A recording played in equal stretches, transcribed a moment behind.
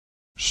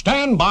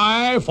Stand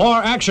by for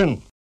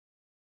action.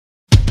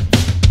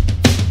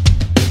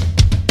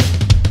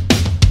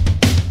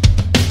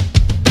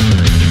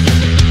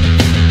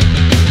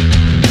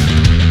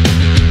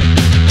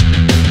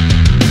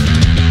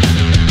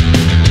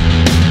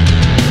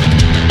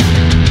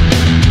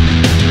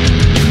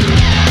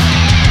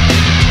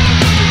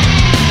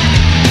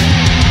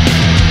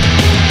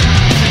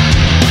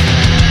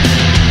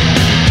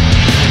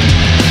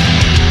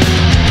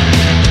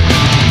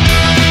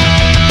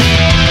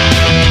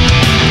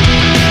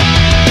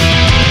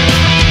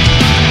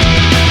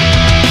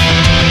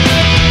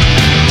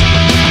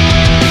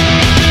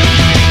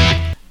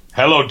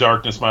 Hello,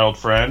 darkness, my old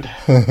friend.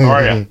 How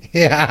are you?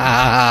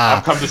 Yeah.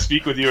 I've come to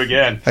speak with you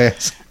again.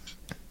 Yes.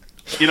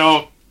 You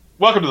know,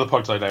 welcome to the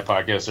Punchline Night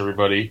Podcast,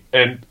 everybody.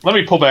 And let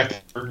me pull back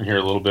the curtain here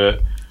a little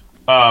bit.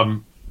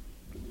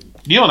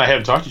 Neil and I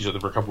haven't talked to each other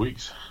for a couple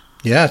weeks.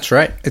 Yeah, that's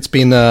right. It's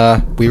been,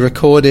 we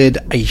recorded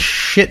a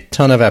shit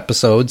ton of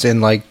episodes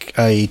in like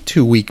a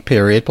 2-week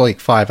period, probably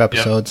like 5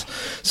 episodes.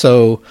 Yep.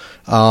 So,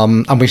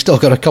 and we still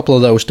got a couple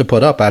of those to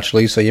put up,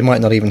 actually, so you might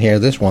not even hear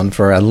this one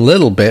for a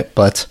little bit,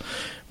 but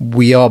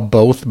we are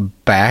both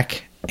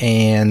back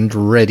and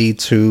ready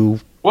to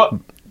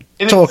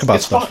talk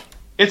about stuff.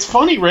 It's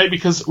funny, right?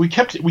 Because we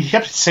kept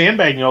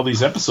sandbagging all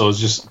these episodes,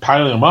 just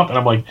piling them up, and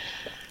I'm like,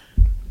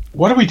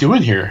 what are we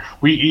doing here?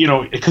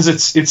 Because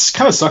it's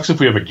kind of sucks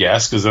if we have a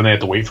guest, because then they have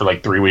to wait for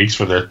like 3 weeks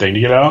for their thing to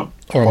get out,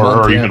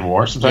 or even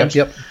more sometimes.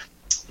 Yep.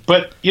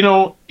 But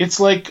it's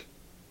like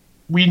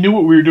we knew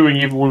what we were doing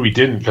even when we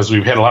didn't, because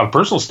we had a lot of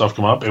personal stuff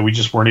come up, and we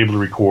just weren't able to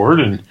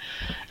record. And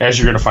as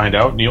you're going to find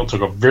out, Neil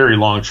took a very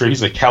long trip.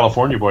 He's a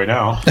California boy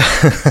now.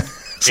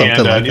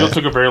 Neil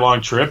took a very long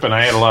trip, and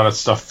I had a lot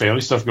of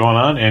family stuff going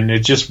on, and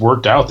it just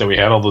worked out that we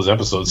had all those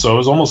episodes. So it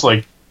was almost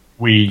like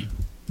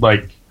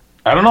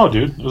I don't know,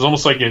 dude. It was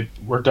almost like it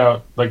worked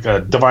out like a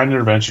divine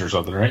intervention or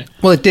something, right?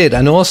 Well, it did.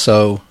 And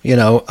also,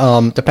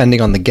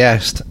 depending on the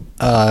guest,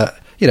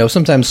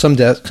 sometimes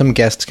some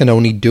guests can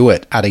only do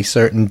it at a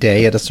certain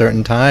day at a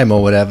certain time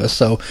or whatever.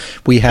 So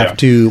we have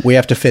to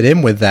fit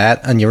in with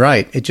that. And you're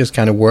right. It just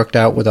kind of worked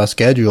out with our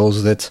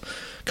schedules that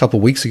a couple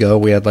of weeks ago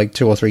we had like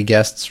 2 or 3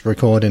 guests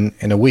record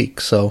in a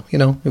week. So,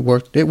 it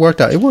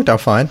worked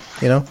out fine,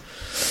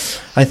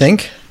 I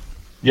think.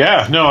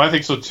 Yeah, no, I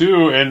think so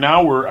too. And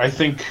now we're, I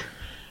think,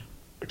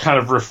 kind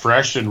of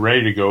refreshed and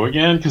ready to go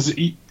again. Because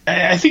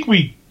I think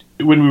when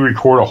we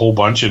record a whole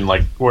bunch and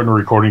like when we're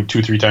recording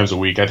 2-3 times a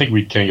week, I think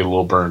we can get a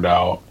little burned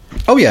out.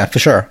 Oh yeah, for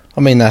sure.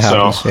 I mean, that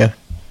happens. Yeah.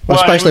 Well,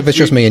 especially if it's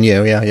just me and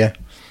you. Yeah.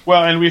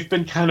 Well, and we've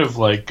been kind of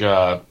like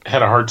had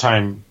a hard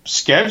time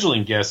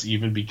scheduling guests,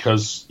 even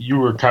because you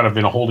were kind of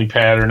in a holding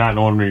pattern, not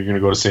knowing when you're going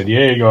to go to San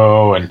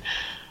Diego, and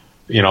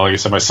like I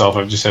said myself,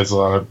 I've just had a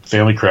lot of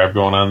family crap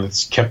going on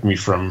that's kept me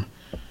from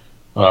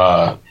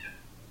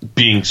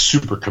being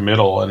super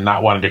committal and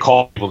not wanting to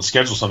call people to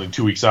schedule something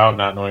 2 weeks out,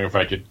 not knowing if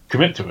I could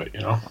commit to it,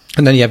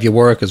 And then you have your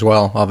work as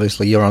well.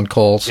 Obviously, you're on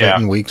call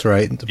certain weeks,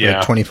 right?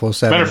 Yeah.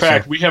 24/7. Matter of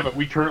fact,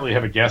 we currently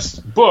have a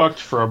guest booked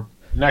for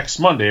next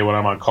Monday when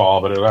I'm on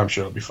call, but I'm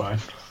sure it'll be fine.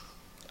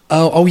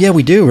 Oh yeah,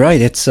 we do,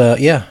 right? It's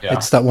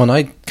it's that one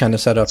I kind of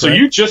set up. So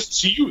right?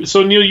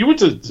 So Neil, you went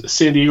to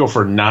San Diego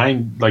for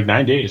 9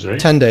 days, right?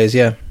 10 days,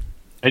 yeah.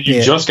 And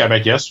you just got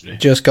back yesterday.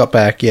 Just got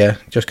back, yeah.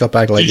 Just got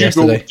back late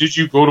yesterday. Did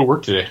you go to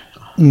work today?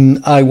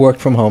 I worked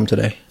from home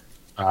today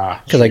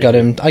because I got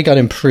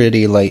in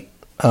pretty late.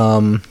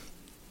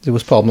 There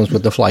was problems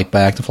with the flight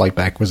back. The flight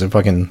back was a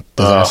fucking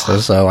disaster.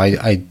 So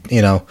I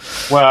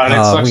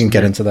well, we can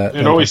get into that.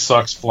 It always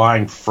sucks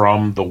flying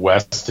from the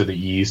west to the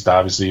east.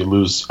 Obviously, you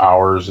lose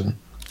hours, and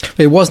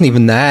it wasn't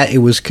even that. It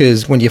was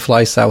because when you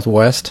fly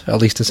Southwest, at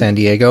least to San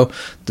Diego,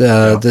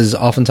 there's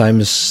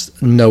oftentimes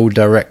no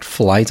direct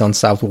flight on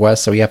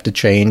Southwest, so you have to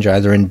change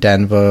either in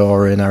Denver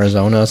or in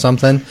Arizona or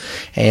something.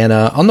 And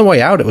on the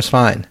way out, it was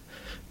fine.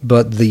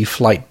 But the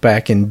flight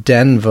back in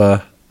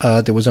Denver,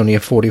 there was only a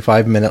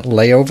 45-minute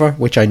layover,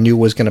 which I knew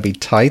was going to be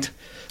tight.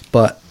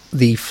 But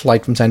the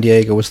flight from San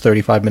Diego was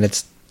 35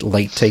 minutes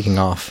late taking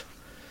off.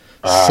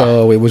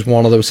 So it was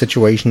one of those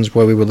situations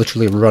where we were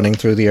literally running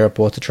through the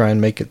airport to try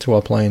and make it to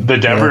our plane. The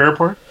Denver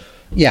airport?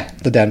 Yeah,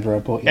 the Denver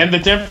airport. Yeah. And the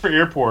Denver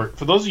airport,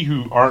 for those of you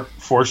who aren't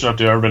fortunate enough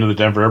to have ever been to the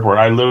Denver airport,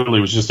 I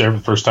literally was just there for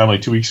the first time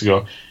like 2 weeks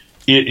ago.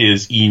 It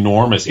is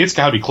enormous. It's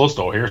got to be close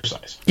to O'Hare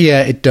size.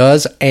 Yeah, it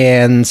does.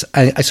 And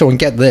and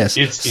get this.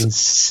 It's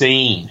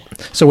insane.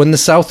 So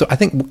I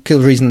think the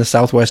reason the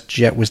Southwest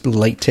jet was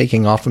late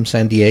taking off from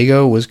San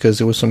Diego was because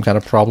there was some kind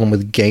of problem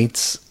with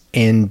gates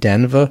in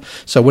Denver.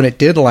 So when it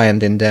did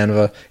land in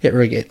Denver,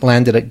 it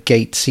landed at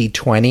gate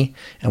C20,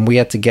 and we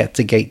had to get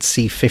to gate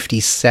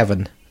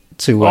C57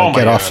 to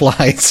get our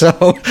flight.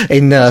 So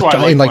in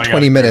like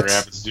 20 minutes.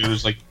 Rapids, dude.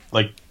 There's like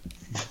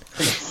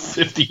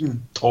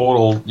 15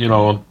 total,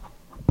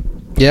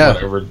 yeah.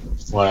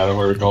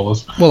 Whatever we call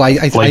this. Well,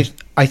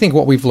 I think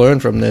what we've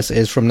learned from this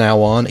is from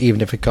now on,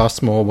 even if it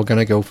costs more, we're going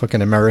to go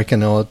fucking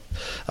American or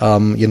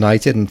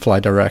United and fly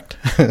direct.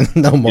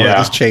 No more of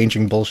this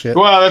changing bullshit.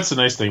 Well, that's the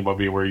nice thing about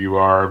being where you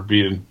are,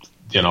 being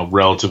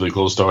relatively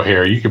close to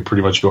O'Hare, you can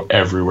pretty much go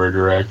everywhere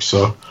direct.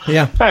 So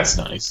yeah, that's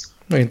nice.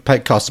 I mean,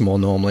 it costs more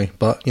normally,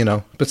 but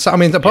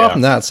apart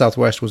from that,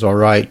 Southwest was all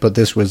right, but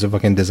this was a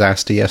fucking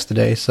disaster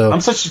yesterday. So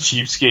I'm such a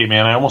cheapskate,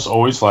 man. I almost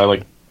always fly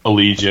like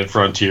Allegiant,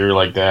 Frontier,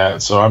 like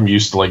that. So I'm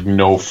used to like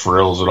no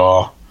frills at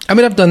all. I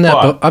mean, I've done that.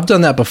 But I've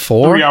done that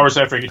before. 3 hours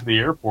after I get to the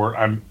airport,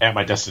 I'm at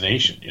my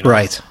destination.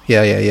 Right?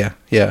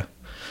 Yeah.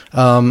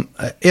 And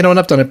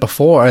I've done it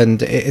before,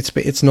 and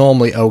it's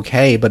normally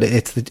okay, but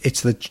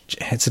it's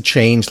a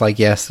change like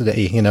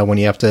yesterday. When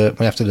you have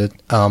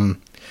to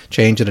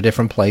change at a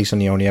different place,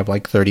 and you only have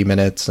like 30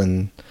 minutes,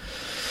 and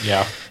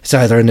it's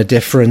either in a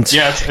different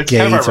it's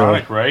kind of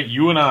ironic, right?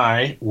 You and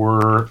I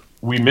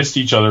we missed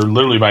each other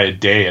literally by a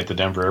day at the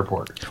Denver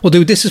airport. Well,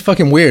 dude, this is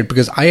fucking weird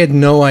because I had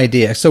no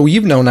idea. So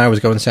you've known I was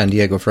going to San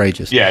Diego for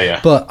ages.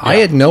 Yeah. But I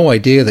had no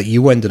idea that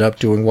you ended up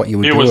doing what you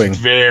were doing. It was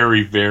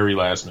very, very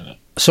last minute.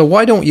 So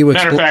why don't you...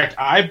 Matter of fact,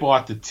 I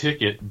bought the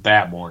ticket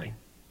that morning.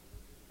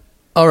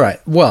 All right.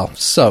 Well,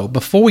 so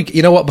before we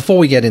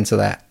get into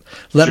that,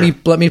 let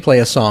me play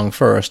a song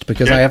first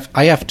because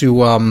I have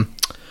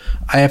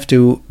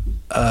to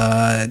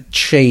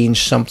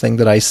change something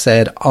that I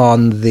said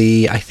on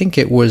the, I think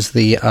it was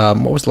the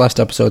what was the last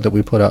episode that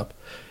we put up?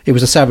 It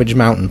was a Savage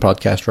Mountain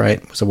podcast,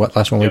 right? Was the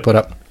last one we put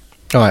up?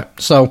 All right.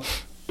 So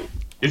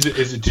is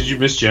it did you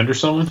misgender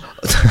someone?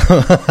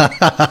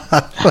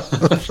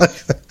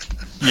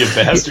 You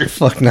bastard.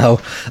 Fuck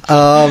no.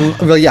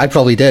 Well, yeah, I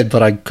probably did,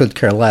 but I could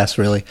care less,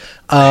 really.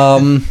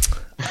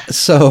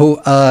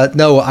 So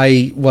no,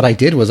 what I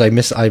did was I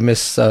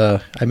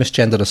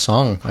misgendered a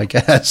song, I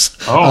guess.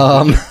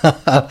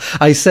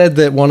 I said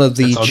that one of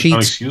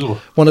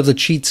the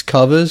Cheats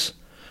covers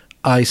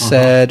I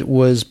said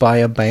was by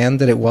a band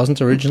that it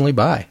wasn't originally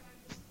by.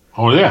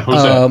 Oh yeah,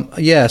 who's that?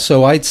 Yeah,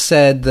 so I'd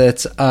said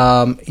that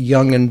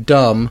Young and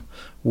Dumb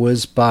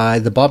was by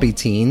the Bobby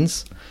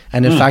Teens,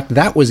 and in fact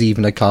that was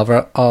even a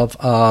cover of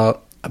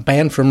a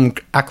band from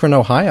Akron,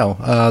 Ohio,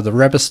 the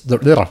Rubber City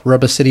Rebels.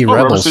 Rubber City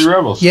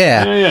Rebels.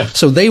 Yeah.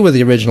 So they were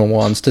the original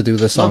ones to do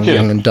the song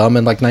Young and Dumb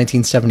in like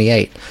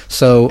 1978.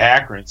 So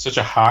Akron, such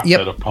a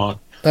hotbed of punk.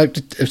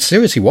 It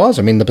seriously was.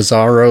 I mean, the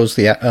Bizarros,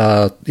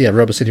 the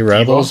Rubber City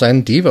Rebels,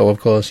 and Devo, of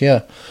course,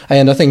 yeah.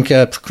 And I think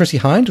Chrissy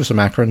Hind was from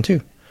Akron,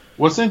 too.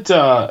 Wasn't,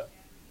 I'm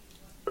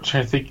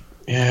trying to think,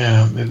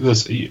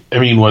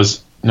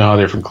 no,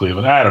 they're from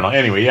Cleveland. I don't know.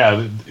 Anyway,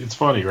 yeah, it's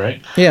funny,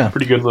 right? Yeah.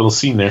 Pretty good little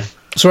scene there.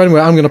 So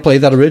anyway, I'm going to play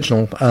that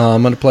original.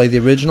 I'm going to play the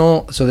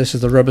original. So this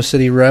is the Rubber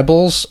City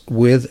Rebels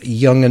with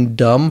Young and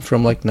Dumb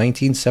from like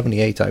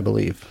 1978, I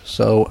believe.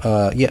 So,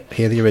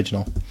 hear the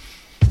original.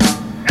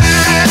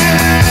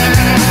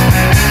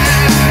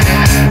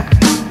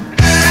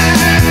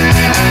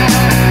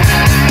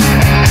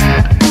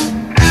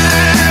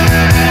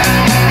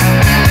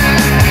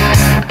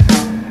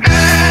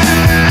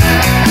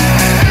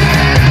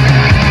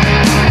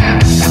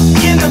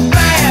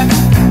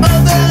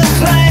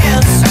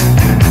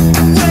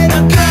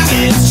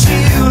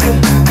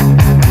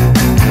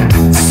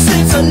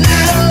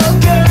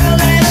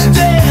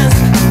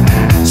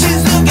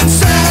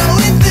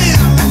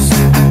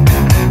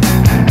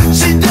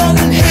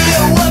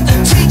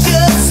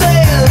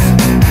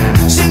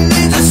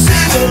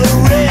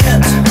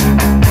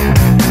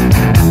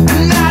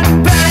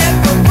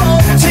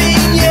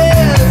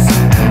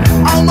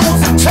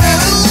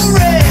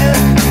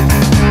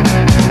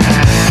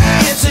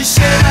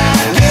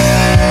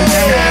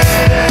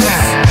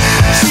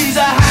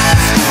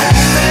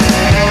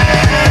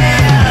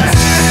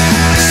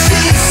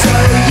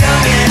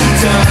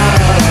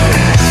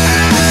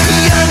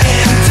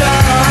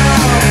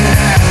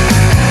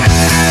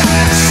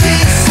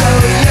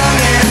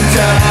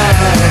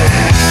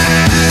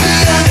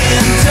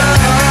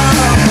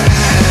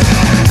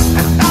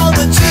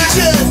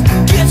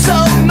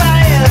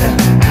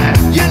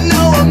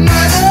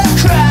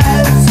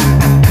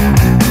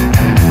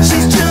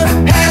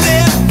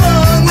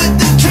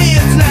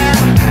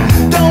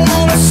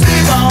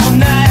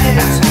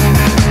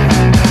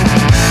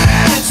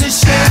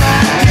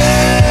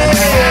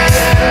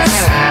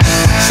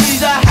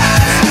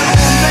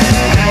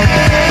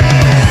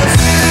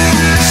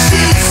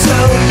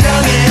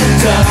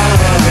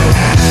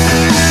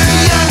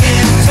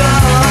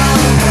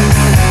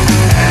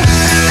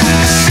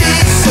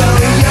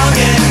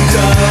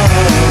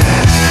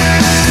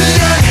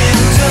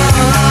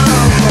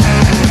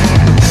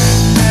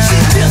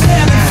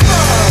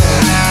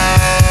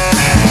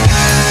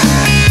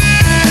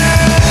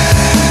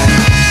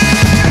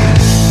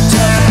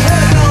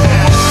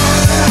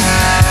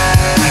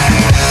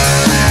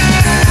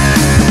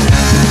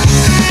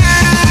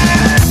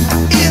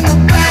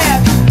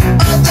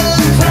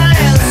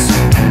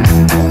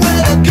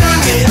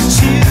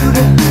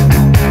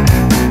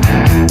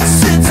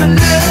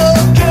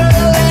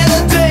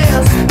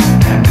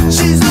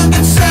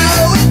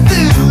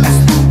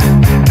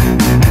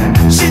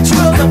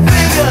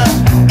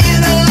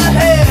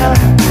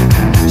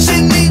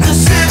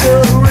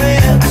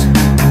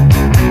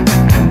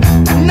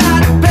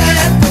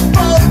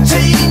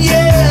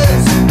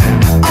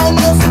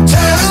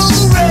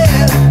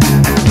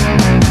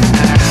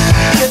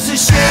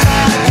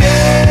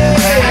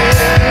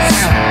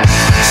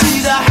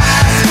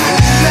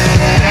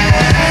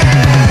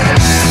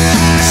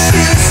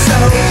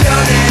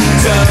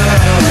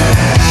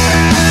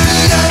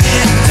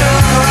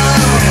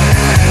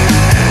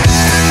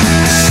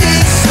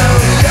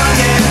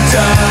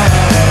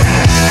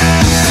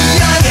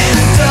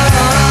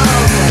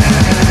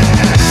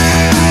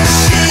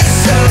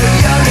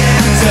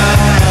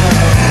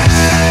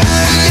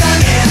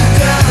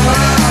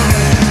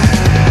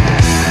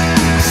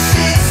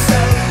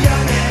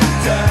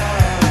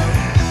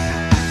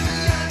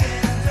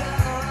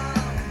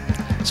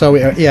 So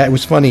yeah, it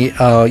was funny.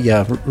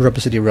 Yeah, Rubber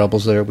City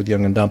Rebels there with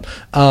Young and Dumb.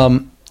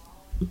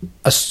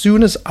 As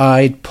soon as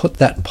I put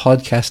that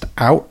podcast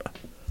out,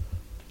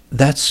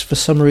 that's for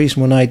some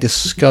reason when I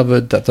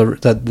discovered that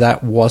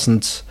that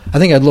wasn't. I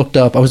think I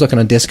was looking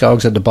on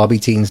Discogs at the Bobby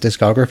Teens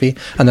discography,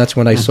 and that's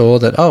when I saw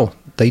that. Oh,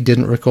 they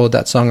didn't record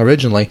that song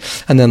originally.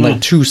 And then like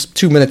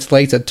two minutes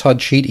later,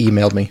 Todd Sheet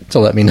emailed me to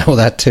let me know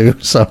that too.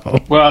 So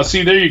well,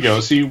 see, there you go.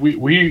 See,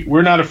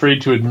 we're not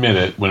afraid to admit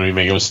it when we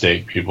make a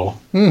mistake, people.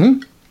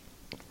 Mm-hmm.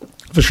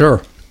 For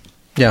sure.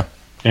 Yeah.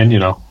 And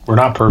we're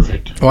not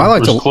perfect. Well, we're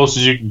as close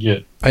as you can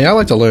get. I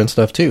like to learn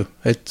stuff too.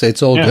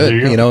 It's all good,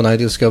 and I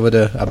discovered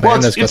a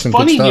band that's got some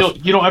funny, good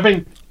stuff. Neil,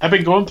 I've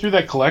been going through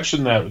that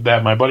collection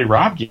that my buddy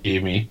Rob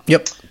gave me.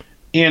 Yep.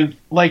 And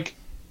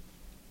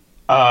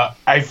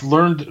I've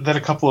learned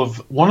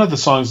that one of the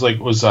songs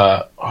was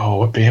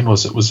what band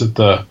was it? Was it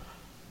that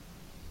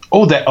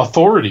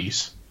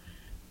Authorities?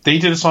 They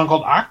did a song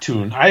called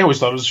Octoon. I always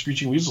thought it was a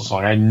Screeching Weasel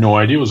song. I had no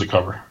idea it was a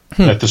cover.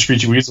 That the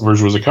Screeching Weasel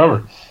version was a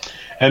cover.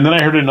 And then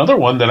I heard another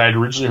one that I'd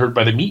originally heard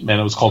by the Milkmen.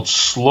 It was called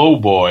Slow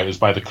Boy. It was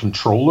by the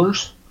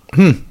Controllers.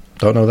 Don't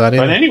know that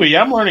either. But anyway,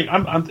 yeah, I'm learning.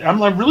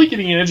 I'm really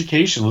getting an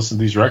education listening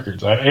to these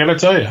records. I gotta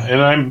tell you,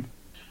 and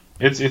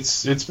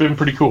it's been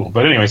pretty cool.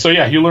 But anyway, so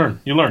yeah, you learn.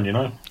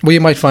 Well,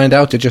 you might find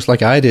out that just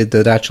like I did,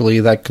 that actually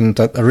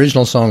that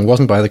original song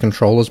wasn't by the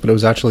Controllers, but it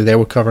was actually they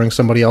were covering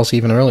somebody else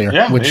even earlier.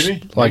 Yeah, which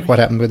maybe. What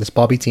happened with this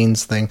Bobby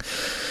Teens thing.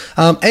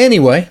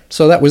 Anyway,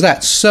 so that was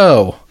that.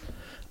 So.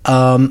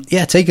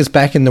 Take us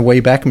back in the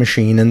Wayback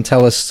Machine and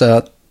tell us,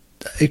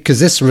 because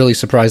this really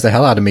surprised the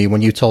hell out of me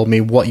when you told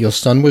me what your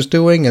son was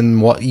doing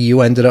and what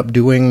you ended up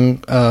doing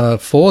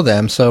for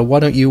them. So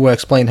why don't you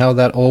explain how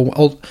that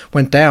all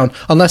went down?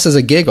 Unless there's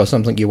a gig or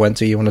something you went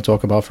to you want to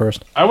talk about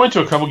first. I went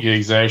to a couple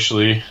gigs,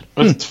 actually.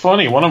 But it's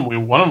funny. One of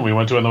them we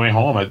went to on the way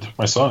home. I took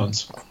my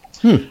sons.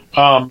 Did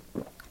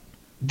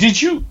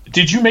you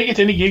make it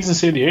to any gigs in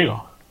San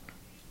Diego?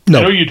 No.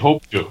 I know you'd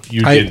hoped to.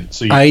 You didn't.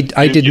 So I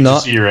did not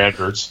see your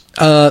adverts.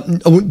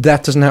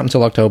 That doesn't happen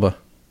till October.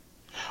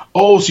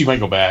 Oh, so you might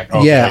go back.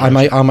 Okay, yeah,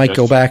 I might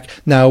go back.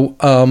 Now,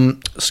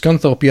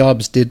 Scunthorpe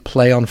Yobs did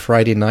play on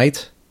Friday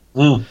night,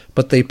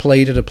 but they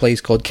played at a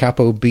place called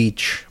Capo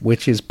Beach,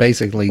 which is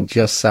basically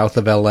just south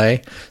of LA.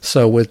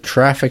 So with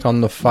traffic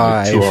on the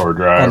 5 2-hour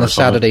drive on a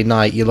Saturday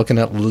night, you're looking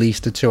at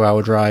least a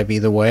 2-hour drive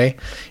either way.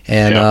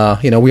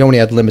 And we only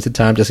had limited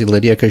time to see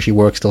Lydia because she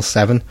works till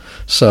 7,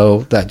 so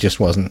that just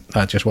wasn't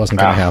going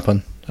to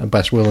happen.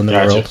 Best will in the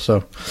world. So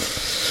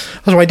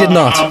that's why I did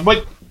not.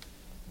 But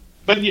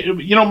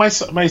my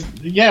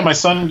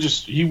son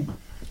just he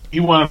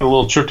wanted a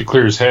little trip to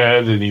clear his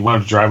head, and he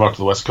wanted to drive out to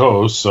the West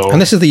Coast. So,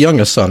 and this is the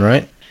youngest son,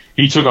 right?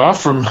 He took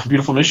off from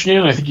beautiful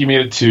Michigan. I think he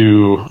made it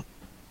to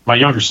my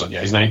younger son.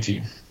 Yeah, he's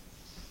 19,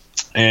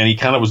 and he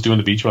kind of was doing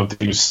the beach bum thing.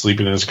 He was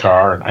sleeping in his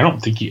car, and I don't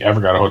think he ever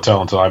got a hotel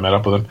until I met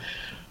up with him.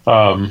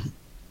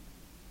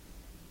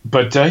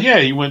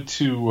 He went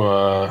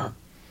to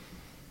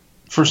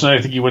first night.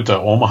 I think he went to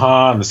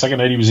Omaha, and the second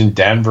night he was in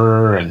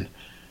Denver, and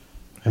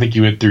I think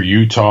he went through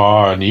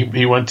Utah, and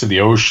he went to the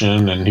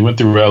ocean, and he went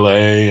through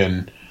LA,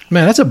 and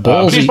man, that's a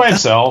ballsy. He's by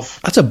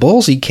himself. That's a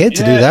ballsy kid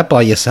to do that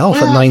by yourself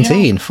at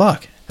 19.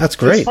 Fuck, that's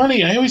great. It's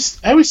funny. I always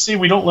say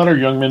we don't let our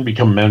young men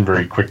become men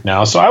very quick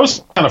now. So I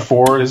was kind of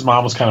for it. His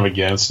mom was kind of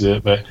against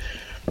it, but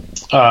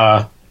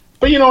I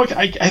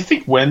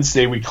think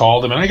Wednesday we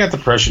called him, and I got the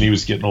impression he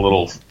was getting a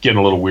little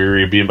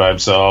weary of being by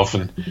himself,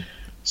 and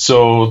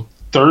so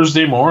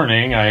Thursday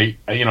morning, I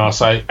was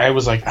like, I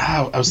was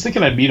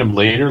thinking I'd meet him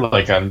later,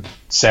 like on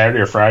Saturday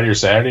or Friday or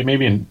Saturday,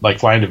 maybe, and like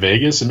flying to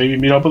Vegas and maybe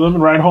meet up with him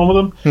and ride home with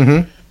him.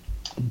 Mm-hmm.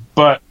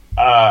 But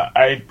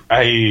I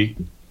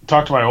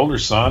talked to my older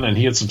son, and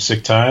he had some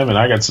sick time, and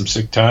I got some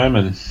sick time,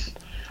 and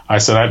I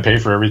said I'd pay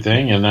for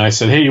everything, and I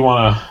said, hey,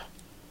 how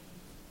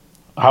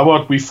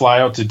about we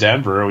fly out to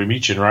Denver and we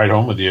meet you and ride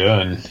home with you?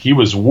 And he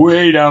was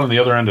way down on the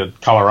other end of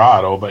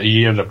Colorado, but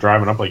he ended up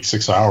driving up like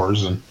 6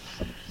 hours, and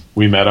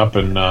we met up,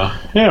 and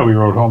we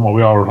rode home.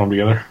 We all rode home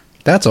together.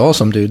 That's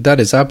awesome, dude. That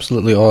is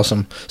absolutely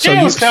awesome. So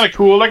it was kind of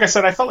cool. Like I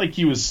said, I felt like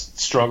he was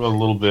struggling a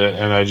little bit,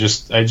 and I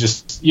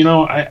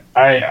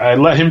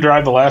let him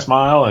drive the last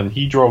mile, and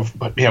he drove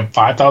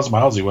 5,000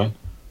 miles. He went.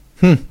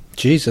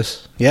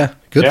 Jesus, yeah,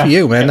 good for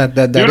you, man.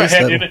 Dude,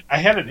 I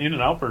had an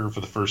In-N-Out burger for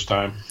the first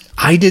time.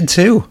 I did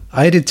too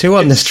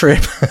on this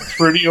trip. It's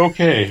pretty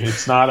okay.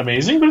 It's not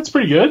amazing, but it's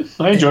pretty good.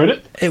 I enjoyed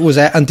it. It was,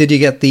 and did you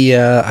get the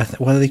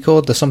what are they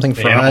called? The something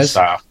fries?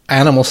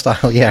 Animal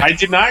style, yeah. I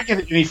did not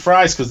get any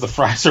fries because the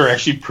fries are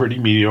actually pretty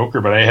mediocre.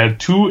 But I had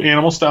 2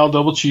 animal style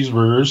double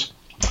cheeseburgers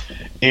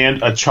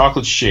and a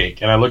chocolate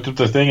shake. And I looked at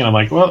the thing, and I'm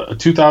like, well, a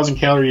 2,000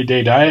 calorie a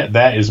day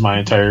diet—that is my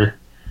entire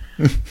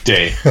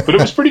day. But it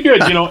was pretty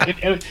good,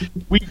 and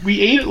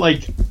we ate it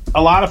like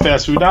a lot of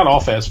fast food, not all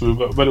fast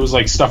food, but it was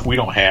like stuff we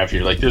don't have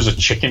here. Like there's a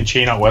chicken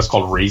chain out west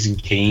called Raising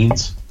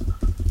Cane's.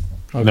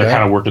 Okay. And they're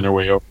kind of working their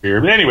way over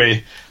here. But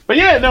anyway, we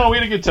had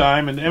a good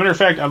time. And as a matter of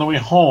fact, on the way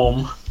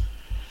home,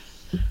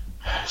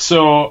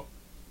 so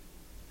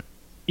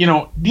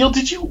Neil,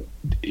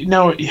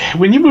 now,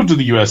 when you moved to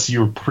the U.S.,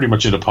 you were pretty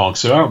much into punk,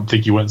 so I don't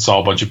think you went and saw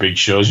a bunch of big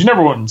shows. You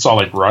never went and saw,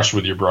 like, Rush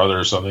with your brother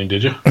or something,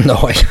 did you? No,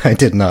 I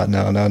did not.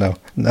 No.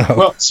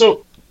 Well, so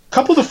a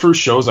couple of the first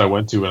shows I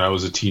went to when I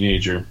was a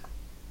teenager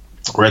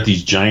were at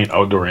these giant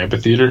outdoor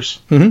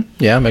amphitheaters. Mm-hmm.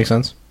 Yeah, makes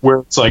sense. Where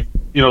it's like,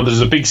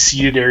 there's a big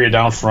seated area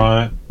down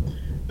front,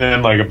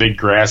 and, like, a big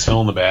grass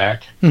hill in the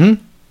back.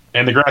 Mm-hmm.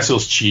 And the grass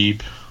hill's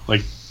cheap,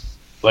 like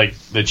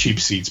the cheap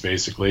seats,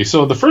 basically.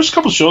 So the first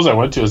couple shows I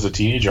went to as a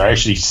teenager, I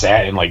actually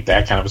sat in like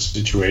that kind of a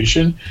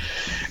situation.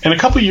 And a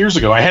couple of years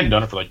ago, I hadn't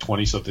done it for like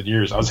 20-something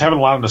years. I was having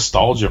a lot of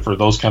nostalgia for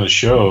those kind of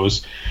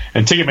shows.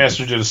 And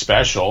Ticketmaster did a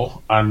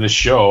special on this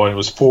show, and it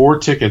was 4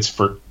 tickets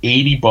for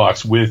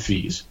 $80 with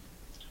fees.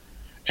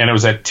 And it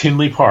was at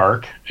Tinley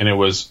Park, and it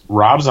was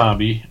Rob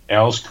Zombie,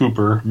 Alice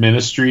Cooper,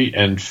 Ministry,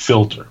 and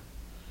Filter.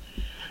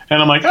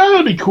 And I'm like,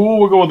 that'd be cool.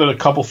 We'll go with a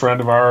couple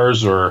friend of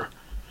ours, or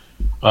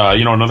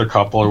another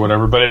couple or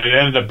whatever. But it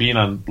ended up being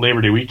on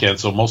Labor Day weekend,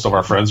 so most of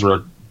our friends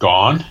were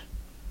gone.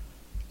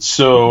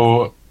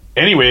 So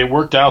anyway, it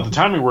worked out. The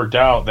timing worked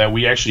out that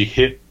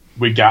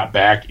we got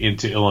back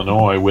into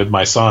Illinois with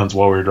my sons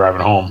while we were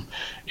driving home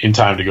in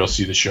time to go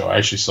see the show. I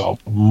actually saw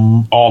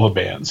all the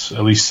bands,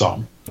 at least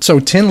some. So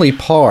Tinley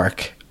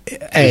Park,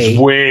 it's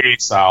way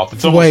south.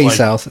 It's way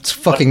south. It's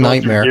fucking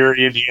nightmare.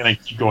 Gary, Indiana,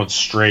 keep going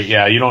straight.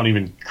 Yeah, you don't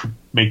even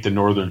make the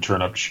northern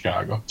turn up to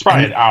Chicago. It's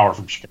probably an hour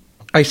from Chicago.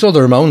 I saw the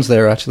Ramones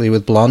there actually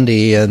with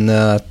Blondie and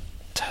the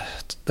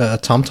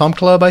Tom Tom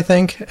Club, I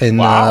think. And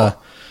wow.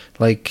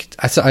 I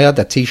had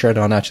that T-shirt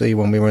on actually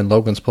when we were in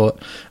Logansport.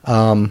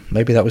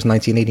 Maybe that was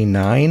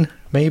 1989.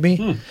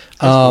 Maybe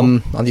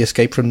on the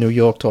Escape from New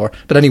York tour.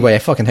 But anyway, I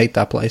fucking hate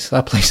that place.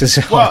 That place is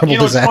a horrible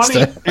disaster.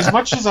 It's funny. As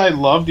much as I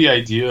love the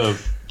idea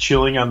of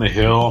chilling on the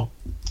hill,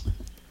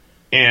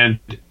 and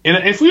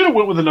if we would have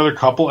went with another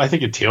couple, I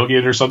think a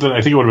tailgate or something,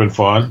 I think it would have been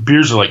fun.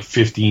 Beers are like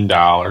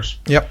 $15.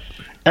 Yep.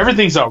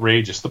 Everything's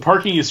outrageous. The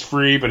parking is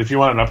free, but if you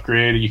want an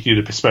upgrade, you can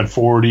either spend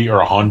 $40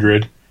 or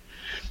 $100.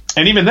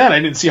 And even then, I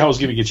didn't see how I was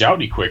going to get you out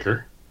any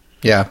quicker.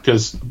 Yeah.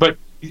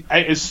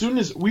 As soon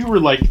as we were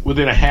like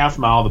within a half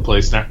mile of the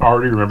place, and I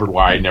already remembered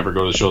why I never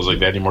go to shows like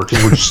that anymore,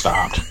 because we're just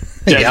stopped.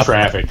 Dead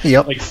traffic.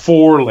 Yep. Like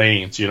 4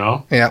 lanes,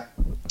 Yeah.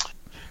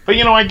 But,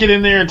 I get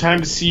in there in time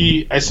to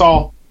see, I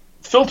saw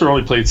Filter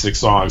only played 6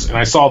 songs, and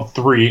I saw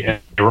 3,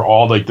 and they were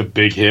all like the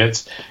big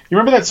hits. You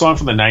remember that song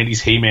from the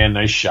 90s, Hey Man,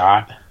 Nice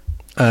Shot?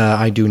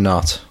 I do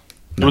not.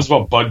 No. It was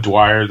about Bud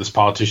Dwyer, this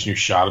politician who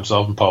shot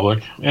himself in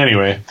public.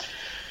 Anyway,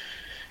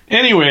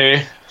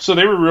 so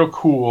they were real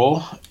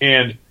cool,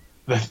 and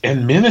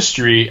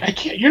Ministry.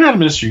 You're not a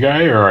Ministry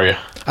guy, or are you?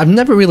 I've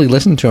never really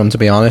listened to him, to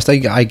be honest.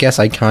 I guess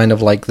I kind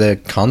of like the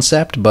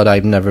concept, but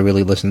I've never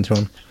really listened to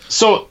him.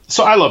 So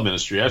I love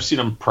Ministry. I've seen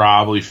them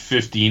probably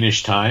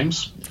 15-ish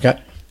times.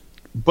 Okay.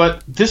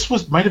 But this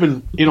might have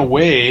been, in a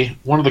way,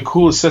 one of the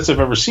coolest sets I've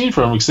ever seen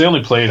from them, because they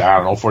only played,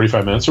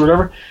 45 minutes or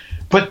whatever.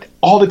 But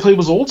all they played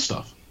was old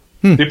stuff.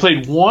 They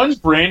played one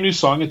brand new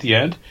song at the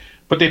end,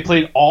 but they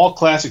played all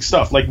classic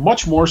stuff, like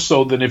much more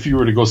so than if you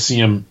were to go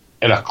see them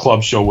at a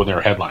club show when they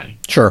were headlining.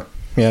 Sure.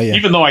 Yeah.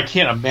 Even though I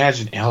can't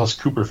imagine Alice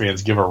Cooper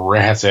fans give a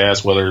rat's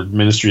ass whether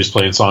Ministry is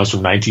playing songs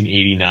from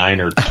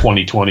 1989 or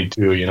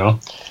 2022,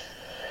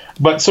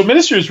 But so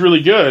Ministry is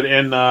really good,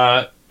 and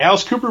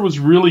Alice Cooper was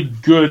really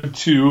good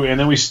too. And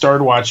then we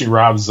started watching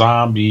Rob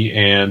Zombie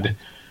and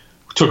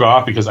took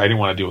off because I didn't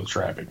want to deal with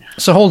traffic.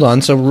 So hold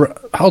on.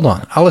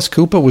 Alice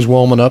Cooper was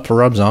warming up for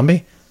Rob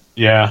Zombie?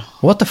 Yeah.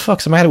 What the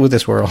fuck's the matter with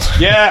this world?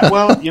 Yeah,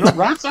 well,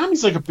 Rob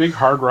Zombie's like a big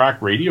hard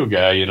rock radio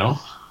guy,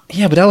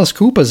 Yeah, but Alice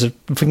Cooper's a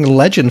fucking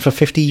legend for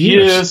 50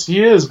 years.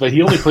 He is, but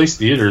he only plays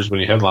theaters when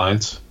he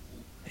headlines.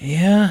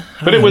 Yeah.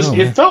 But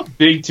it felt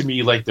big to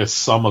me, like the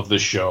sum of the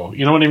show.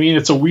 You know what I mean?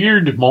 It's a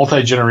weird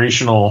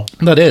multi-generational.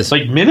 That is.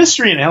 Like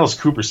Ministry and Alice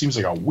Cooper seems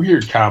like a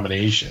weird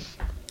combination.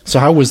 So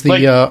how was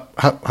the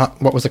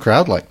what was the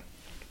crowd like?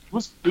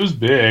 It was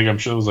big. I'm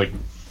sure there was like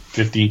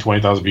 15,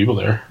 20,000 people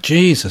there.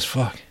 Jesus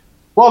fuck.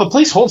 Well, the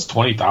place holds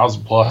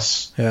 20,000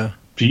 plus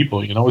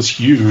people. It's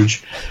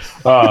huge.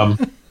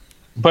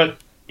 But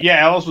yeah,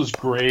 Alice was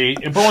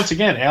great. But once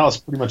again, Alice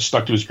pretty much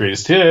stuck to his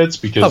greatest hits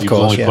because he was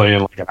only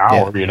playing like an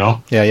hour.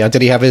 Yeah.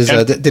 Did he have his?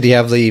 Did he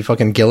have the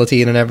fucking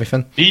guillotine and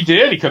everything? He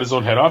did. He cut his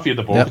own head off. He had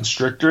the boa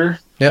constrictor.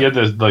 Yep. He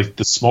had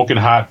the smoking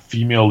hot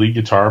female lead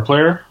guitar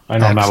player. I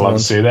know I'm not allowed to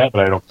say that,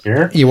 but I don't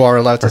care. You are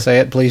allowed to say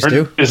it. Please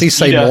do. Please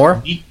say more.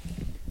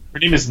 Her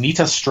name is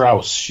Nita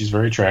Strauss. She's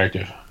very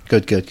attractive.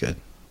 Good.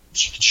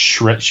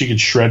 She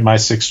could shred my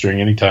 6-string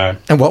anytime.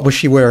 And what was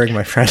she wearing,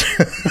 my friend?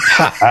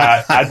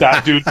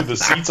 Dude, to the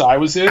seats I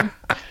was in.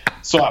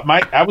 So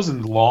I was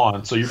in the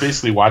lawn, so you're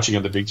basically watching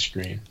on the big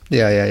screen.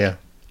 Yeah.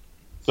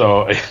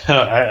 So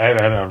I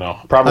don't know.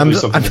 Probably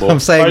something low.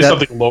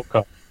 Something low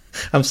cut.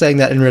 I'm saying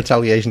that in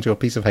retaliation to a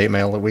piece of hate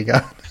mail that we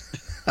got.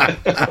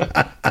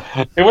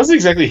 It wasn't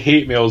exactly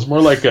hate mail. It was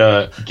more like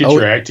a get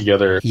your act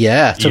together.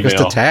 Yeah, took us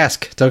to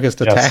task.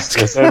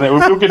 Yes, and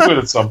we'll get to it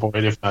at some point,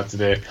 if not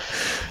today.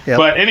 Yep.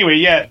 But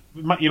anyway,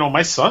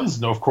 my sons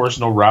know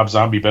Rob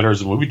Zombie better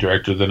as a movie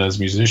director than as a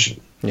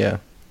musician. Yeah.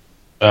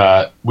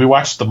 We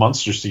watched The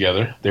Munsters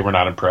together. They were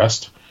not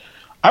impressed.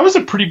 I was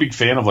a pretty big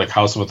fan of like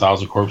House of a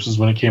Thousand Corpses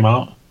when it came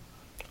out.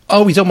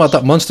 Oh, we talking about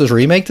that Monsters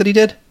remake that he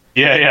did?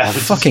 Yeah.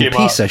 Fucking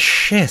piece of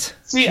shit.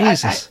 See,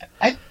 Jesus.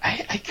 I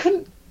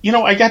couldn't.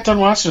 I got done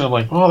watching it. I'm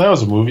like, oh, that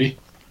was a movie.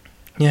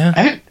 Yeah.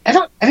 I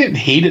didn't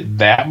hate it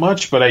that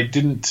much, but I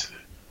didn't.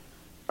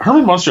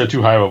 Herman Munster had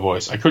too high of a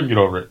voice. I couldn't get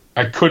over it.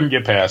 I couldn't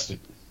get past it.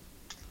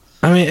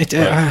 I mean,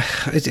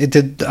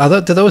 did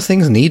those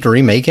things need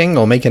remaking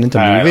or making into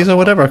movies or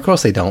whatever? Of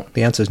course they don't.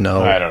 The answer is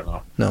no. I don't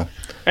know. No.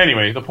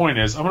 Anyway, the point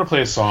is, I'm going to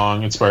play a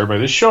song inspired by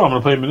this show. I'm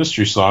going to play a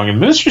Ministry song. And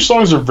Ministry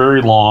songs are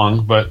very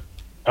long, but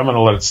I'm going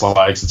to let it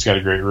slide because it's got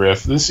a great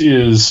riff. This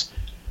is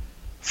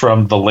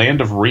from The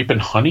Land of Rape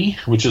and Honey,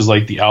 which is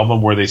like the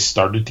album where they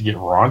started to get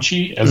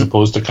raunchy as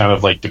opposed to kind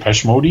of like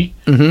Depeche Mode-y.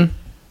 Mm-hmm.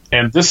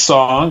 And this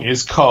song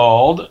is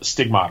called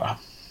Stigmata.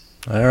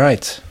 All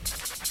right.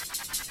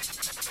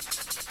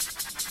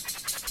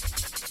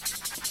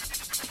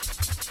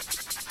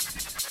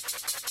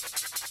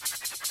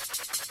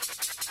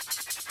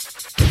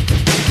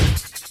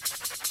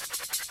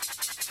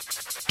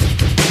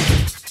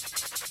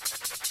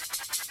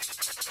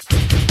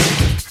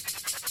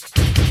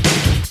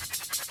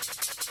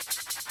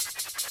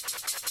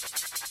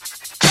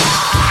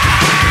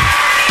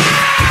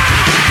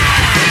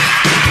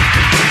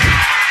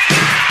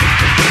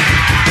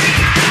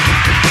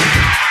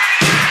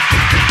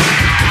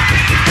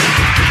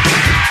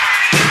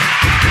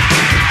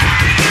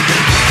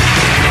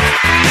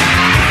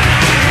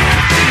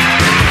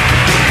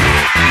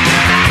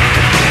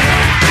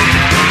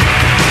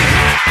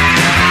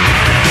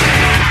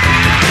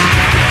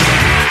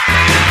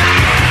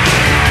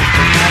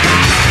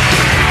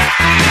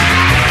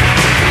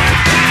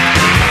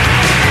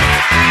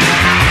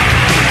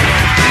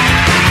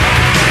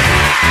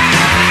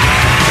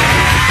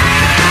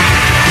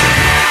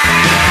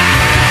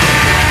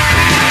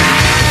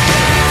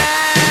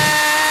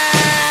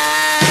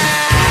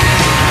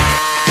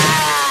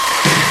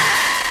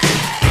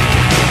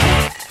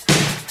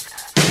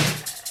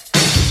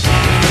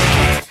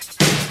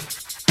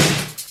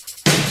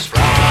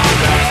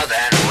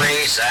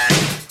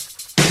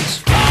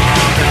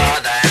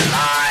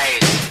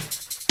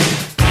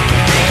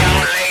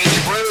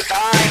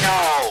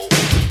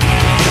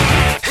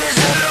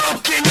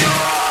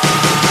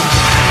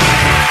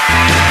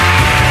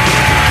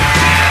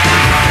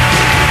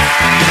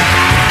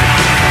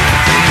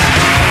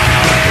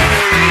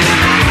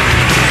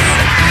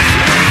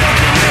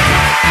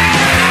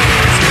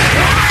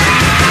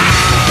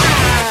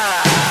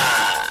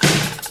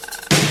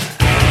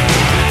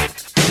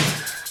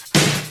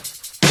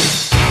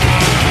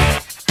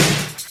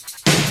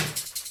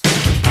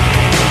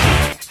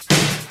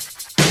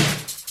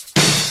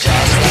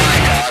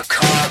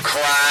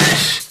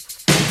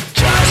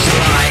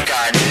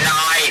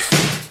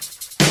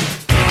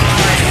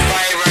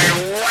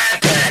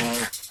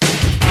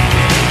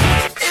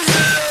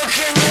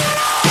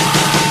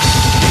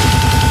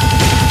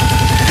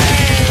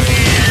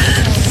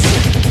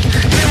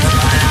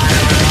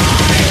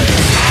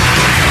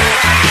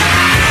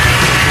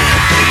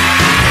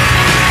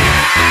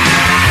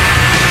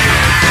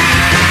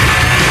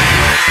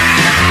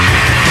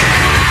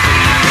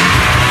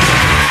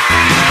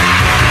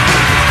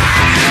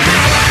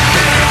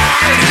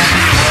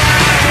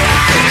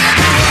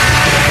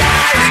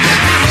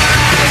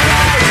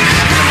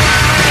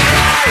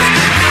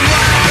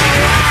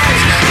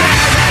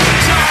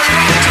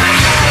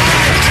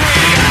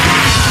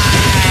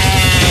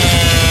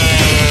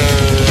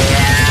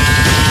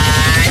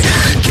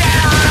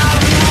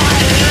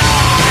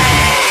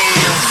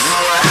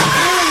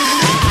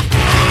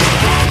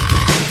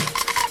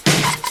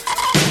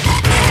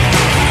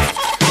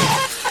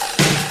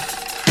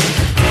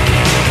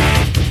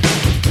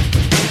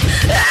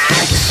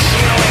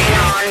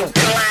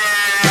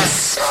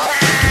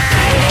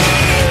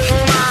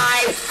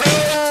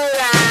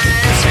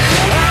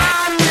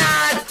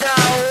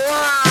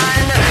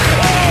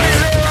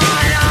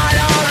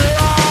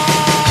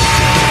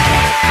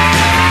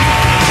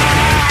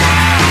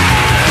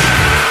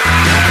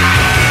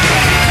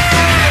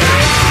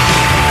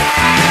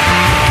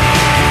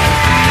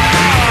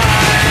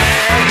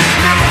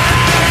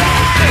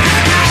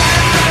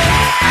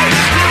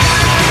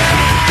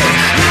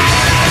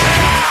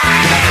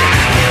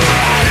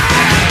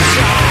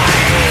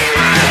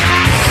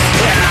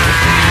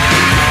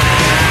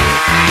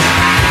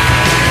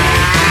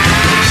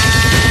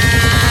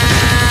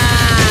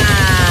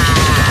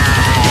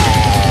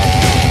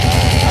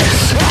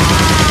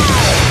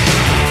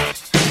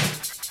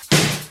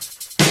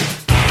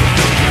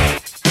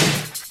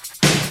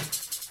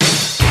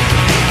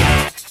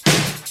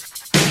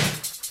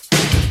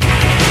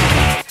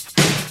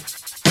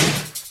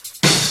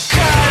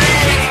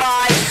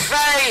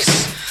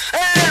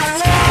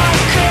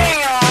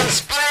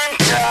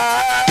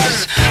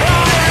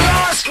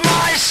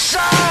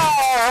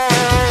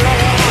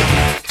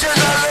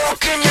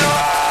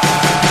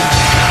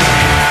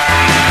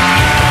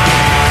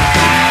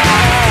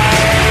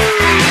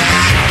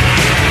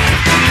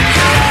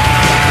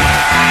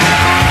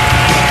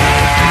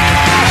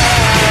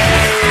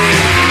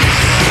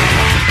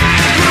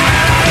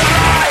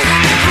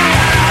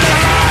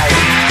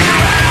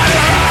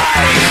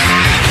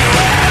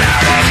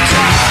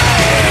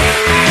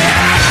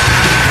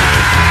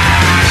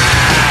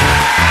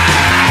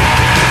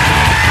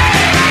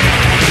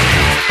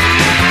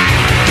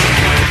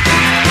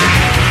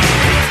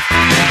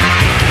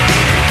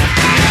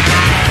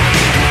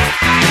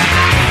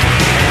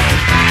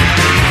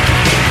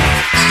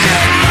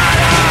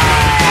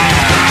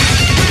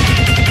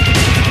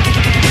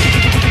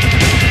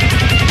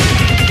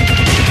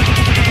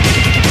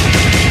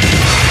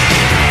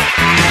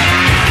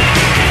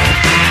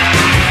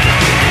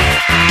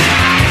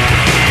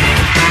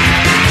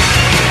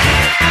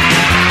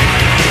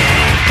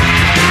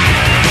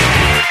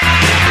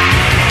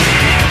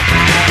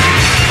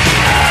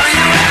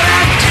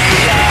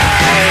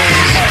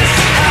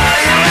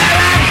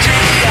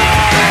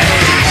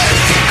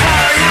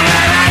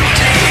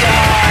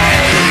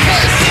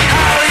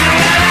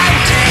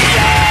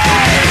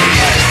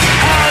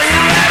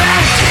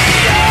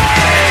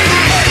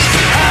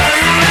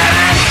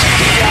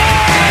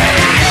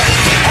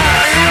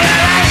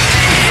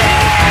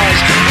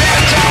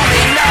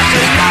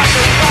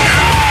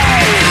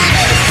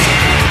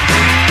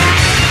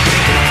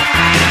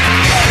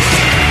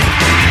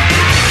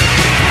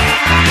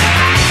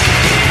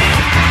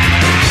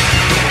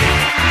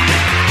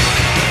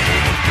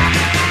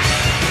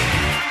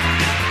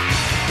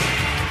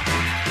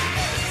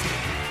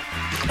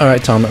 All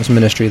right, Tom, that was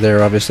Ministry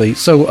there, obviously.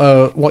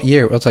 So, what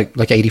year? It was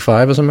like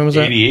 85 or something, was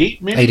that?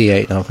 88, maybe?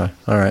 88, okay.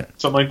 All right.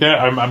 Something like that,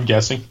 I'm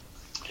guessing.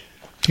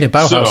 Yeah,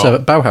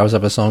 Bauhaus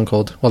have a song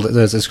called,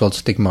 it's called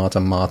Stigmata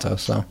Mater,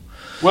 so.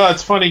 Well,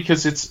 it's funny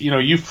because it's,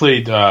 you've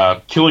played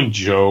Killing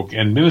Joke,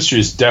 and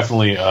Ministry is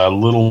definitely a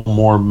little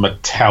more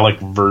metallic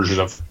version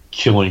of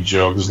Killing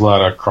Joke. There's a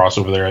lot of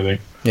crossover there, I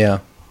think. Yeah.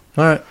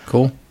 All right,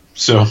 cool.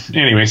 So,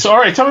 anyway, all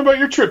right, tell me about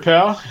your trip,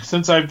 pal,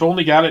 since I've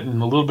only got it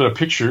in a little bit of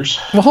pictures.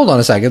 Well, hold on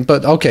a second,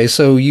 but okay,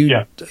 so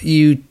you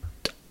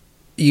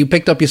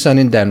picked up your son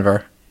in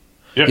Denver.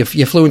 Yep.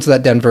 You flew into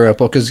that Denver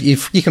airport, because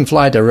you can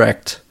fly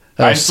direct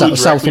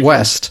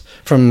southwest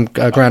from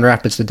Grand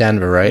Rapids to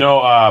Denver, right?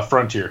 No,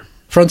 Frontier.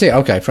 Frontier,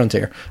 okay,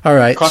 Frontier. All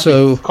right, Cost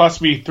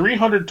me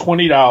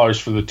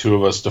 $320 for the two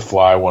of us to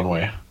fly one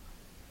way,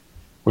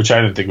 which I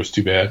didn't think was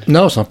too bad.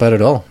 No, it's not bad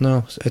at all.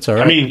 No, it's all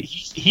right. I mean,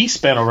 he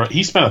spent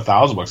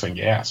 $1,000 on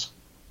gas.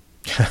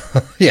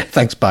 Yeah,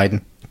 thanks,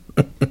 Biden.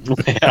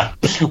 Yeah.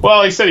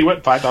 Well, he said he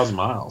went 5,000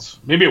 miles.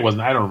 Maybe it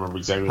wasn't. I don't remember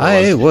exactly what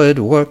it was. I would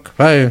work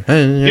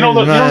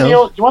 5,000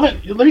 miles.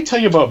 Let me tell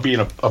you about being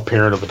a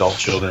parent of adult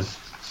children.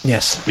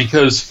 Yes.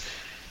 Because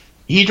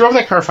he drove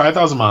that car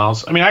 5,000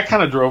 miles. I mean, I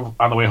kind of drove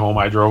on the way home.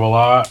 I drove a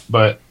lot,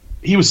 but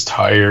he was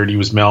tired. He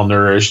was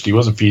malnourished. He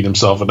wasn't feeding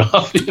himself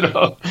enough,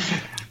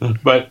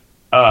 But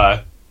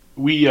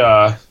he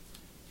got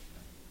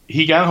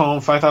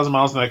home 5,000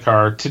 miles in that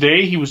car.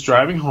 Today he was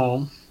driving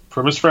home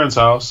from his friend's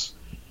house,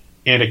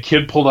 and a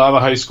kid pulled out of the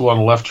high school on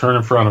a left turn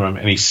in front of him,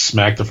 and he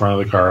smacked the front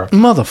of the car up.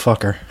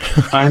 Motherfucker.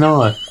 I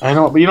know it.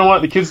 But you know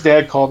what? The kid's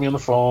dad called me on the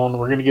phone.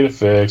 We're going to get it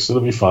fixed.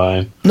 It'll be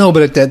fine. No,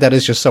 but that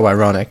is just so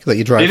ironic that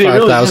you drive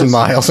 5,000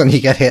 miles and you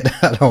get hit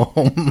at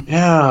home.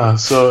 Yeah,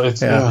 so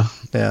it's...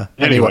 Yeah.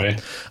 Anyway.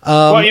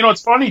 Well,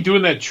 it's funny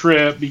doing that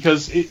trip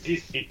because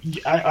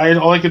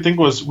all I could think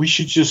was we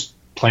should just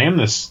plan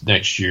this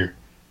next year.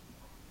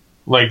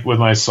 Like with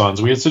my sons,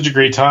 we had such a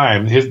great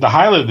time. The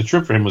highlight of the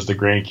trip for him was the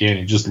Grand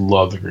Canyon. Just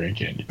loved the Grand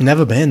Canyon.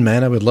 Never been,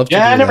 man. I would love to.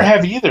 Yeah, I never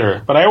have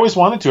either, but I always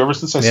wanted to. Ever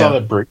since I saw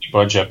that Brady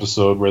Bunch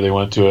episode where they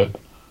went to it,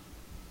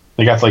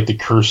 they got like the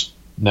cursed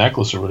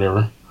necklace or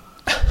whatever.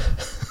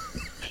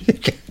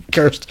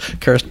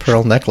 cursed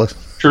pearl necklace.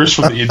 Cursed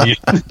from the Indian.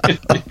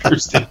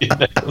 Cursed Indian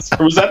necklace.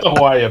 Or was that the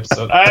Hawaii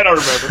episode? I don't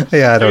remember.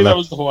 Yeah, I don't know. That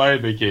was the Hawaii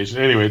vacation.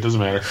 Anyway, it doesn't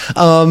matter.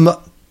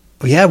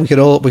 Yeah, we could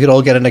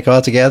all get in a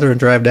car together and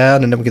drive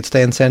down, and then we could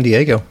stay in San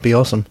Diego. Be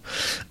awesome.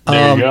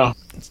 There you go.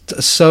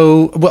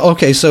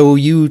 So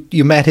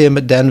you met him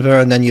at Denver,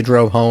 and then you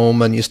drove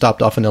home, and you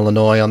stopped off in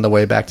Illinois on the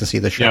way back to see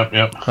the show.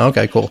 Yep.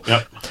 Okay, cool.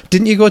 Yep.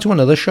 Didn't you go to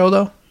another show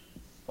though,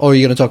 or are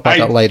you going to talk about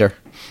that later?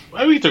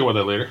 We can talk about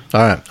that later.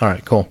 All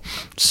right, cool.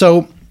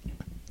 So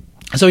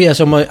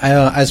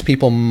as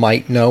people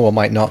might know or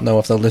might not know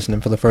if they're listening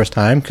for the first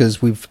time,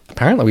 because we've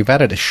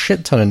added a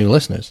shit ton of new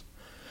listeners.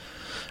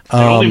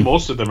 And only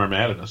most of them are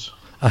mad at us.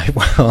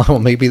 Well,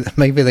 maybe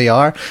they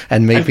are,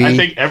 and maybe I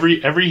think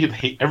every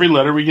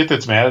letter we get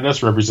that's mad at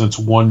us represents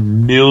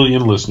 1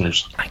 million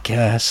listeners. I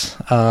guess.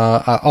 We've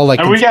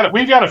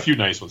got a few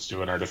nice ones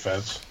too in our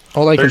defense.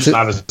 They're just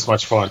not as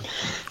much fun.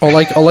 All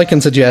I can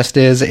suggest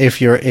is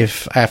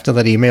if after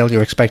that email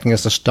you're expecting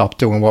us to stop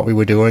doing what we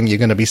were doing, you're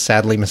going to be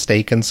sadly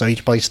mistaken. So you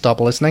should probably stop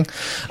listening.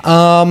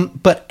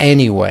 But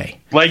anyway.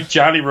 Like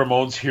Johnny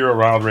Ramone's Hero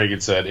Ronald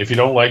Reagan said, if you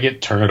don't like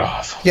it, turn it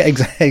off. Yeah,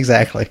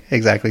 exactly.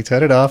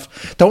 Turn it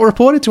off. Don't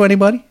report it to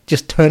anybody.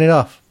 Just turn it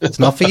off. It's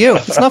not for you.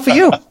 It's not for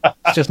you.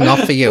 It's just not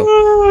for you.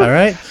 All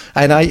right?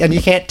 And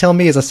you can't tell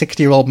me as a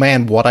 60-year-old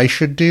man what I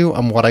should do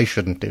and what I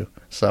shouldn't do.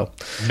 So,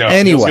 no,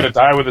 anyway. He's going to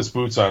die with his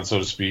boots on, so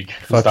to speak.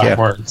 Fuck yeah.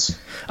 Martins.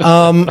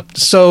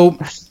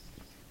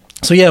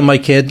 So yeah, my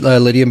kid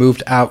Lydia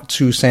moved out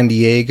to San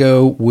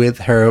Diego with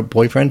her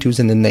boyfriend, who's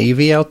in the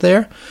Navy out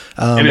there,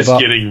 and is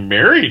getting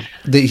married.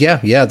 They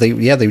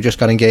just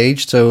got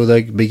engaged, so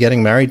they'll be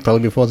getting married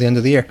probably before the end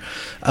of the year.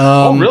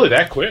 Really?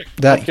 That quick?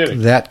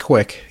 That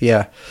quick?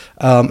 Yeah.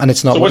 And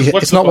it's not what you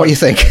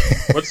think.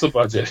 What's the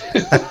budget?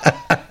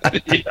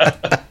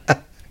 Yeah.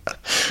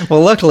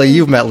 Well, luckily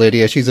you've met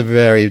Lydia. She's a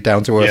very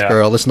down-to-earth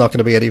girl. There's not going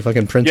to be any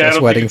fucking princess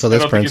wedding for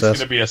this princess. It's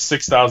going to be a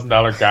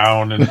 $6,000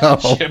 gown and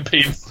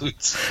champagne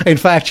flutes. In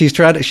fact, she's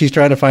trying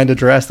to find a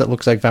dress that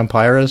looks like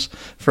Vampires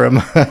from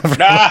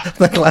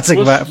the classic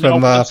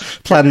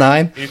Plan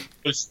 9.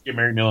 Will she get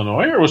married in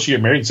Illinois or will she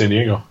get married in San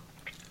Diego?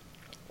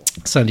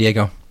 San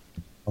Diego.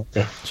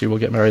 Okay. She will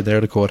get married there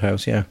at the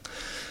courthouse, yeah.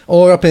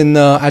 Or up in,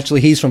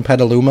 actually, he's from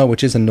Petaluma,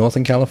 which is in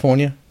Northern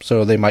California,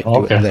 so they might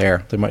do it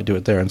there. They might do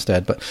it there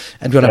instead, but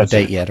I don't have a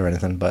date yet or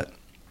anything, but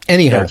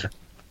anyhow.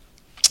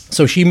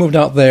 So she moved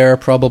out there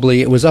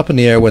probably, it was up in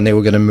the air when they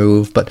were going to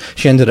move, but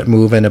she ended up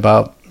moving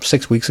about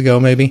 6 weeks ago,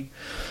 maybe.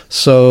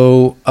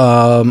 So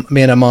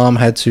me and her mom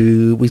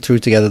we threw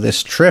together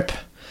this trip,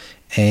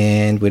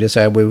 and we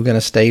decided we were going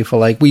to stay for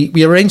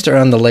we arranged it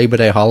around the Labor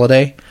Day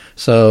holiday.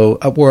 So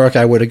at work,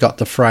 I would have got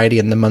the Friday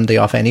and the Monday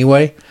off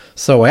anyway.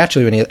 So I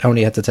actually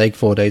only had to take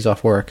 4 days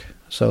off work.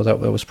 So that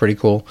was pretty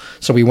cool.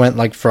 So we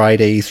went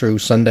Friday through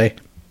Sunday.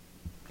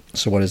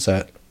 So what is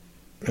that?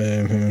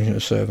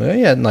 So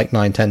yeah, like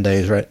 9-10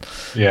 days, right?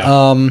 Yeah.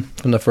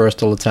 From the 1st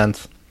till the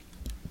 10th.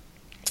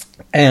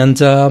 And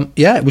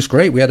yeah, it was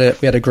great. We had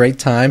a great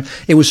time.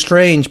 It was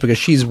strange because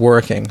she's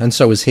working, and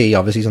so is he.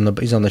 Obviously,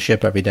 he's on the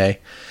ship every day,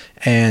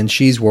 and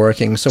she's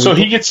working. So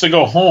he gets to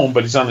go home,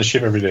 but he's on the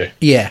ship every day.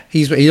 Yeah,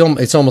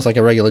 it's almost like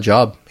a regular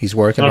job. He's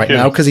working right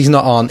now because he's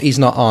not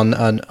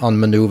on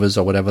maneuvers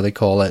or whatever they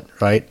call it.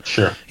 Right?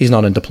 Sure. He's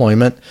not in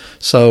deployment,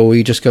 so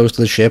he just goes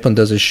to the ship and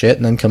does his shit,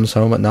 and then comes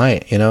home at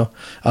night.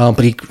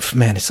 But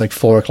it's like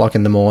 4:00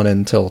 in the morning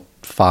until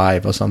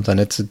 5 or something.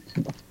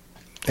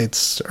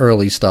 It's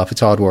early stuff. It's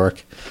hard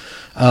work.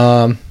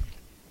 God,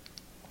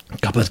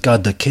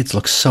 the kids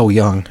look so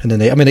young. And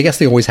then I guess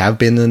they always have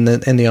been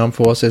in the armed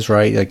forces,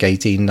 right? Like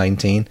 18,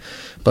 19.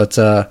 But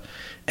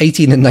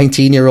 18 and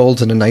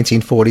 19-year-olds in the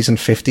 1940s and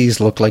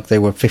 50s look like they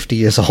were 50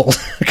 years old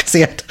because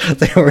they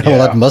all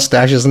had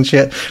mustaches and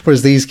shit.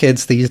 Whereas these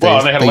kids these days,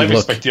 well, they had a life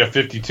expectancy of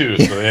 52,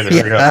 so they had to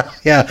hurry up.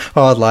 Yeah,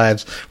 hard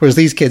lives. Whereas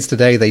these kids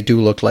today, they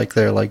do look like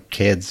they're like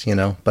kids,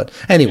 But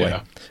anyway,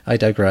 I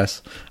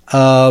digress.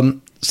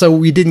 So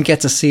we didn't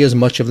get to see as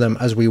much of them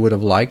as we would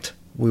have liked.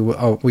 A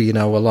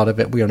lot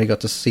of it we only got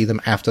to see them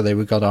after they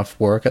got off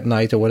work at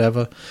night or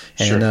whatever,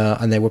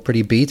 and they were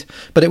pretty beat.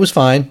 But it was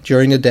fine.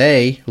 During the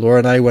day, Laura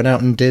and I went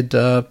out and did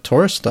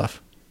tourist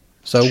stuff.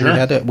 So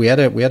we had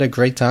a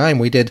great time.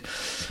 We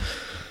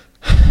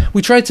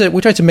tried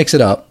to mix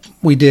it up.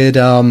 We did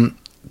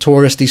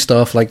touristy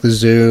stuff like the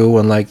zoo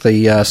and like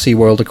the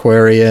SeaWorld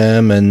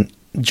aquarium and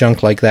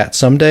junk like that.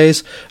 Some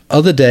days,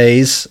 other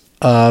days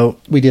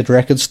we did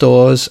record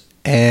stores.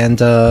 And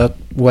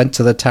went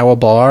to the Tower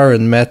Bar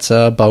and met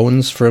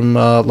Bones from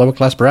Lower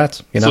Class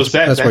Brats. So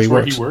that's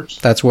where he works?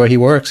 That's where he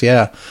works,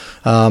 yeah.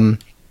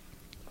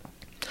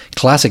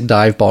 Classic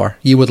dive bar.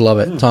 You would love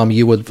it, Tom.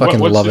 You would fucking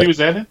love it. What city was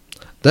that in?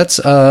 That's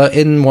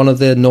in one of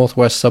the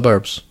northwest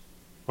suburbs.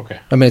 Okay.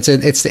 It's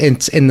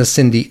in the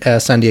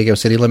San Diego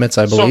city limits,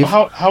 I believe.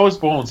 So how is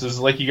Bones? Is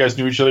it like you guys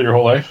knew each other your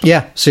whole life?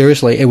 Yeah,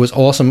 seriously, it was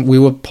awesome. We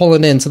were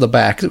pulling into the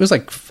back. It was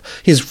like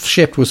his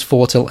shift was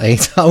 4 till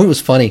 8. Oh, it was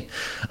funny.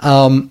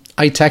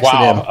 I texted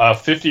him. Wow, a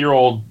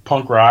 50-year-old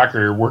punk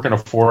rocker working a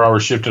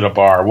 4-hour shift at a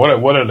bar.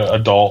 What an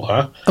adult,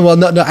 huh? Well,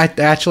 no. I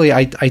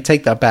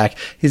take that back.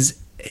 His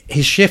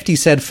shift, he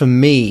said, for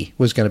me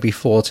was going to be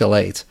 4 till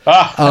 8.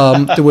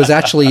 There was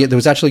actually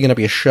going to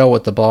be a show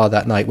at the bar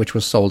that night, which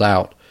was sold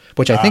out.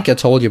 Which I think I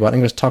told you about. I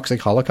think it was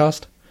Toxic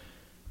Holocaust.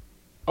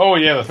 Oh,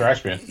 yeah, the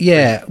thrash band.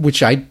 Yeah,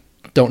 which I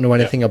don't know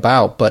anything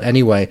about. But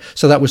anyway,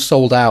 so that was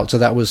sold out.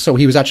 So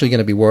he was actually going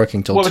to be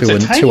working till 2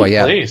 and 2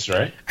 a.m. Place,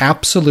 right?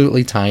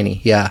 Absolutely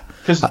tiny, yeah.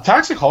 Because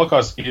Toxic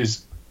Holocaust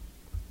is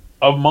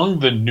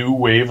among the new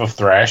wave of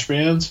thrash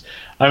bands.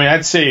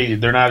 I'd say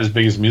they're not as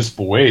big as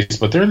Municipal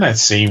Waste, but they're in that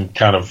same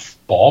kind of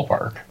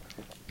ballpark.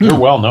 They're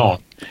well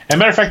known. As a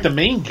matter of fact, the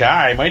main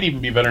guy might even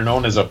be better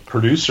known as a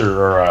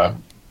producer or a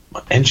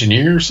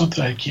engineer or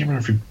something. I can't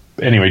remember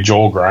anyway,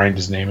 Joel Grind,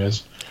 his name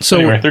is. So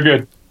anyway, they're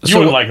good. You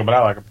wouldn't like them, but I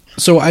like them.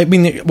 So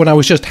when I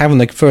was just having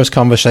the first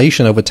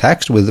conversation over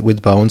text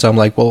with Bones, I'm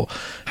like, well,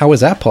 how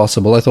is that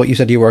possible? I thought you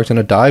said you worked in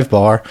a dive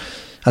bar,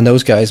 and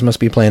those guys must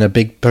be playing a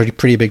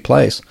pretty big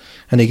place.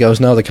 And he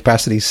goes, no, the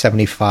capacity is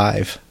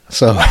 75.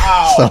 So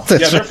wow.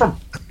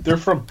 They're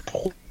from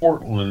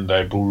Portland,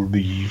 I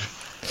believe.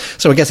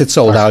 So I guess it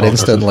sold out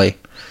instantly.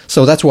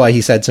 So that's why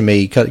he said to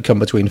me, come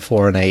between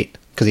 4 and 8.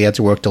 Because he had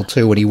to work till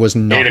 2, and he was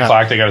not 8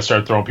 o'clock. They got to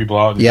start throwing people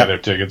out and get their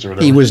tickets or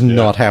whatever. He was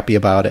not happy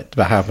about it,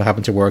 about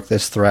having to work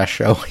this thrash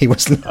show. He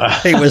was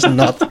not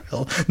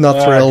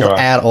thrilled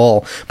at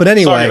all. But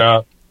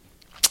anyway,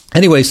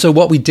 so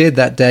what we did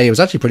that day, it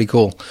was actually pretty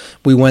cool.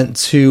 We went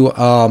to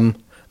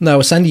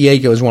San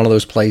Diego is one of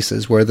those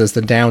places where there's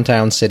the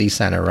downtown city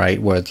center,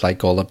 right, where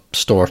like all the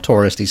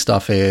touristy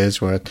stuff is,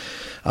 where the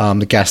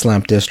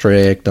Gaslamp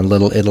District and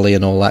Little Italy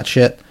and all that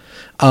shit.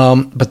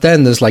 But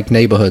then there's like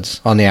neighborhoods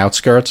on the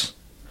outskirts.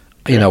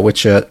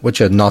 Which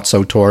are not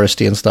so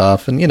touristy and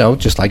stuff, and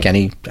just like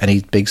any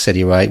big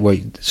city, right? Where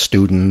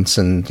students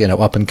and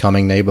up and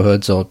coming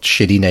neighborhoods or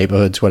shitty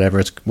neighborhoods,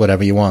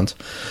 whatever you want.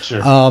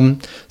 Sure.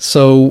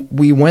 So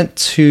we went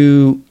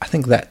to, I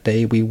think that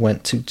day we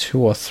went to 2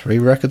 or 3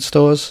 record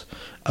stores.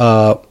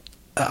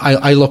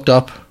 I looked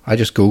up, I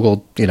just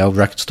Googled,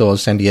 record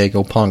stores, San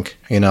Diego punk,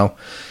 And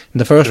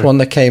the first one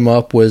that came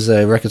up was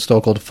a record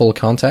store called Full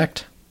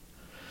Contact.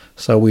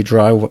 So we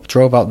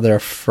drove out there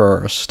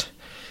first.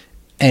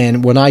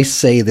 And when I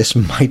say this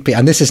might be,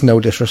 and this is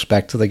no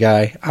disrespect to the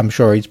guy, I'm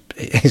sure he's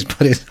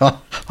put his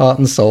heart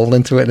and soul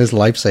into it and his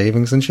life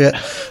savings and shit,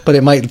 but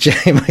it might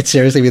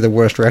seriously be the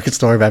worst record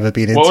store I've ever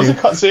been into. What was it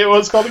called? Say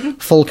what it's called again?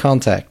 Full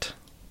Contact.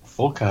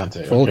 Full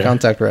Contact. Full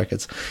Contact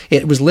Records.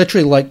 It was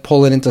literally like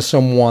pulling into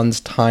someone's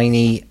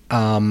tiny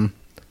house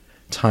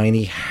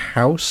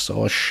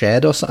or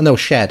shed or something. No,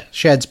 shed.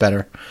 Shed's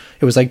better.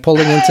 It was like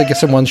pulling into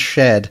someone's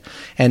shed,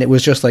 and it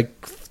was just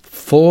like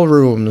 4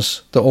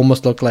 rooms that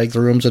almost looked like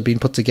the rooms had been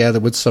put together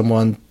with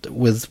someone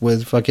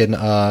with fucking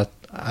I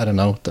don't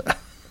know,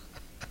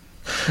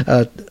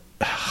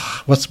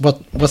 what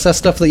what's that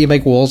stuff that you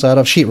make walls out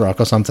of? Sheetrock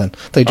or something.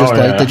 They just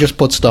they just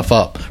put stuff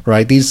up,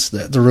 right?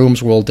 The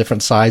rooms were all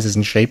different sizes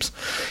and shapes,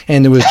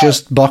 and there was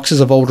just boxes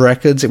of old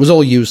records. It was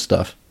all used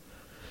stuff,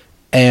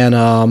 and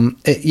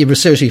you would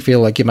seriously feel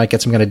like you might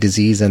get some kind of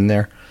disease in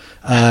there,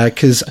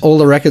 because all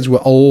the records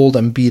were old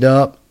and beat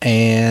up.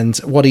 And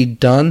what he'd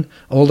done,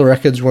 all the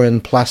records were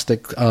in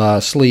plastic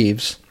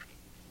sleeves,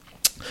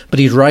 but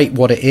he'd write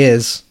what it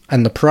is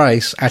and the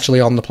price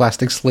actually on the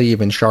plastic sleeve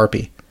in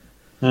Sharpie.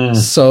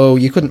 So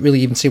you couldn't really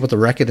even see what the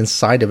record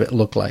inside of it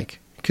looked like,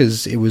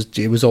 because it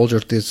was all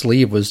just, the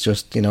sleeve was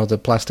just, the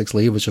plastic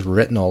sleeve was just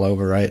written all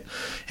over, right?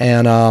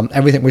 And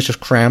everything was just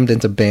crammed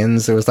into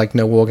bins. There was like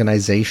no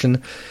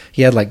organization.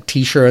 He had like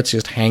T-shirts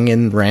just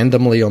hanging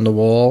randomly on the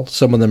wall.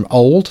 Some of them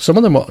old, some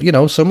of them were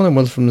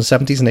from the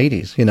 70s and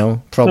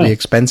 80s. Probably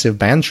expensive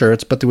band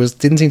shirts, but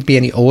didn't seem to be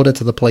any order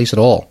to the place at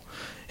all.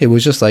 It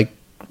was just like,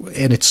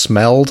 and it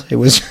smelled. It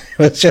was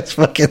just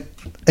fucking.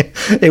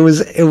 It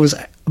was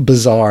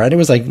bizarre, and it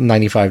was like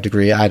 95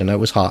 degrees. I don't know. It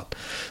was hot,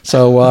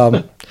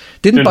 so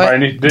didn't buy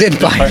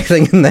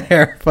anything in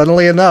there.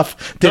 Funnily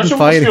enough, don't you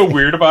almost feel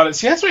weird about it?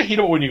 See, that's what I hate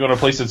about when you go to a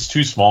place that's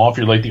too small. If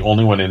you're like the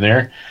only one in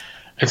there,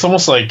 it's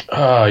almost like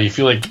you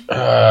feel like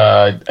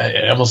I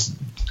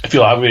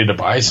feel obligated to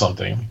buy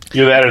something.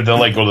 Either that, or they'll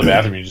like go to the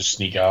bathroom and you just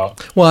sneak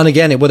out. Well, and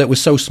again, it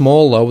was so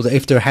small though that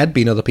if there had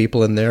been other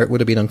people in there, it would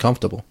have been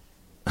uncomfortable.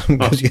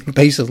 Because you're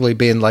basically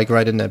being like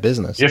right in their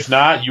business. If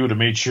not, you would have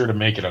made sure to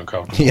make it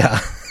uncomfortable. Yeah.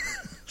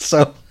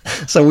 So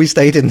we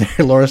stayed in there.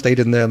 Laura stayed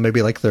in there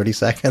maybe like 30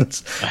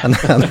 seconds, and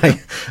she's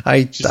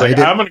like,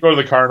 I'm going to go to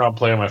the car and I'll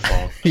play on my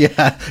phone.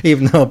 Yeah,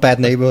 even though a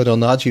bad neighborhood or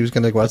not, she was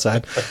going to go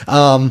outside.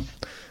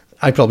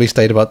 I probably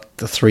stayed about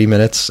 3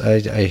 minutes. I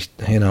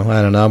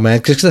don't know, man,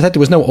 because there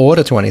was no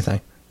order to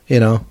anything.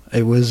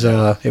 It was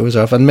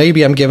rough, and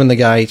maybe I'm giving the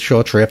guy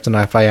short shrift, and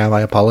if I am,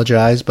 I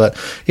apologize. But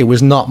it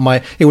was not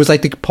it was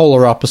like the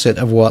polar opposite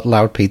of what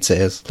Loud Pizza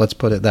is. Let's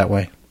put it that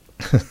way.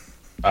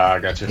 I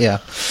gotcha. Yeah.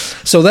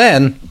 So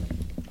then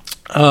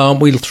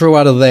we threw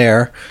out of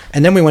there,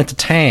 and then we went to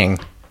Tang.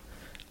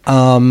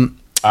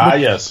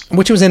 Yes.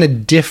 Which was in a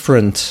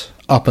different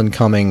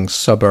up-and-coming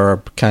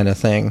suburb kind of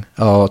thing,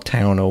 or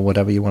town, or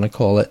whatever you want to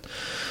call it.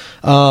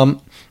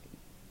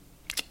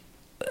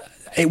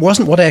 It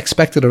wasn't what I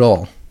expected at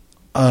all.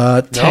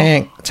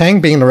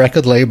 Tang being a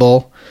record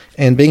label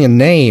and being a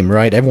name,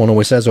 right? Everyone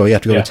always says, "Oh, you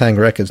have to go to Tang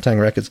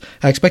Records."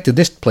 I expected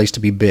this place to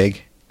be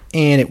big,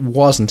 and it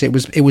wasn't. It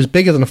was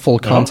bigger than a Full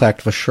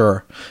Contact for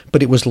sure,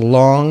 but it was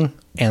long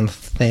and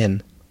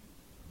thin.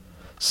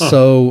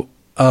 So,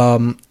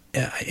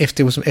 if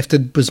there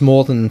was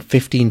more than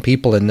 15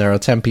 people in there or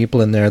 10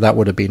 people in there, that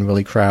would have been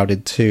really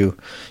crowded too.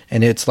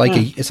 And it's like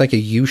a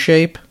U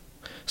shape.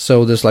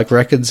 So there's like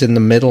records in the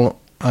middle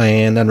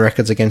and then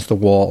records against the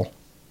wall.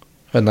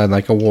 And then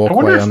like a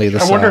walkway on either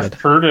side. I wonder if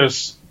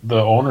Curtis,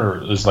 the owner,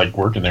 is like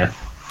working there.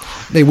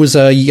 There was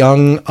a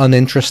young,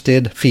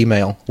 uninterested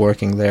female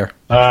working there.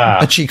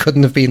 And she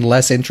couldn't have been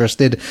less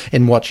interested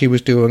in what she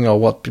was doing, or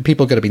what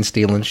people could have been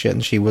stealing shit,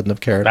 and she wouldn't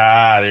have cared.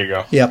 There you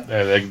go. Yep.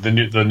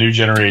 The new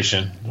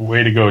generation.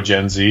 Way to go,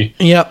 Gen Z.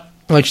 Yep.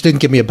 Like, she didn't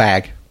give me a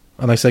bag.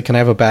 And I said, "Can I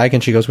have a bag?"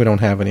 And she goes, "We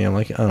don't have any." I'm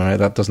like, all right,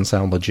 that doesn't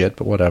sound legit,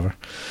 but whatever.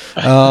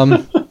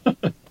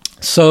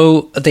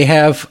 So they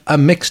have a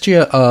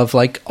mixture of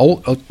like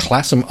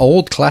some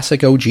old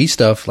classic OG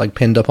stuff like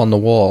pinned up on the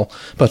wall,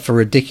 but for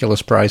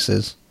ridiculous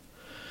prices.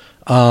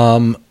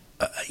 Big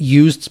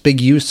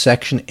used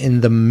section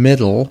in the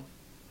middle,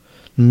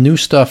 new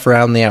stuff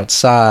around the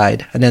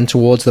outside, and then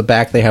towards the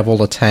back they have all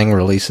the Tang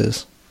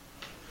releases.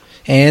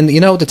 And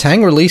the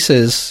Tang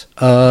releases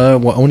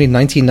were only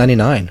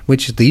 $19.99,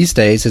 which these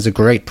days is a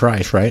great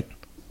price, right?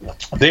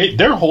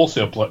 Their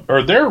wholesale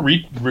or their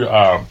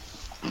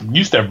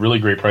used to have really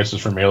great prices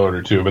for mail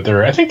order too, but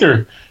I think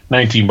they're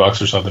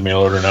 $19 or something mail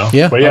order now.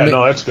 Yeah, but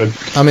that's good.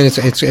 I mean,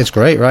 it's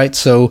great, right?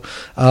 So,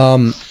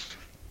 when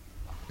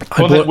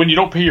you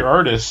don't pay your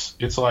artists,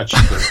 it's a lot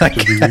cheaper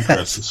to do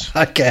represses.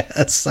 I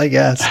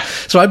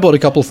guess. So I bought a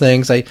couple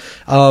things. The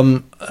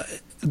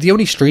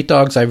only Street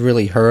Dogs I've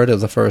really heard are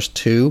the first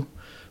two,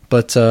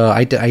 but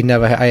I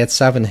had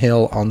Savin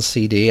Hill on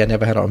CD. I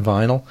never had it on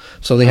vinyl,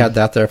 so they had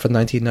that there for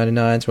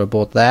 $19.99. So I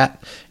bought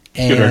that.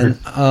 And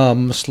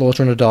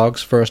Slaughter and the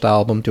Dog's first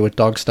album, Do It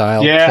Dog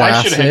Style. Yeah, classic.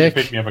 I should have had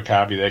you pick me up a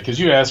copy of that, because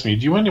you asked me,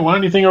 "Do you want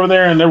anything over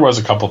there?" And there was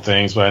a couple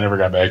things, but I never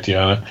got back to you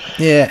on it.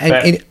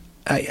 Yeah,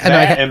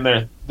 and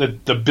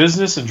the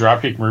Business and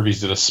Dropkick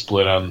Murphys did a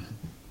split on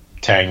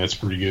Tang that's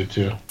pretty good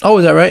too. Oh,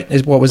 is that right?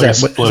 What was like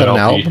that? Is that an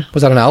album?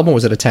 Was that an album?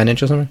 Was it a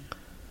 10-inch or something?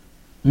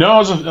 No, it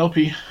was an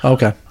LP.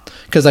 Okay,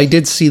 because I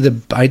did see the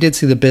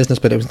Business,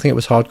 but I think it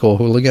was Hardcore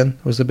Hooligan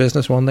was the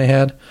Business one they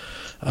had.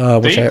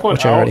 Which I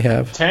already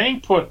have. Tang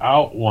put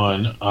out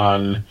one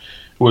on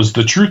was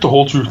The Truth, the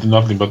Whole Truth, and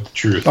Nothing But the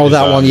Truth. Oh,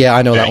 that one, yeah,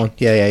 I know Tang. That one.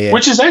 Yeah.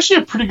 Which is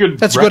actually a pretty good.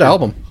 That's record. A good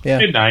album. Yeah,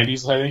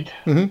 mid-90s, I think.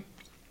 Mm-hmm.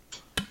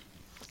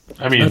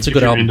 I mean, that's a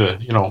good album.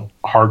 Into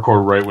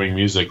hardcore right-wing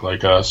music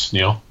like us,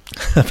 Neil.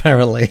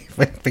 Apparently,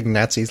 big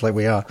Nazis like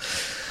we are.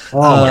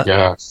 Oh my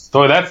gosh!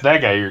 So that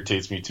guy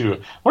irritates me too. I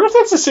wonder if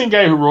that's the same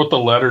guy who wrote the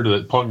letter to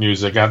the Punk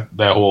News that got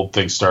that whole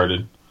thing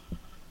started.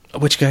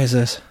 Which guy is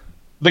this?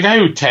 The guy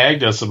who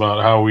tagged us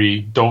about how we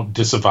don't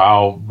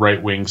disavow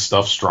right-wing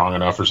stuff strong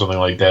enough or something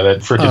like that. That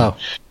freaking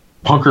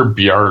Punker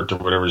Bjart or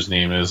whatever his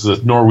name is, the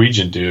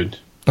Norwegian dude.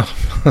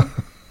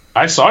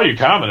 I saw you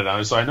commented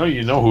on it, so I know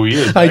you know who he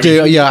is. I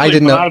do. Yeah, I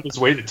didn't know. Out of his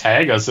way to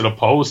tag us in a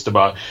post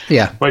about.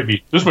 Yeah,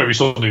 this might be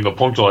something the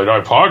Punctual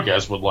AI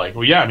podcast would like.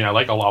 Well, yeah, I mean, I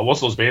like a lot. Most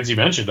of those bands he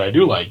mentioned, I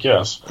do like.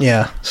 Yes.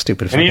 Yeah,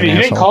 stupid. And he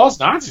didn't call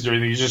us Nazis or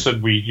anything. He just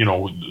said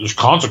there's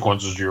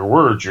consequences to your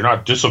words. You're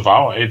not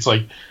disavowing. It's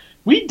like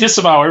we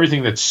disavow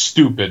everything that's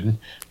stupid,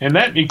 and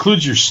that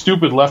includes your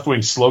stupid left-wing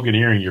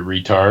sloganeering, you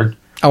retard.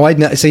 Oh,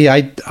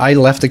 I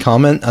left a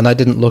comment and I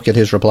didn't look at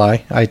his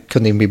reply. I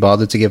couldn't even be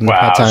bothered to give him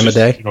that time of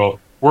day.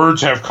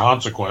 Words have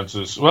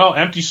consequences. Well,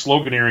 empty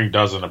sloganeering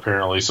doesn't,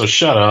 apparently, so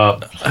shut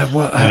up.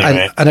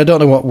 Anyway. I don't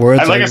know what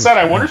words... Like I said,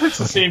 I wonder if it's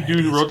the same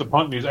dude who wrote the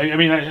Punk News. I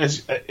mean,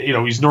 he's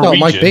Norwegian. Oh, it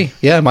might be.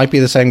 Yeah, it might be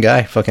the same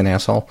guy. Fucking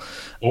asshole.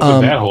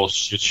 Open that whole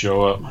shit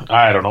show up.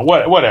 I don't know.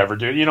 Whatever,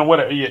 dude.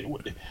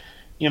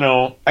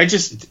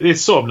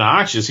 It's so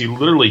obnoxious. He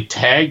literally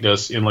tagged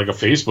us in, like, a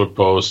Facebook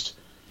post.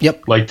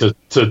 Yep. Like, to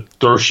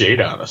throw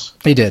shade on us.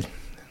 He did.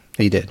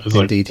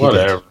 Indeed, like,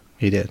 whatever.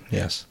 He did,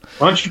 yes.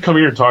 Why don't you come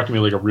here and talk to me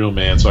like a real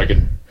man so I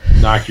can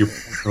knock your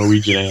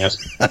Norwegian ass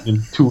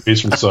in 2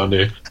 days from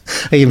Sunday?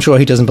 Hey, I'm sure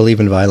he doesn't believe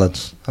in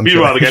violence.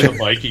 Meanwhile, the guy's a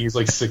Viking. He's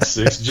like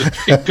 6'6", just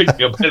picked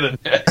me up by the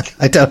neck.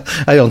 I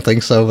don't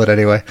think so, but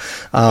anyway.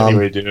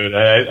 Anyway, dude,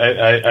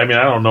 I mean,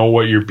 I don't know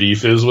what your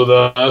beef is with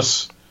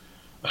us.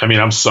 I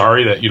mean, I'm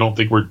sorry that you don't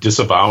think we're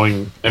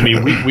disavowing. I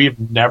mean, we've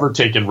never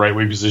taken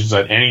right-wing positions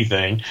on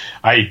anything.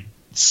 I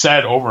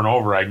said over and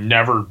over, I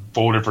never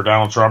voted for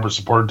Donald Trump or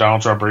supported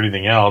Donald Trump or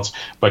anything else,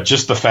 but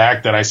just the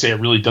fact that I say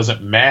it really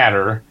doesn't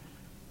matter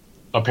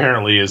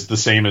apparently is the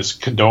same as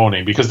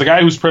condoning, because the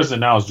guy who's president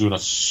now is doing a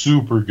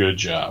super good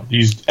job.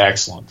 He's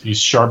excellent. He's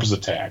sharp as a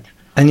tack.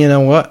 And you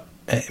know what?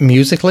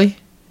 Musically,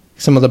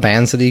 some of the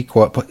bands that he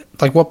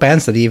what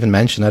bands did he even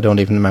mention? I don't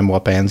even remember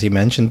what bands he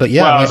mentioned, but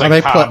yeah. Well,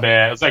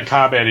 it was like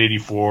Combat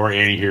 84,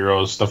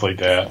 Anti-Heroes, stuff like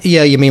that.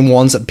 Yeah, you mean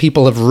ones that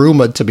people have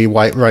rumored to be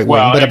right-wing,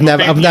 but I've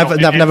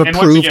never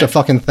proved again, a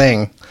fucking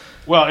thing.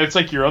 Well, it's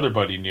like your other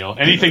buddy, Neil.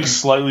 Anything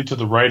slightly to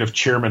the right of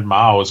Chairman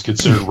Mao is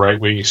considered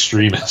right-wing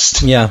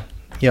extremist. Yeah.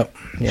 Yep.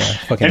 Yeah.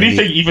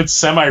 Anything even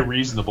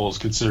semi-reasonable is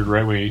considered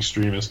right-wing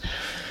extremist.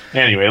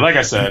 Anyway, like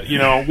I said,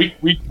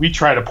 we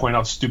try to point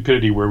out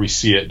stupidity where we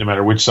see it, no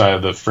matter which side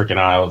of the frickin'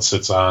 aisle it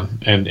sits on,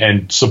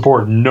 and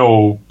support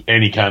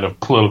any kind of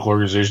political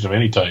organization of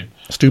any type.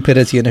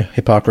 Stupidity and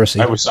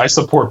hypocrisy. I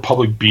support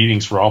public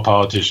beatings for all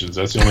politicians.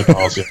 That's the only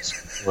policy I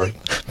support.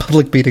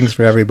 Public beatings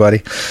for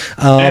everybody.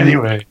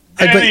 Anyway,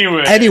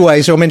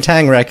 so I'm in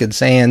Tang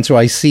Records, and so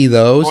I see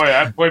those.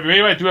 Boy,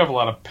 maybe I do have a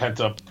lot of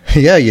pent up.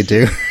 Yeah, you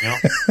do.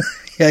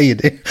 Yeah, you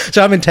do.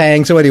 So I'm in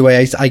Tang. So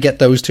anyway, I get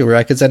those two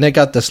records, and I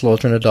got the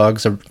Slaughtering of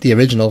Dogs, the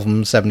original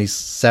from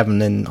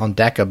 '77 on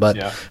Decca.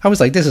 But I was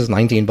like, this is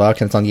 $19,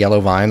 and it's on yellow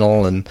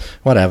vinyl, and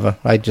whatever.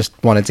 I just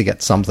wanted to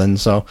get something,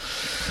 so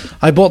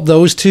I bought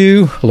those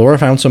two. Laura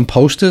found some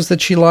posters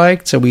that she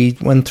liked, so we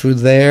went through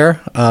there.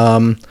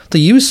 The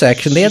used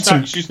section,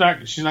 She's not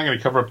going to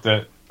cover up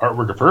that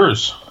artwork of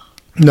hers.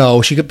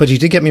 No, but she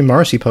did get me a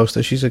Morrissey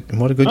poster.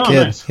 What a good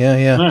kid. Nice.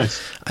 Yeah.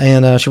 Nice.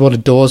 And she bought a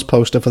Doors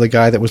poster for the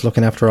guy that was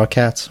looking after our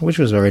cats, which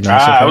was very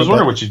nice. I was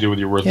wondering what you do with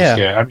your worthless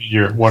cat. I mean,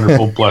 your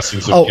wonderful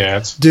blessings of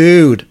cats.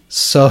 Dude,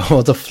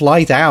 so the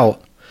flight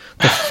out,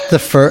 the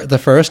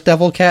first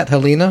devil cat,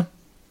 Helena.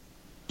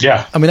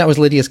 Yeah. I mean, that was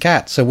Lydia's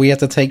cat, so we had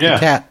to take the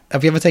cat.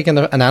 Have you ever taken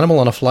an animal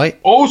on a flight?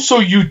 Oh, so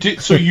you did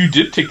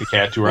take the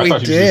cat to her. I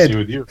thought she was going to stay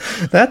with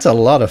you. That's a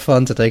lot of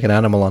fun to take an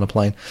animal on a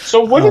plane.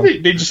 So what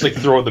do they just like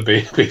throw in the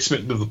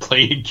basement into the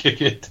plane and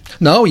kick it?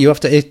 No,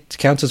 it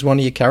counts as one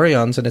of your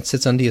carry-ons and it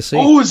sits under your seat.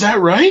 Oh, is that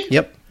right?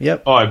 Yep.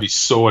 Oh, I'd be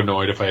so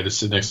annoyed if I had to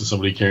sit next to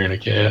somebody carrying a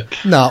cat.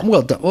 No,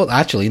 well,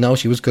 actually, no,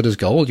 she was good as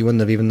gold. You wouldn't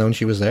have even known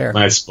she was there.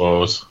 I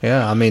suppose.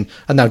 Yeah, I mean,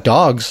 and now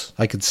dogs,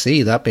 I could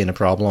see that being a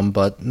problem,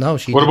 but no,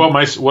 she. What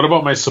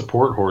about my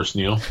support horse,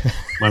 Neil?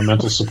 My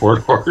mental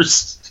support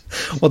horse.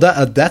 Well,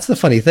 that's the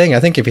funny thing. I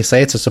think if you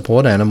say it's a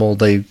support animal,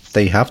 they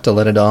have to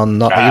let it on,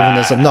 not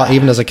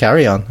even as a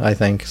carry-on. I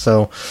think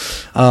so.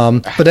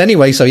 But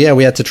anyway, so yeah,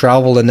 we had to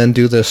travel and then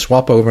do the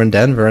swap over in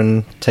Denver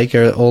and take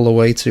her all the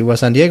way to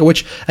San Diego.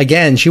 Which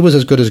again, she was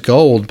as good as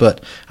gold,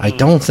 but I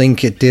don't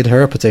think it did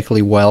her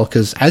particularly well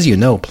because, as you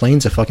know,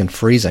 planes are fucking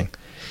freezing.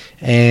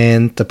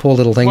 And the poor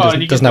little thing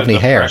doesn't have any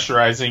hair. The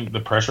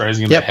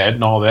pressurizing of the head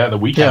and all that.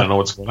 We kind of know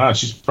what's going on.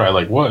 She's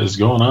probably like, what is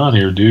going on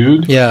here,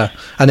 dude? Yeah.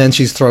 And then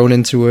she's thrown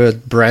into a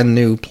brand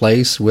new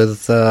place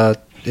with,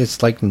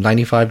 it's like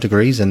 95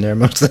 degrees in there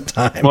most of the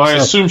time. Well, I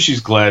assume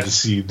she's glad to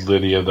see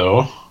Lydia,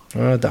 though.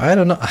 I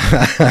don't know.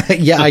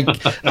 Yeah,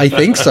 I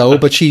think so.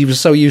 But she was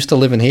so used to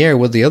living here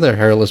with the other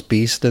hairless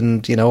beast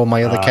and,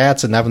 my other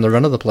cats and having the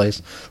run of the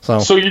place.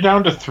 So you're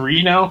down to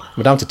 3 now?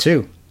 We're down to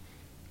 2.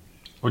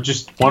 Or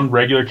just one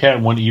regular cat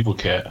and one evil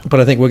cat?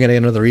 But I think we're going to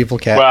get another evil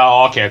cat. Well,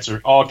 all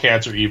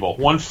cats are evil.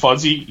 One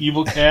fuzzy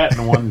evil cat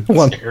and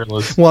one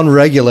hairless. One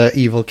regular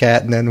evil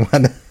cat and then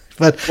one.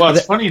 But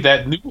it's funny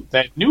that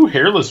new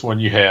hairless one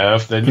you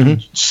have, that new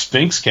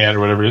Sphinx cat or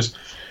whatever it is.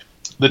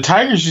 The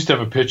Tigers used to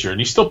have a pitcher, and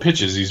he still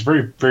pitches. He's a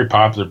very, very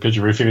popular pitcher,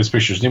 very famous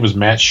pitcher. His name was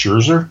Max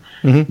Scherzer.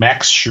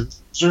 Max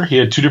Scherzer. He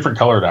had two different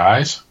colored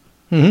eyes.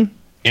 And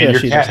your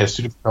cat has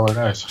two different colored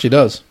eyes. She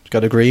does. She's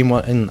got a green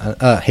one. And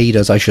he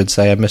does, I should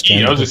say. I missed I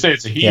was going to say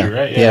it's a he,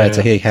 right? Yeah, it's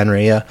a he,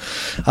 Henry, yeah.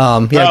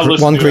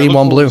 One green,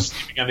 one blue.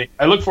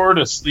 I look forward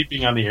to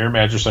sleeping on the air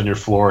mattress on your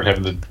floor and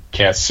having the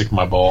cat sick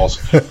my balls.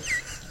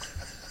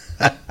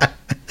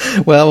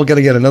 Well, we're going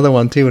to get another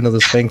one, too, another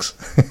Sphinx.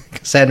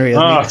 Because Henry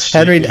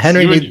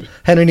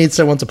needs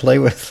someone to play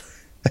with.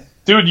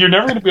 Dude, you're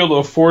never going to be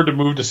able to afford to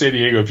move to San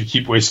Diego if you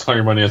keep wasting all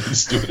your money on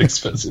these stupid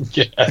expensive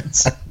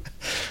cats.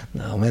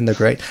 No, man, they're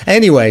great.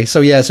 Anyway,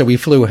 so we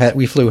flew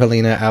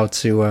Helena out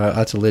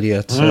to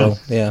Lydia. So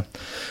yeah,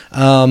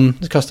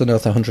 it cost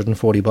another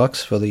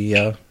 $140 for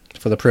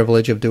the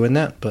privilege of doing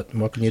that. But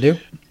what can you do?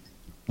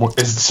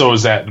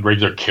 Is that the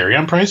regular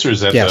carry-on price, or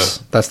is that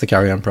that's the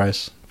carry-on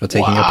price for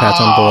taking a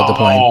pet on board the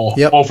plane?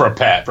 Yep. Oh, for a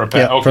pet. Yeah,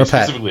 okay, for a pet.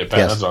 Specifically a pet.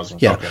 Yes. That's awesome.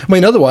 Yeah.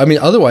 Okay.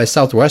 Otherwise,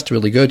 Southwest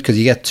really good because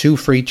you get 2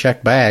 free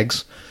checked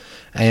bags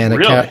and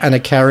a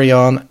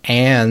carry-on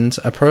and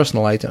a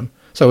personal item.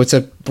 So it's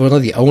one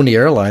of the only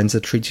airlines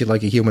that treats you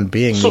like a human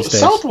being these days.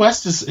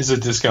 Southwest is a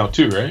discount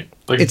too, right?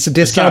 Like, it's a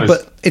discount,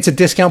 but it's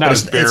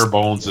as bare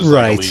bones as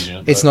right. Like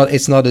Allegiant. It's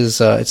not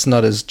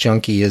as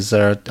junky as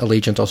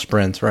Allegiant or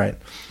Sprint, right?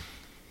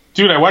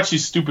 Dude, I watch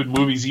these stupid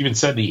movies, even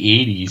set in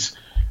the '80s,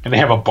 and they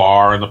have a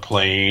bar on the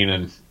plane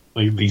and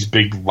like these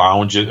big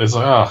lounges. It's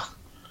like,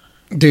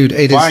 dude,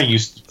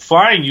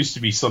 flying used to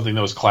be something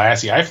that was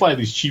classy. I fly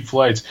these cheap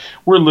flights.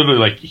 We're literally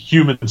like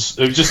humans.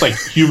 It was just like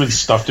humans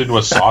stuffed into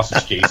a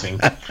sausage casing,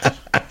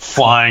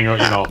 flying.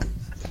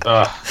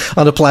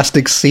 On a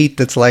plastic seat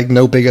that's like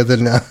no bigger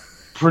than.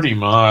 Pretty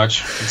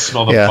much. You can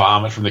smell the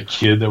vomit from the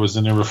kid that was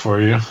in there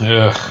before you.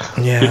 Yeah,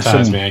 good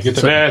times, man. Get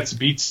the bats.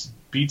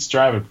 Beats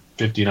driving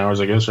 15 hours,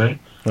 I guess, right?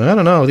 I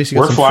don't know. At least you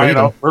got some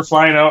freedom. We're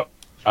flying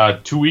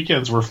out 2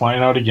 weekends. We're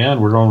flying out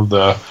again. We're going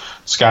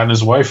with Scott and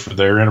his wife for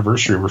their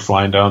anniversary. We're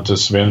flying down to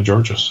Savannah,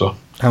 Georgia. So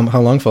how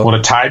long for? On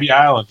a Tybee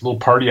Island, little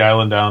party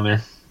island down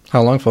there.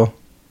 How long for?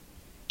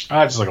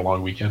 Just like a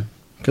long weekend.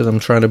 Because I'm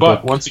trying to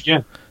book. But once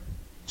again,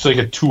 it's like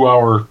a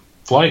 2-hour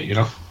flight,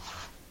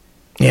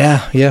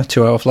 Yeah,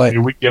 2-hour flight.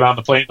 We get on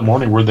the plane in the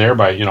morning. We're there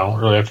by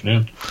early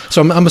afternoon.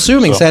 So I'm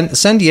assuming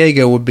San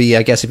Diego would be,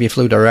 I guess, if you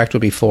flew direct,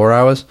 would be 4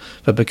 hours.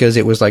 But because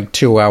it was like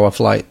 2-hour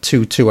flight,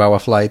 2-hour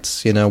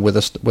flights, with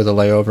a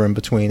layover in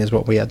between, is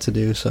what we had to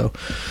do. So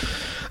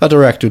a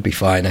direct would be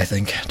fine. I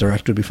think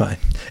direct would be fine.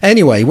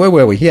 Anyway, where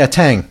were we? Yeah,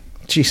 Tang.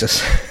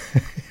 Jesus,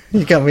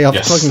 you got me off.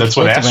 Yes, that's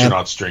what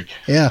astronauts drink.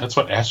 Yeah, that's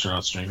what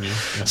astronauts drink.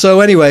 Yeah. So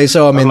anyway,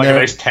 I'm in there. A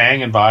nice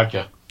Tang and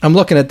vodka. I'm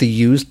looking at the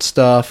used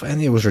stuff,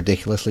 and it was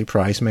ridiculously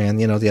priced, man.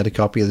 They had a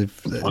copy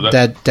of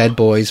Dead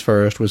Boys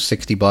first was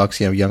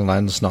 $60. Young Lion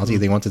and Snotty,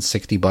 they wanted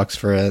 $60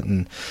 for it,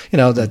 and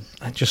that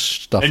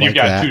just stuff and like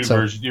that. And you've got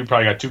 2 versions. You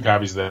probably got 2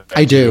 copies of that.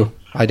 I do.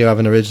 I do have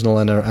an original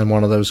and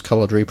one of those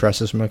colored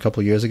represses from a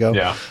couple of years ago.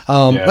 Yeah.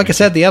 Like I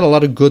said, they had a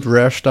lot of good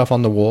rare stuff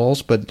on the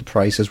walls, but the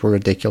prices were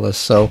ridiculous.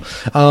 So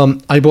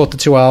I bought the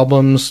 2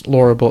 albums.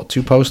 Laura bought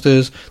 2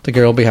 posters. The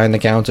girl behind the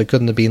counter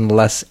couldn't have been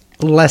less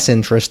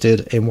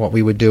interested in what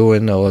we were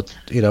doing or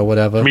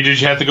whatever. I mean, did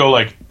you have to go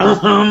like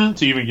to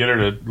even get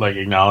her to like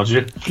acknowledge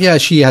it? Yeah,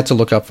 she had to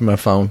look up from her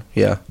phone.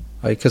 Yeah,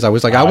 because I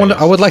was like,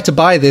 I would like to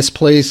buy this,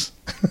 please.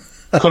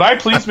 Could I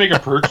please make a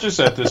purchase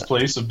at this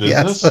place of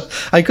business?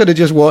 Yes, I could have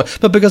just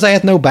walked, but because I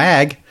had no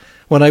bag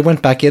when I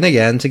went back in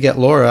again to get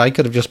Laura, I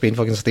could have just been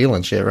fucking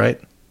stealing shit, right?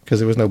 Because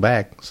there was no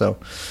bag. So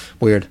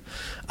weird.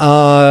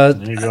 There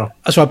you go.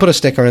 So I put a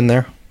sticker in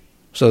there.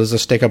 So there's a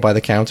sticker by the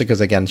counter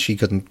because, again, she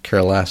couldn't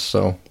care less.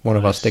 So one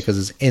of our stickers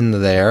is in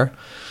there.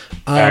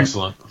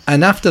 Excellent.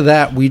 And after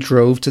that, we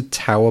drove to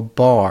Tower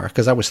Bar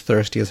because I was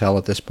thirsty as hell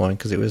at this point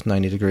because it was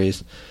 90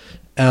 degrees.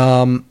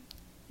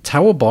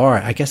 Tower Bar,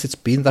 I guess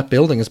that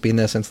building has been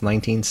there since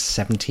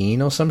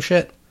 1917 or some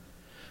shit.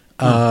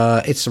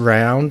 It's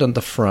round on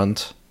the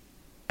front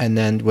and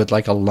then with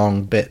like a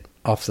long bit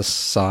off the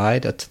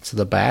side to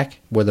the back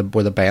where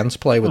the bands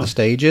play, where the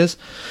stage is.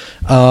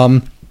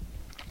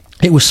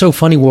 It was so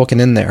funny walking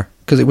in there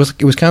because it was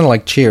kind of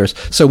like Cheers.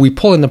 So we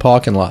pull in the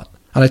parking lot,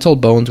 and I told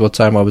Bones what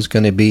time I was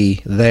going to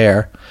be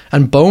there,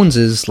 and Bones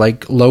is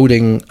like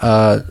loading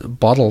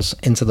bottles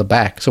into the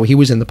back, so he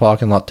was in the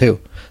parking lot too.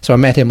 So I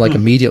met him like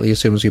immediately as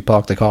soon as we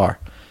parked the car,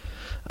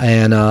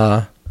 and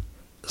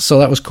so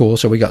that was cool.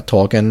 So we got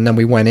talking, and then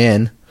we went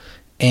in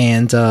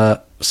and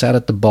sat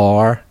at the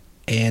bar,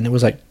 and it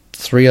was like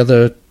 3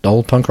 other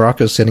old punk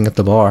rockers sitting at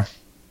the bar.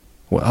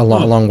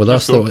 along with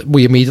us cool. that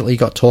we immediately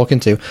got talking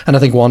to. And I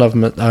think one of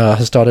them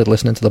has started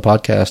listening to the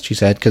podcast, she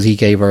said, because he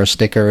gave her a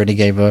sticker and he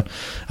gave her,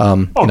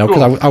 because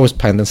cool. I was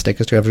pending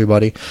stickers to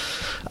everybody.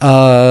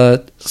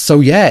 So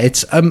yeah,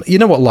 it's you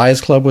know what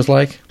Liars Club was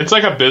like? It's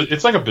like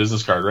a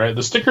business card, right?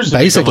 The stickers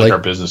basically like our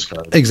business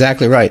card.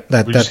 Exactly right.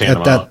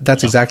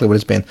 That's exactly what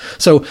it's been.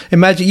 So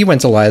imagine you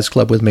went to Liars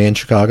Club with me in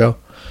Chicago.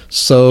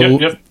 So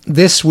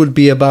this would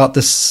be about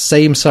the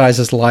same size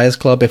as Liars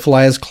Club. If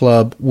Liars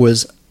Club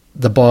was,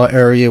 the bar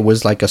area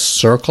was like a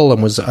circle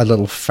and was a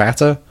little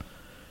fatter,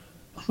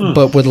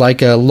 but with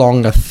like a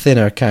longer,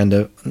 thinner kind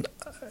of.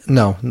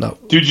 No.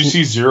 Dude, you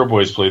see Zero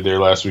Boys played there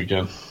last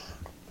weekend?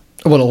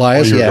 What,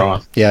 Elias?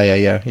 Yeah,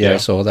 Yeah. I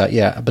saw that.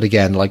 Yeah, but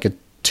again, like a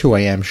 2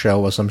 a.m.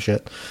 show or some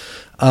shit.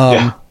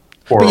 Yeah,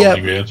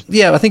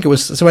 I think it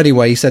was. So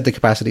anyway, he said the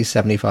capacity is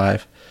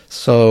 75.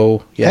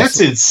 So yeah, that's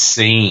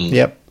insane.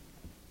 Yep.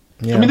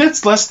 Yeah. I mean,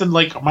 that's less than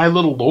like my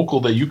little local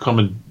that you come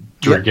and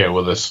drink at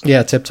with us.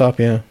 Yeah, Tip Top.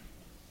 Yeah,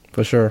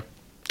 for sure.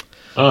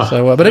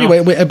 But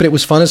anyway, but it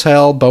was fun as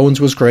hell. Bones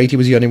was great. He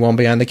was the only one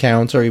behind the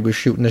counter. He was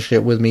shooting the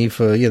shit with me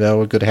for,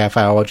 a good half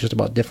hour just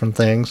about different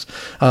things.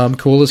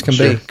 Cool as can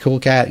be. Cool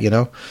cat,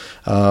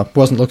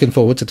 Wasn't looking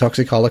forward to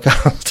Toxic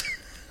Holocaust.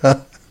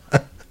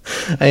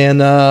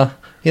 And,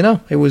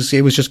 it was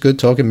just good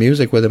talking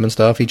music with him and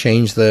stuff. He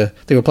changed they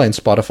were playing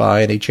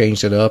Spotify and he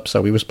changed it up.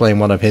 So he was playing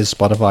one of his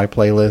Spotify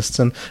playlists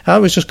and it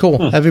was just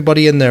cool.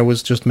 Everybody in there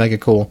was just mega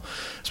cool.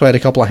 So I had a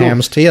couple of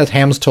hams. He had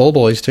Hams Tall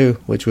Boys too,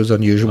 which was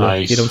unusual.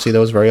 Nice. You don't see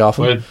those very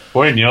often.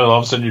 Boy, all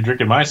of a sudden you're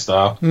drinking my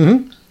stuff.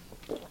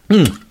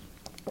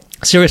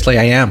 Seriously,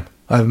 I am.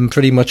 I'm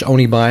pretty much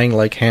only buying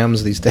like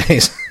hams these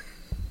days.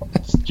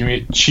 Give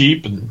me it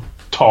cheap and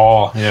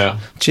tall, yeah.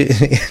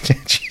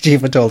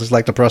 Cheap and tall, just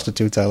like the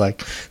prostitutes I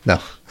like. No.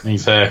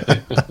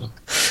 Exactly.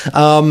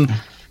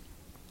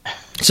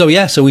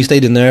 So we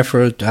stayed in there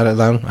for, I don't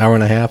know, an hour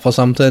and a half or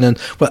something. And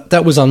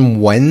that was on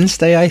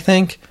Wednesday, I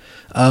think.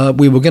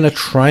 We were going to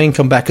try and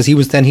come back because he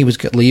was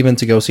leaving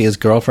to go see his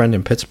girlfriend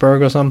in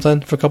Pittsburgh or something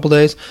for a couple of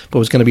days, but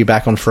was going to be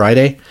back on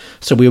Friday.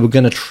 So we were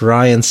going to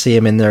try and see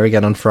him in there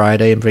again on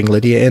Friday and bring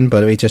Lydia in,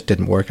 but it just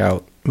didn't work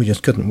out. We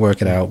just couldn't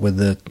work it out with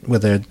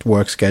their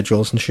work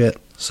schedules and shit.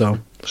 So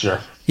sure.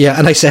 Yeah,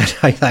 and I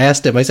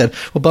asked him. I said,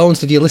 "Well, Bones,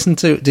 did you listen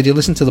to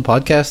the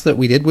podcast that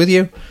we did with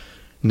you?"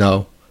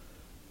 No.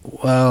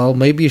 Well,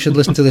 maybe you should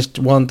listen to this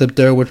one, the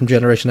Durwood from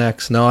Generation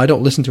X. No, I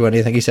don't listen to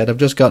anything. He said, I've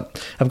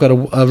got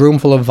a room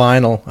full of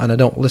vinyl, and I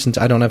don't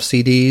have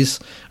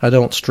CDs, I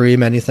don't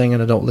stream anything,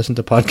 and I don't listen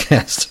to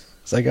podcasts.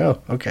 It's like, oh,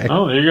 okay.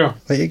 Oh, there you go.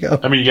 There you go.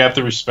 I mean, you have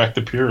to respect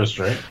the purist,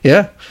 right?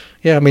 Yeah.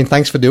 I mean,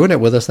 thanks for doing it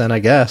with us then, I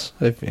guess,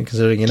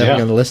 considering you're never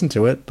going to listen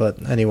to it.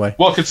 But anyway.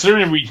 Well,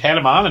 considering we had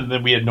him on, and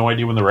then we had no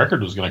idea when the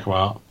record was going to come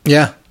out.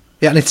 Yeah,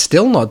 and it's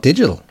still not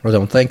digital, I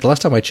don't think. The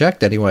last time I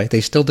checked, anyway,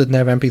 they still didn't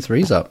have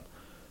MP3s up.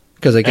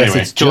 Because I guess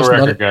it's killer just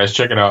record, guys.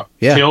 Check it out.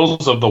 Yeah.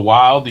 Tales of the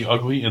Wild, the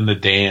Ugly, and the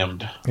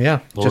Damned.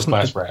 Yeah, Lower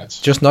class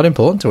brats. Just not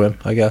important to him,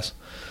 I guess.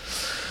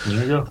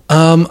 There you go.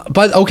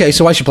 But okay,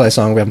 so I should play a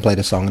song. We haven't played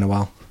a song in a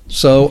while.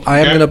 So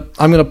I'm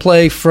gonna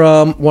play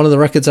from one of the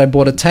records I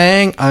bought at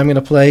Tang. I'm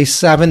gonna play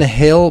Savin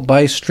Hill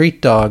by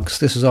Street Dogs.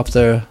 This is off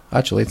their,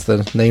 actually it's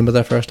the name of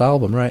their first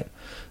album, right?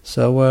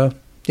 So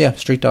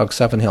Street Dogs,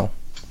 Savin Hill.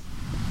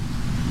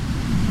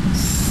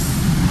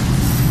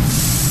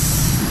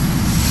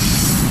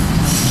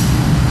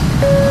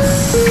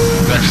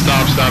 Next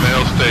stop, Savin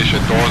Hill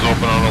Station. Doors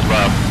open on the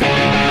left.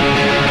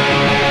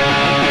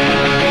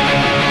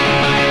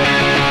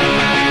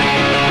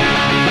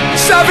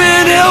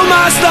 Savin Hill,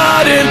 my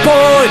starting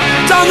point.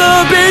 Down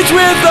the beach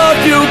with a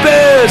few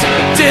beers.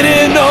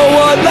 Didn't know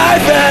what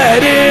life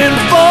had in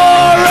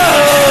for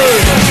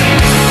us.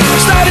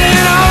 Starting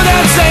out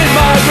at St.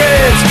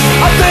 Margaret's,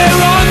 up there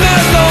on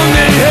that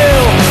lonely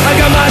hill. I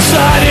got my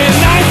shot in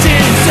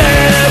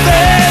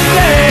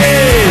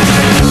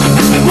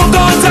 1970. Moved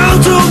on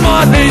down to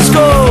Motley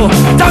School,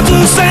 down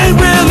to St.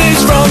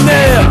 Willie's from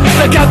there.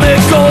 The Catholic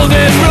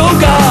Golden Rule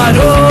got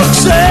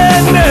hooks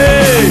in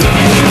me.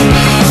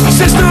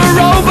 Sister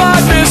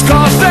Robot, Miss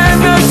Coughlin,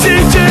 the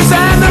teachers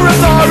and their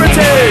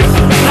authority.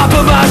 I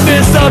put my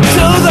fist up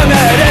to the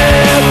net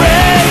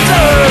every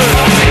turn.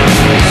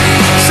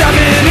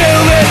 Savin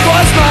Hill, it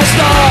was my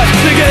start,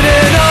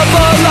 beginning of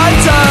a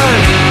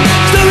lifetime.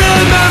 Still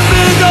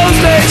remember those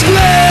days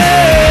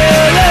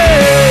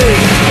clearly.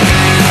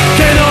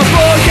 Cannot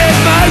forget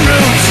my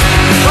roots,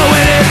 or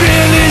when it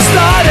really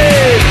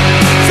started.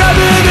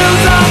 Savin Hill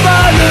down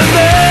by the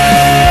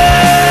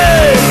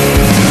bay.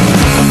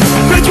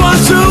 Grades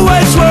 1, 2, 8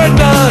 were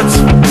nuts.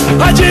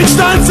 Magic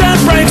stunts and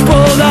pranks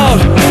pulled out.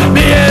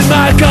 Me and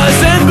my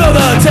cousin built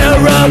a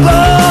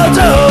terrible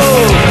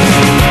duo.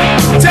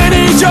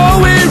 Danny,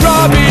 Joey,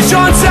 Robbie,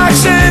 John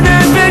Saxon,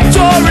 and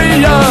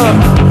Victoria.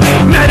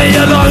 Many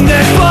a long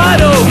neck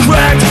bottle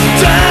cracked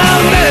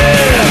down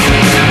there.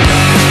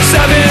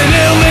 Savin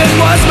Hill, it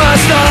was my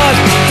start.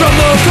 From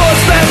the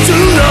coast back to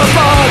the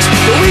box.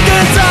 The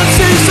weekend time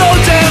seems so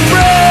damn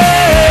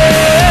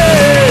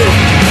brave.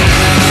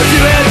 If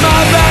you had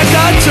my back,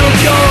 I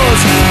took yours.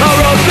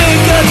 Our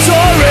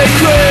obligatory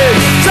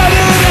grade.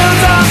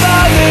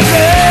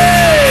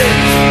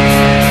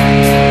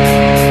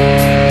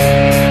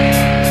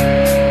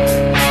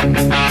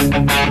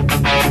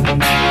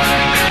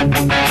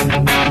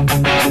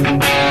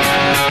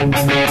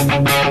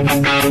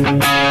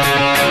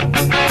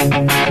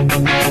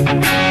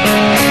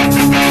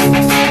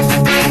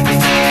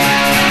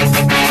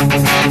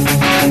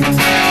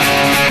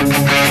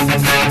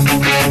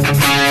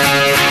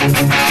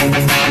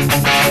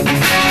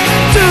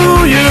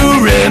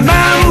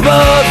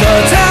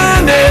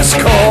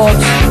 escort.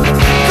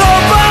 The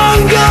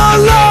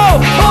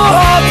bungalow or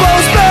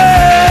Harpo's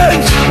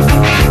bench.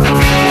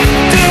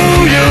 Do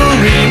you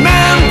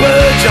remember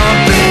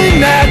jumping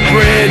that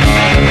bridge?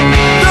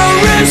 The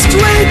risks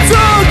we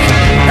took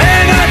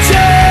and our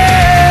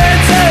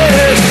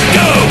chances.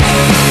 Go!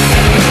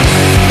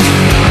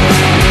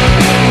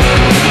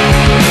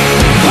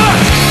 Ha!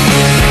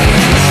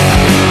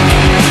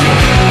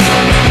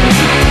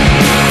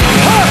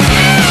 Ha!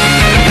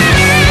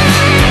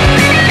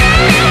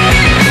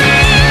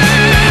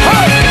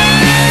 Ha!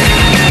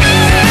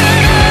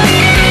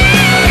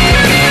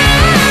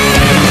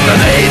 The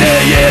later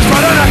years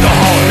brought on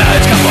alcohol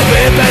nights, coupled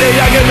with petty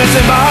arguments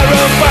and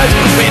barroom fights.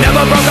 We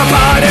never broke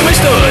apart and we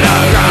stood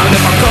our ground.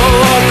 If our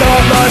cohort got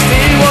lost,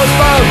 he was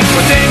found.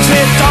 When things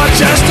hit dark,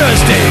 just to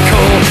stay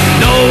cool.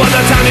 No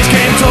other townies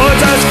came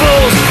towards us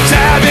fools.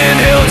 Savin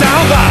Hill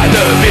down by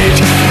the beach.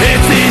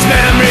 It's these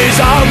memories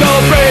all go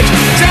bridge.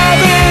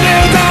 Savin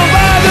Hill down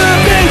by the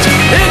beach.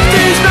 It's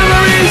these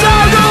memories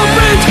all go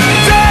bridge.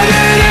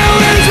 Savin Hill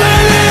is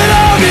where it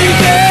all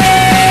began.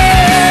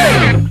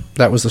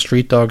 That was the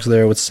Street Dogs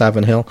there with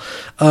Savin Hill.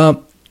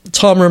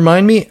 Tom,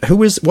 remind me,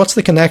 what's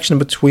the connection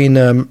between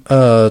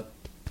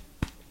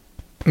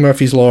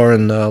Murphy's Law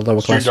and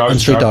Lower Class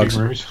and Street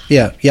Dogs?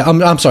 Yeah.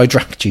 I'm sorry,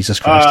 Jesus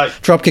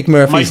Christ. Dropkick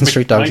Murphys and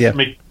Street Dogs.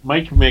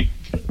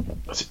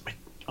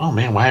 Oh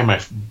man, why am I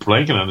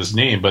blanking on his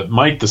name? But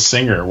Mike, the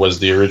singer, was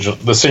the original.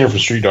 The singer for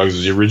Street Dogs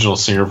was the original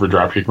singer for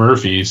Dropkick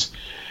Murphys.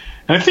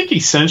 And I think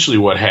essentially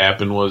what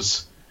happened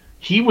was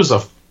he was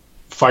a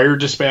fire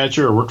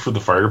dispatcher or worked for the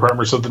fire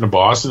department or something in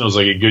Boston. It was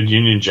like a good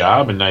union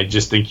job, and I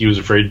just think he was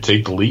afraid to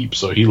take the leap,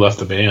 so he left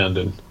the band,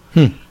 and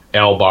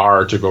Al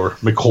Barr took over.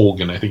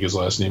 McColgan, I think his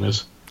last name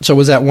is. So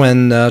was that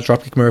when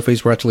Dropkick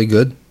Murphys were actually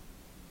good?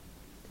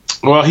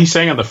 Well, he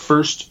sang on the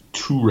first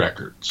two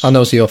records. And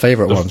those are your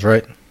favorite ones,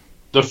 right?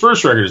 The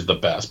first record is the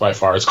best by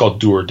far. It's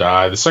called Do or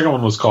Die. The second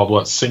one was called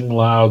what? Sing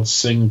Loud,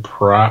 Sing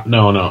Proud.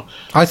 No.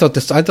 I thought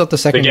the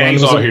second the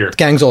Gang's one was All Here. The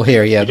Gang's All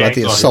Here. Yeah, like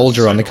the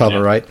soldier on the cover,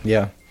 one, right?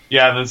 Yeah.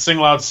 Yeah, and then Sing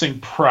Loud, Sing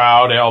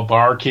Proud, Al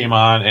Barr came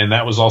on, and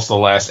that was also the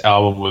last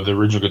album with the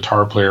original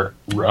guitar player,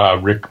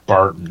 Rick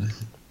Barton,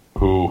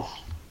 who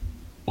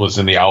was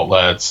in the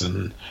Outlets,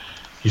 and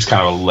he's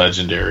kind of a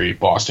legendary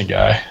Boston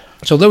guy.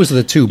 So those are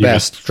the two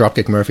best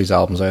Dropkick Murphys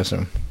albums, I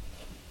assume.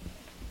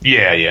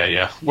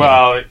 Yeah.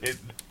 Well,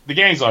 the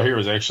Gang's All Here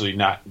was actually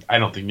not, I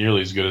don't think,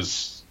 nearly as good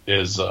as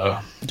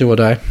Do or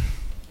Die.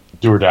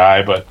 Do or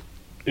Die, but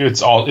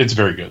it's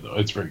very good, though.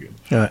 It's very good.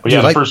 But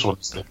yeah, the first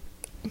one's the...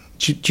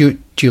 Do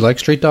you like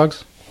Street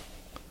Dogs?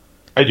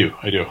 I do.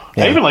 Yeah.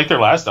 I even like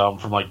their last album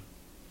from like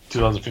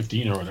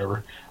 2015 or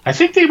whatever. I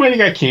think they might have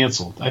got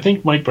canceled.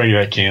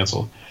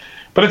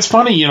 But it's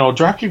funny,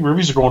 Dropkick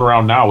Murphys are going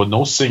around now with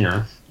no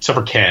singer except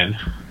for Ken.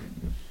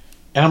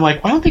 And I'm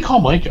like, why don't they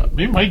call Mike up?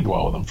 Maybe Mike can go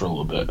out with them for a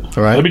little bit. All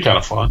right. That'd be kind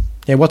of fun.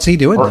 Yeah, what's he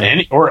doing?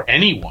 Or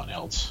anyone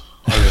else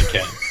other than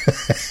Ken.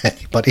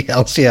 Anybody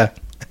else, yeah.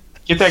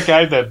 Get that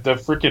guy, the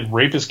freaking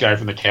rapist guy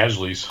from the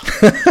Casualties.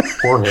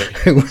 Jorge.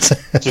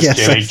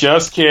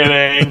 Just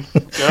kidding.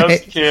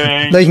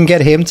 They can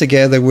get him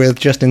together with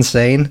Just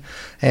Insane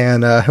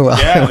and who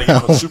else? Yeah, they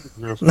have a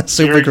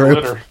super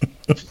group.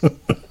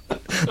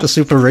 The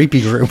super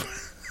rapey group.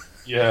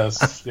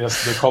 Yes, they're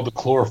called the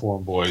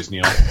Chloroform Boys,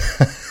 Neil.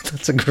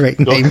 That's a great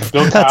name.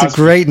 That's a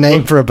great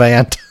name for a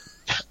band.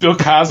 Bill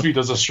Cosby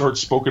does a short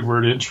spoken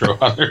word intro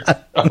on their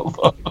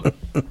album.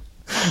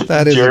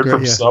 That is Jared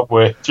from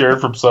Subway.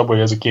 Jared from Subway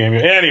has a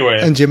cameo. Anyway,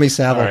 and Jimmy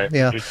Savile. Right.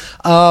 Yeah,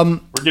 we're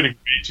getting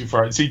way too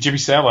far. See, Jimmy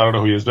Savile, I don't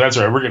know who he is, but that's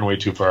all right. We're getting way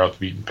too far off the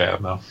beaten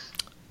path now.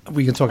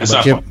 We can talk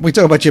about Jim. We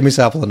talk about Jimmy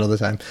Savile another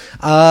time.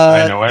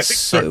 I know. I think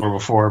so, more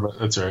before, but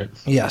that's all right.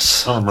 Yes.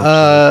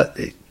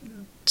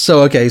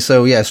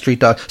 Street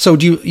Dogs. So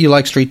do you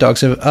like Street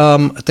Dogs? They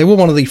were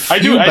one of the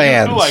few bands.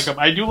 I do like them.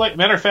 I do like.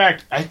 Matter of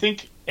fact, I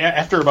think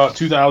after about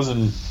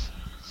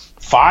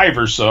 2005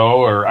 or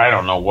so, or I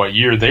don't know what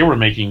year, they were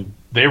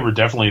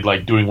definitely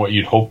like doing what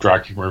you'd hope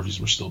Dropkick Murphys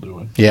were still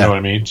doing. Yeah. You know what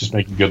I mean? Just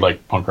making good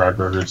like punk rock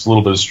records, a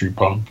little bit of street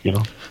punk,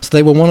 So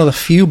they were one of the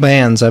few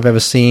bands I've ever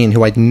seen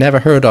who I'd never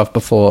heard of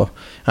before,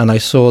 and I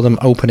saw them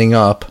opening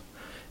up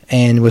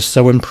and was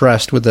so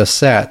impressed with their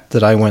set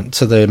that I went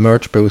to the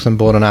merch booth and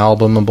bought an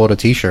album and bought a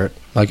T-shirt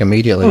like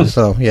immediately.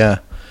 So yeah,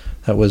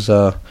 that was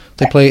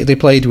they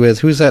played with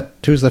who's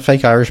the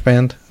fake Irish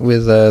band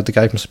with the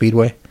guy from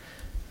Speedway.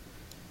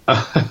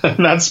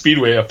 Not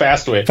Speedway, a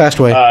Fastway.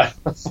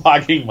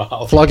 Flogging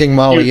Molly. Flogging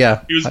Molly,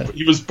 yeah.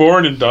 He was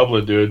born in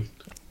Dublin, dude.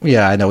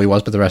 Yeah, I know he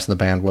was, but the rest of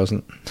the band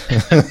wasn't.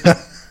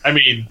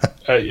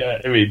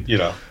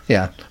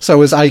 Yeah.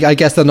 So I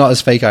guess they're not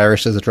as fake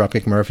Irish as the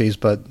Dropkick Murphys,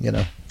 but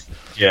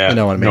Yeah. You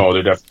know what I mean? No,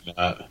 they're definitely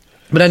not.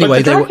 But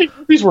anyway, the Dropkick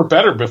Murphys were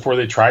better before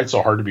they tried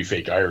so hard to be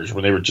fake Irish,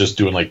 when they were just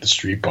doing like the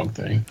street punk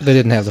thing. They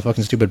didn't have the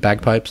fucking stupid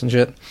bagpipes and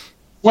shit.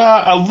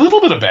 Well, a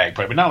little bit of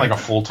bagpipe, but not like a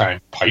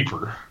full-time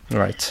piper.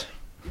 Right.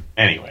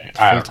 Anyway,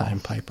 full-time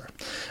piper.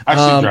 I've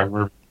seen Dropkick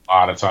Murphys a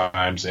lot of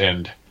times,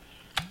 and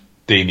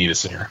they need a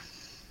singer.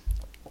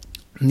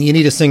 You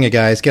need a singer,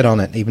 guys. Get on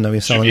it, even though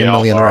you're selling a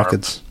million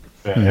records.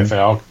 if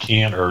Al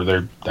can't, or I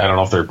don't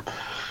know if they're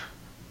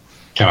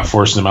kind of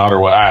forcing him out or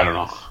what. I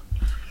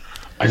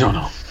don't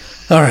know.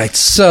 All right,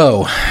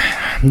 so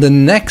the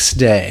next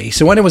day,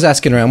 so when I was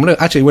asking around, when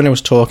I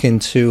was talking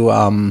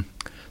to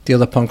the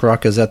other punk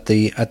rockers at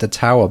the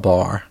Tower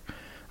Bar,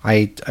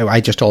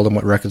 I just told them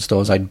what record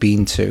stores I'd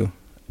been to,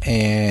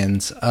 and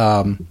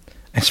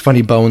it's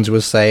funny. Bones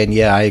was saying,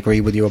 "Yeah, I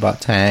agree with you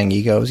about Tang."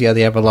 He goes, "Yeah,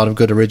 they have a lot of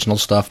good original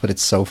stuff, but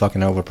it's so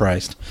fucking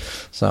overpriced."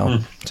 So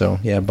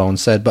yeah,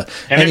 Bones said. But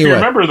and anyway, if you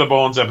remember the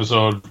Bones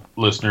episode,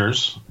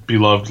 listeners,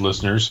 beloved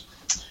listeners.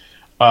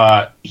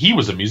 He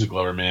was a music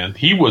lover, man.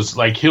 He was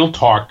like, he'll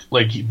talk,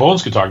 like,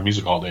 Bones could talk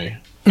music all day.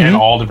 And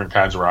all different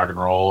kinds of rock and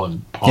roll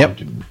and punk.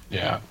 And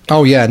yeah.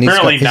 Oh, yeah. And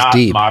apparently not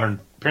deep. modern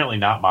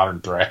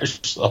thrash.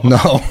 So.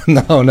 No.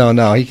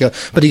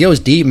 But he goes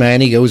deep,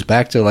 man. He goes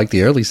back to, like,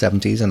 the early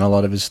 70s and a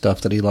lot of his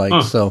stuff that he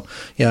likes. So,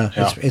 yeah.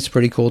 It's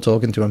pretty cool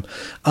talking to him.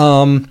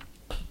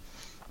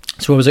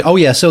 So what was it? Oh,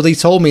 yeah. So they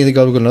told me to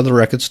go to another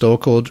record store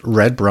called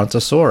Red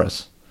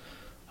Brontosaurus,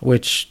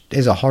 which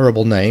is a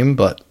horrible name,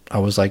 but I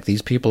was like,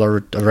 these people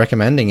are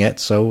recommending it,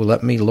 so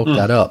let me look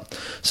that up.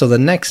 So the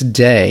next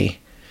day,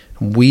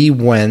 we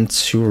went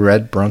to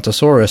Red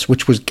Brontosaurus,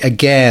 which was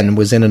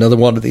in another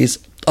one of these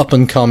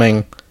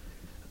up-and-coming,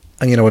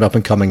 and you know what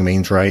up-and-coming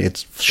means, right?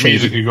 It's shady.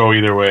 Music could go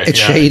either way. It's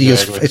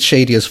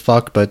shady as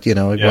fuck, but,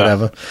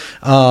 whatever.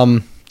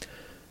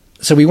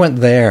 So we went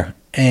there,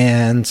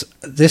 and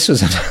this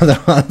was another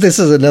one. This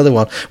is another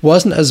one.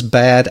 Wasn't as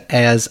bad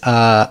as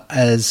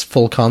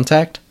Full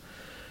Contact,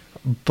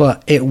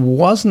 but it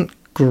wasn't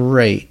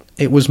great.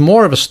 It was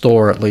more of a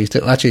store, at least.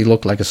 It actually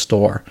looked like a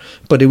store,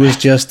 but it was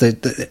just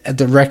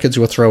the records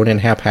were thrown in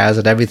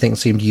haphazard. Everything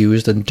seemed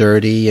used and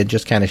dirty and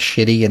just kind of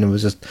shitty, and it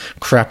was just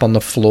crap on the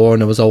floor,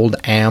 and there was old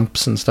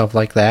amps and stuff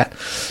like that.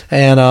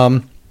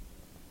 And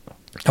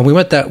we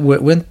went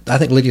I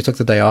think Lydia took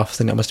the day off. I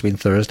think that must have been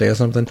Thursday or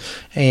something,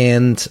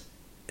 and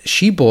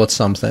she bought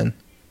something.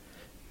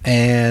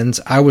 And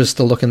I was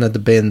still looking at the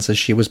bins as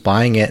she was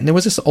buying it, and there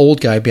was this old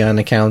guy behind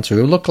the counter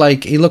who looked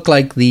like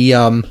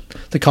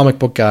the comic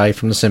book guy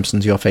from The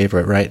Simpsons, your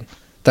favorite, right?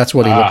 That's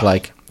what he looked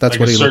like. That's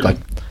what he looked like.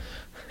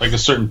 Like a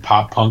certain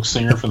pop punk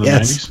singer from the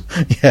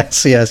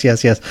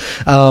 90s? Yes.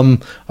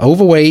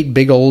 Overweight,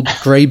 big old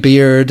gray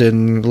beard,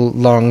 and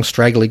long,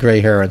 straggly gray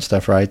hair and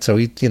stuff, right?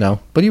 So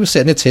but he was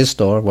sitting, it's his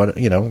store,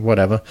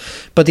 whatever.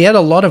 But he had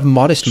a lot of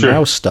Modest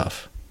Mouse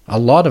stuff. A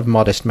lot of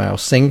Modest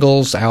Mouse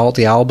singles,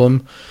 the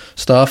album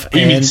stuff.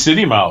 You mean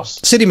City Mouse?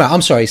 City Mouse.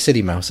 I'm sorry,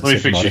 City Mouse. Let me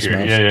fix Modest you here.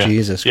 Mouse. Yeah.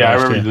 Jesus Christ, I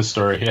remember yeah. this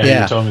story.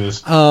 Yeah, you told me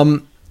this.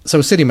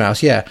 So City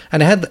Mouse, yeah.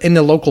 And I had in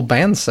the local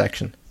bands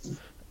section.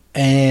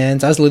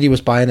 And as Lydia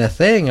was buying her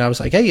thing, I was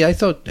like, "Hey, I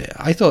thought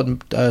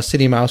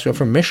City Mouse were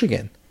from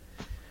Michigan."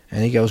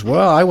 And he goes,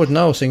 "Well, I would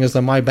know, seeing as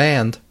they're my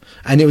band."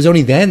 And it was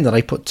only then that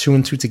I put two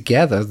and two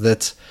together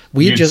that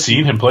we had just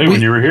seen him play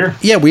when you were here.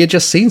 Yeah, we had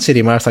just seen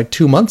City Mouse like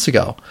 2 months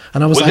ago,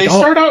 and I was they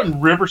start out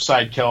in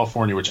Riverside,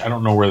 California, which I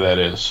don't know where that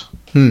is.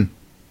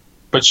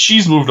 But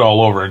she's moved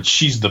all over, and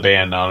she's the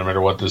band now, no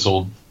matter what this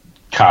old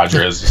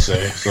cadre has to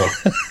say. So,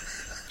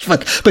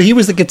 but he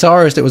was the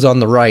guitarist that was on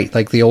the right,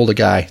 like the older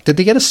guy. Did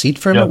they get a seat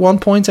for him at one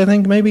point? I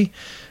think maybe.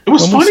 It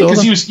was funny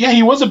because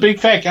he was a big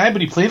fat guy,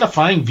 but he played a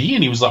fine V,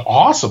 and he was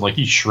awesome. Like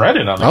he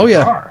shredded on the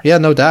guitar. Yeah,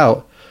 no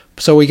doubt.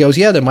 So he goes,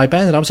 "Yeah, they're my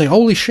band," and I was like,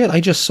 "Holy shit! I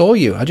just saw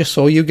you. I just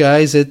saw you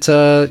guys at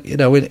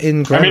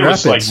in Grand Rapids." It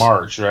was like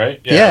March, right?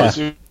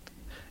 Yeah.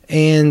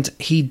 And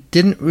he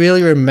didn't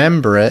really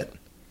remember it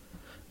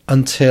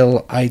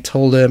until I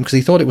told him, because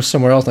he thought it was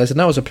somewhere else. And I said,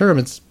 "No, it was a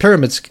Pyramids."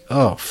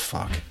 Oh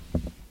fuck!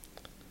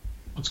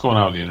 What's going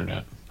on with the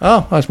internet?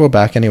 Oh, we're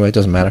back anyway. It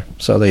doesn't matter.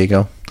 So there you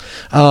go.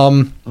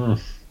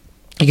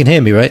 You can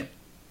hear me, right?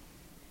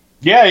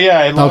 Yeah,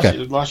 I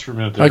lost for a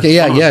minute there. Okay,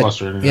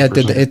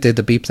 it did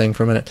the beep thing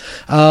for a minute.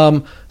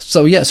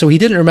 So he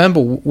didn't remember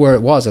where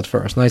it was at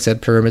first, and I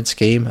said Pyramid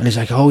Scheme, and he's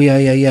like, "Oh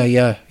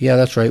yeah,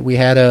 that's right. We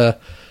had a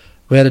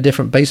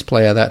different bass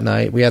player that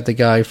night. We had the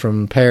guy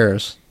from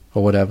Pears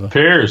or whatever.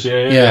 Pears,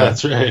 yeah,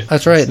 that's right.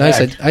 That's right."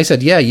 And I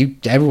said, "Yeah,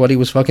 everybody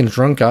was fucking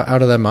drunk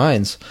out of their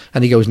minds."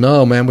 And he goes,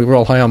 "No, man, we were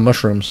all high on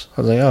mushrooms."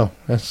 I was like, "Oh,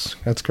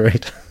 that's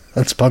great."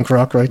 That's punk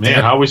rock right there.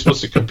 Man, how are we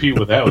supposed to compete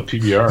with that with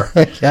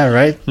PBR? Yeah,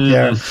 right?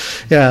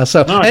 Yeah.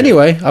 So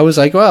anyway, I was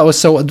like, well,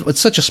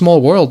 it's such a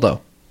small world, though,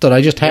 that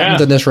I just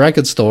happened in this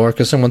record store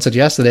because someone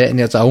suggested it, and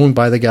it's owned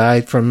by the guy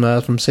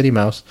from City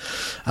Mouse.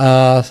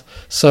 But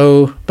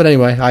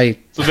anyway,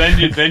 So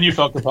then you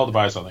felt compelled to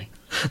buy something?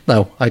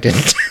 No, I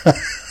didn't.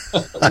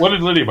 What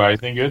did Lydia buy?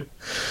 Anything good?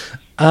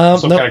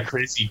 Some kind of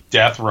crazy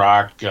death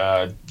rock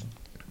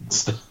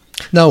stuff?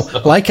 No,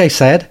 like I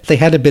said, they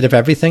had a bit of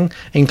everything,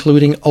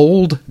 including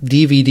old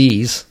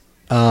DVDs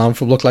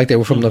looked like they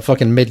were from the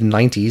fucking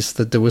mid-90s,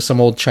 that there was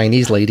some old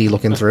Chinese lady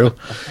looking through,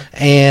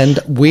 and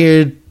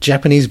weird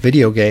Japanese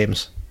video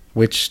games,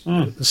 which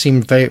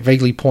seemed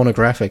vaguely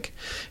pornographic.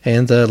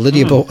 And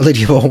Lydia bought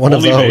one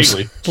of those.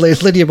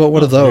 Lydia bought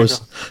one of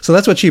those. So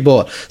that's what she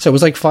bought. So it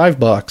was like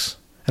 $5,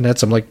 and had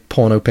some like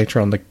porno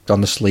picture on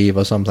the sleeve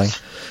or something.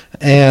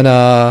 And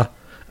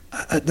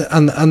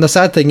And the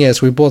sad thing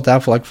is, we bought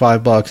that for like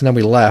 $5, and then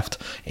we left,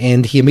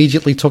 and he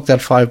immediately took that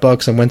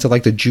 $5 and went to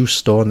like the juice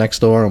store next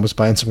door and was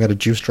buying some kind of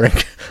juice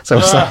drink. So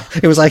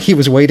it was like he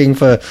was waiting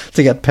to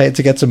get paid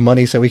to get some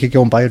money so we could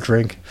go and buy a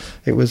drink.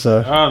 It was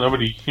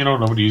nobody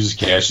uses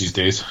cash these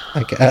days.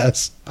 I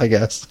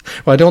guess.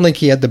 Well, I don't think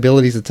he had the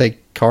ability to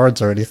take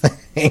cards or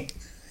anything.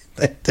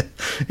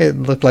 It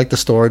looked like the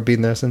store had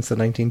been there since the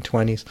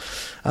 1920s.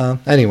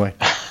 Anyway.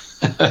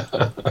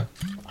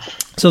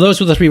 So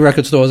those were the 3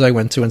 record stores I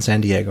went to in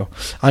San Diego.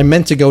 I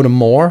meant to go to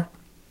more,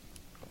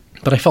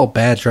 but I felt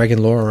bad dragging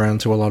Laura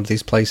around to a lot of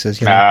these places.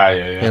 You know?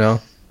 Yeah. You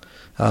know.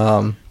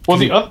 Well,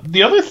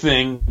 the other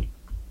thing,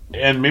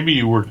 and maybe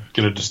you were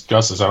going to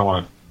discuss this. I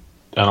don't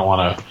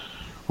want to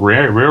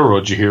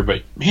railroad you here,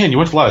 but man, you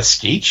went to a lot of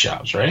skate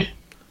shops, right?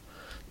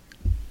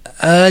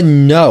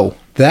 No,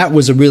 that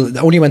was I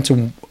only went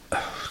to.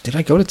 Did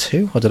I go to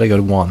 2 or did I go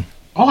to 1?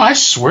 Oh, I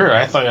swear,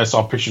 I thought I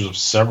saw pictures of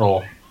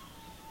several.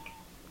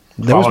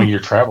 Following your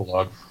travel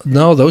log.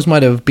 No, those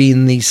might have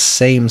been the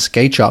same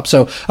skate shop.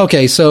 So,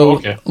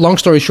 long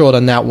story short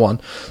on that one.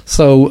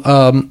 So,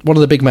 one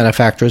of the big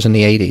manufacturers in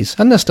the 80s,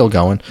 and they're still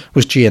going,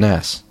 was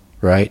G&S,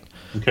 right?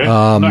 Okay,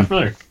 I'm not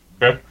familiar.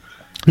 Okay.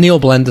 Neil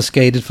Blender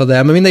skated for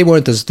them. I mean, they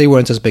weren't as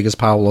big as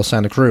Powell or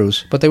Santa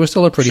Cruz, but they were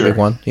still a pretty big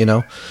one, you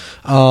know?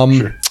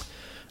 Sure.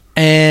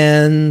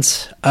 And...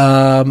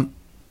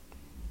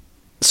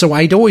 so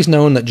I'd always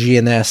known that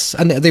G&S,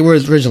 and they were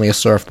originally a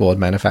surfboard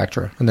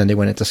manufacturer, and then they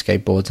went into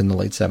skateboards in the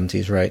late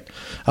 70s, right?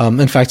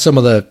 In fact, some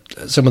of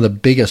the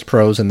biggest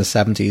pros in the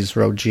 70s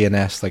rode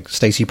G&S, like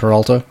Stacy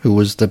Peralta, who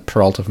was the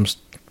Peralta from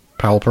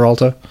Powell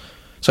Peralta.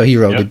 So he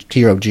rode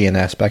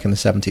G&S back in the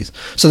 70s.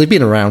 So they've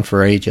been around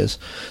for ages.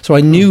 So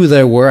I knew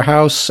their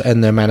warehouse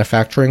and their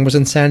manufacturing was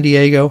in San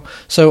Diego,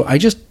 so I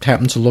just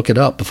happened to look it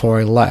up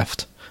before I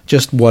left.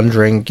 Just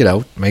wondering, you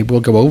know, maybe we'll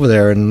go over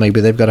there and maybe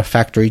they've got a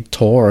factory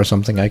tour or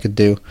something I could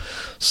do.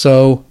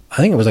 So I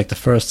think it was like the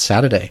first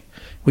Saturday.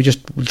 We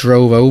just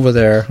drove over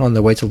there on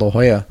the way to La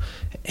Jolla,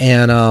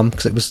 and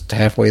because it was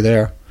halfway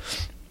there.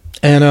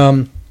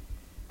 And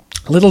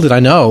little did I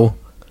know,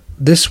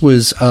 this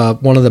was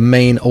one of the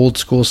main old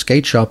school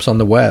skate shops on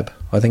the web.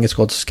 I think it's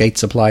called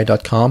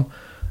skatesupply.com.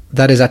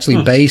 That is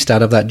actually based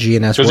out of that G&S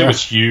warehouse. Because it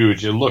was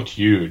huge. It looked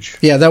huge.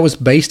 Yeah, that was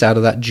based out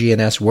of that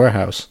G&S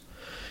warehouse.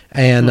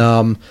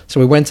 And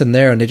so we went in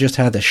there, and they just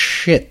had a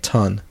shit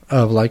ton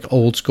of like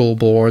old school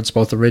boards,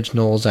 both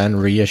originals and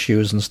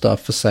reissues and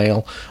stuff for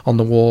sale on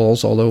the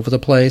walls all over the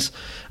place.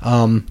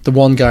 The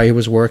one guy who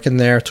was working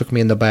there took me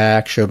in the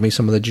back, showed me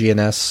some of the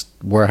G&S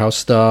warehouse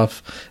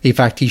stuff. In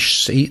fact,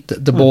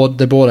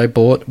 the board I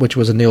bought, which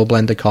was a Neil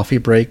Blender coffee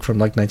break from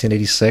like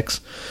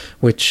 1986,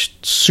 which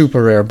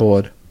super rare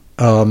board.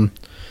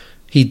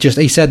 He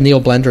said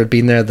Neil Blender had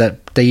been there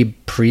that day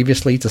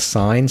previously to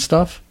sign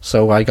stuff,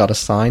 so I got a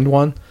signed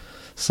one.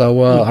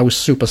 So I was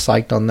super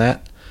psyched on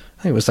that.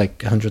 I think it was like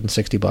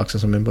 $160 or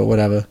something, but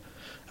whatever.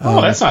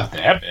 That's not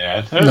that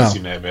bad. That doesn't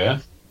seem that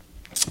bad.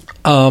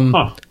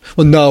 Well,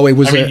 no, it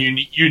was. I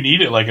mean, you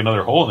need it like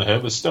another hole in the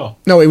head, but still.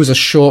 No, it was a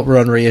short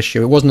run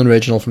reissue. It wasn't an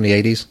original from the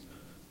 80s,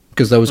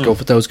 because those go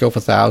for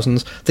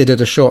thousands. They did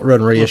a short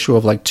run reissue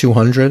of like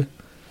 200,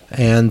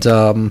 and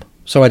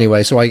so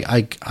anyway, so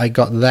I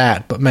got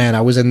that. But man,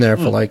 I was in there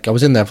for like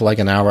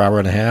an hour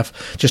and a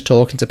half, just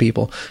talking to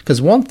people.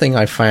 Because one thing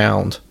I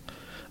found.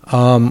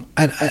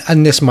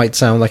 And this might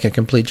sound like a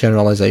complete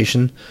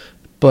generalization,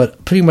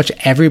 but pretty much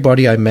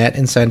everybody I met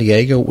in San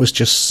Diego was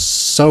just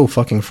so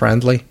fucking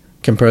friendly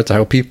compared to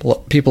how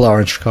people are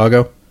in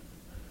Chicago.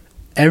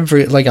 And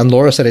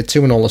Laura said it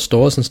too in all the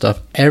stores and stuff.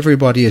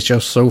 Everybody is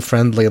just so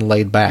friendly and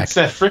laid back.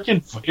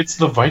 It's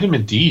the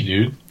vitamin D,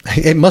 dude.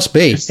 It must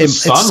be. It's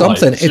something.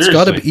 Seriously. It's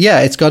got to be.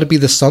 Yeah, it's got to be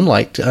the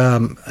sunlight,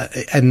 and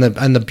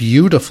the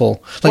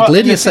beautiful. Like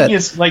Lydia said.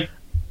 Is, like,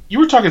 you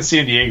were talking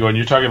San Diego, and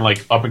you're talking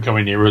like up and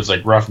coming neighborhoods,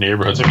 like rough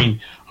neighborhoods. I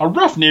mean, a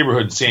rough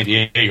neighborhood in San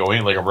Diego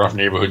ain't like a rough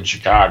neighborhood in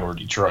Chicago or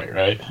Detroit,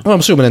 right? Well, I'm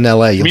assuming in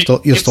LA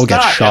you'll still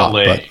get shot,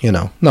 LA. but you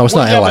know, no, it's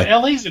not LA.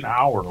 LA's an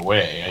hour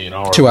away, you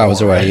know, 2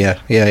 hours away. Right?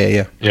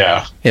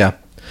 Yeah.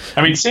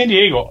 I mean, San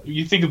Diego.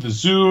 You think of the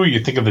zoo, you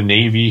think of the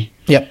Navy.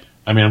 Yep.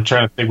 I mean, I'm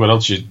trying to think what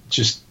else you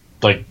just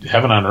like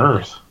heaven on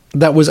earth.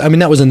 That was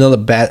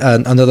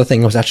another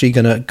thing I was actually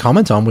going to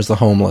comment on was the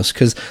homeless,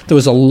 because there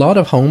was a lot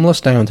of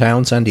homeless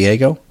downtown San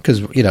Diego,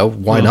 because, you know,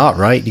 why not,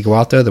 right? You go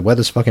out there, the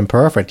weather's fucking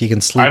perfect, you can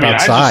sleep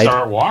outside. I'd just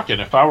start walking.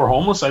 If I were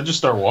homeless, I'd just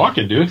start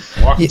walking, dude.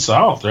 Walking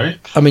south, right?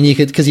 I mean,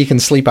 because you can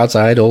sleep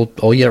outside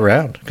all year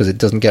round, because it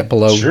doesn't get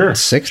below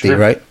 60,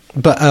 right?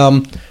 But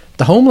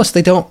the homeless,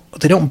 they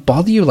don't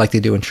bother you like they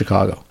do in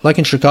Chicago. Like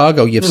in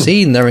Chicago, you've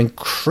seen they're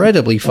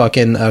incredibly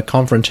fucking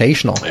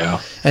confrontational. Yeah.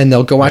 And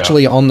they'll go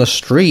actually on the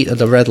street at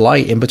the red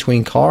light in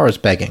between cars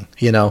begging,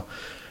 you know.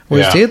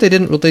 Whereas here,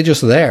 they're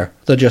just there.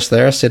 They're just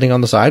there sitting on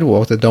the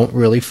sidewalk. They don't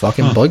really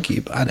fucking bug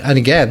you. And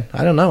again,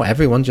 I don't know.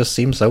 Everyone just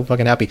seems so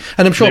fucking happy.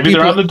 And I'm sure maybe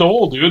they're on the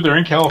dole, dude. They're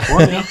in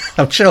California.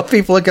 I'm sure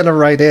people are going to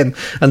write in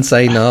and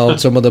say, no,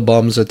 some of the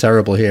bums are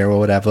terrible here or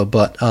whatever.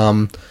 But,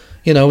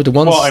 you know, the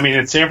ones... Well, I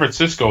mean, San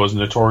Francisco is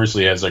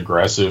notoriously as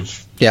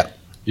aggressive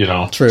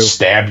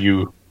stab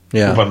you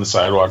up on the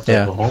sidewalk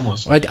type of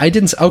homeless. I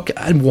didn't. Okay,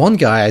 and one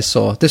guy I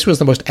saw. This was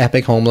the most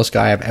epic homeless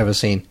guy I've ever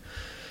seen.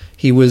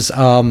 He was.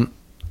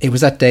 It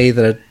was that day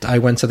that I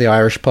went to the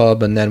Irish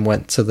pub and then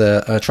went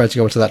to tried to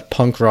go to that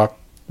punk rock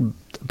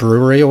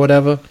brewery or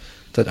whatever.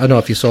 I don't know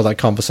if you saw that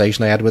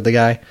conversation I had with the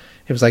guy.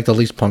 It was like the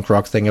least punk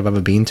rock thing I've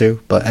ever been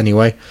to. But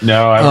anyway.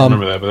 No, I don't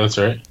remember that, but that's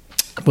all right.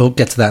 We'll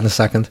get to that in a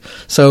second.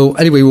 So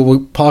anyway, we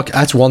park.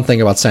 That's one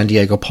thing about San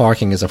Diego.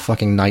 Parking is a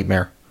fucking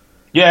nightmare.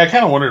 Yeah, I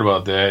kind of wondered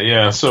about that.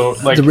 Yeah, so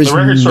like the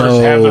record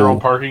stores have their own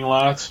parking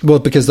lots. Well,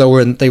 because they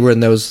were in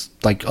those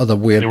like other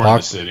weird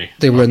parks.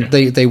 They were in the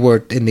city. They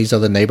were in these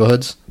other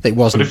neighborhoods. It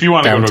wasn't. But if you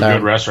want to go downtown. to a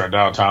good restaurant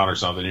downtown or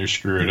something, you're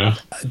screwed. Huh?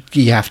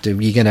 You have to.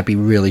 You're gonna be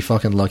really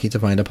fucking lucky to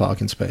find a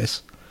parking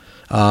space.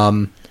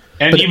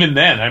 Even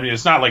then, I mean,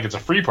 it's not like it's a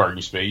free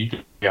parking space.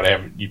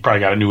 You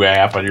probably got a new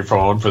app on your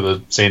phone for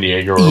the San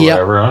Diego or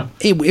whatever. Huh?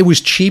 It was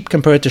cheap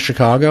compared to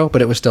Chicago,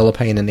 but it was still a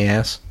pain in the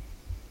ass.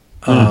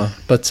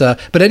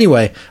 But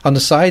anyway, on the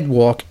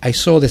sidewalk, I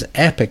saw this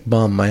epic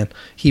bum, man.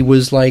 He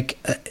was like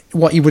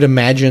what you would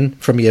imagine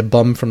from a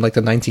bum from like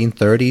the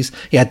 1930s.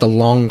 He had the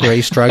long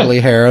gray straggly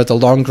hair, the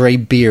long gray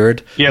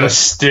beard. He had a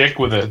stick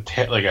with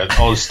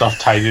all his stuff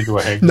tied into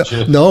a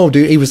handkerchief. No,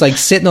 dude, he was like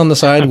sitting on the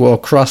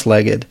sidewalk,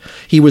 cross-legged.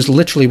 He was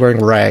literally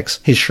wearing rags.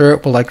 His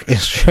shirt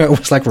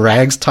was like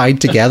rags tied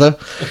together,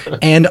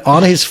 and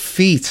on his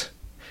feet,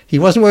 he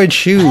wasn't wearing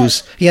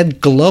shoes. He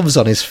had gloves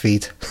on his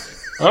feet.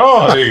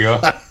 Oh, there you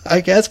go. I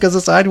guess because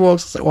the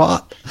sidewalks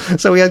what?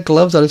 So he had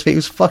gloves on his feet. It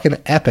was fucking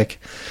epic.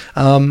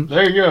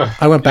 There you go.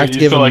 I went back to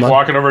give him like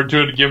walking over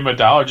to him to give him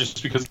 $1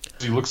 just because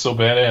he looks so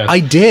badass. I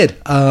did.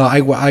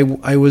 I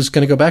was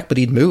going to go back, but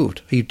he'd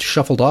moved. He'd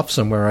shuffled off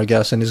somewhere, I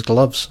guess, in his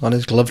gloves, on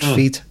his gloved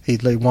feet.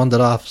 He'd like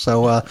wandered off.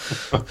 So,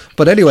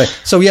 but anyway,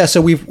 so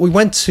we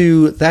went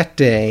to that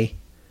day.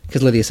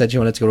 Because Lydia said she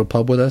wanted to go to a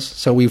pub with us.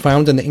 So we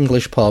found an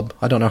English pub.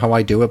 I don't know how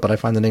I do it, but I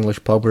find an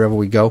English pub wherever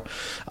we go.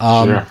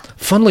 Sure.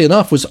 Funnily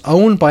enough, was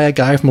owned by a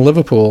guy from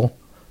Liverpool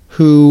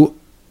who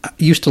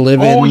used to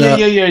live in...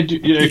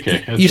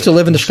 used to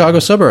live in the Chicago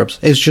suburbs.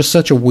 It's just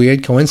such a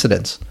weird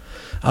coincidence.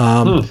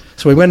 So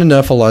we went in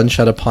there for lunch,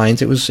 had a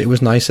pint. It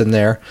was nice in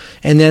there.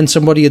 And then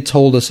somebody had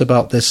told us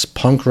about this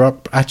punk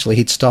rock. Actually,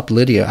 he'd stopped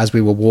Lydia as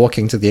we were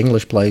walking to the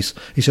English place.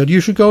 He said, "You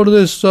should go to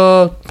this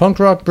punk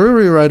rock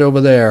brewery right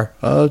over there.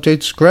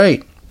 It's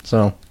great."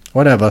 So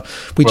whatever.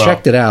 We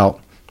checked it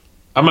out.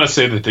 I'm going to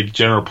say that the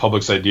general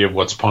public's idea of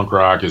what's punk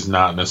rock is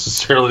not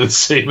necessarily the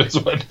same as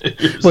what it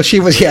is. Well,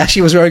 she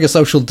was wearing a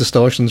Social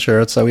Distortion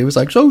shirt, so he was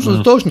like, "Social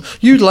Distortion,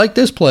 you'd like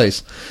this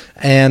place."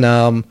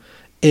 And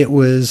it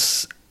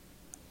was...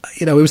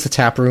 it was the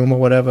tap room or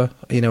whatever,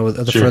 at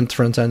the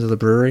front end of the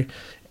brewery.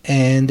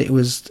 And it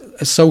was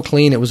so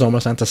clean, it was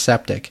almost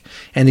antiseptic.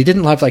 And they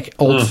didn't have like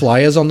old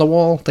flyers on the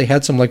wall. They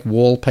had some like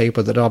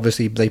wallpaper that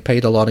obviously they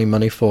paid a lot of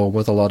money for,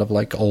 with a lot of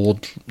like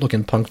old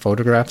looking punk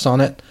photographs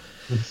on it.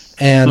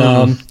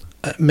 And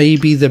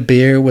maybe the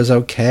beer was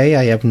okay.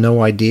 I have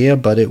no idea,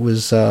 but it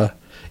was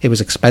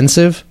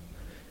expensive.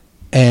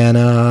 And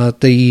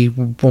the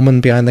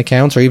woman behind the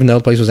counter, even though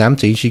the place was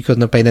empty, she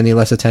couldn't have paid any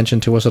less attention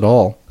to us at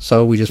all.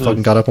 So we just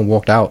fucking got up and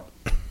walked out.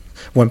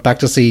 Went back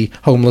to see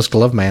Homeless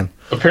Glove Man.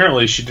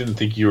 Apparently she didn't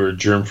think you were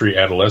germ-free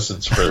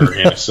adolescence for her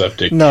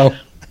antiseptic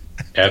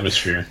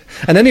atmosphere.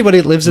 And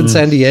anybody that lives in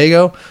San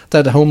Diego,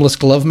 that Homeless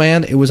Glove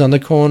Man, it was on the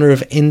corner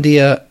of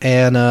India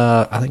and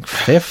I think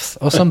 5th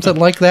or something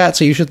like that.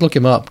 So you should look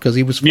him up because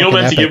he was fucking Neil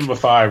meant epic. to give him a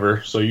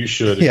 $5, so you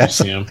should if you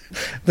see him.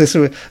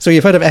 So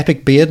you've heard of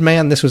Epic Beard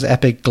Man? This was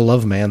Epic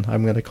Glove Man.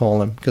 I'm going to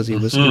call him because he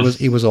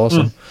was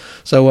awesome.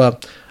 So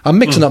I'm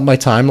mixing up my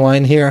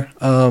timeline here.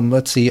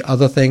 Let's see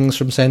other things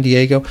from San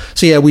Diego.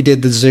 So yeah, we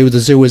did the zoo. The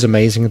zoo is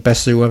amazing. The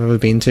best zoo I've ever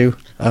been to.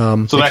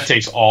 So that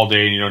takes all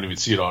day and you don't even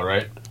see it all,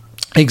 right?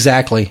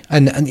 Exactly.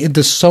 And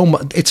there's so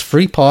much. It's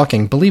free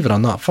parking. Believe it or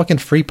not, fucking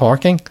free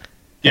parking.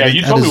 Yeah,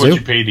 you told me what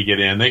you paid to get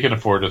in. They can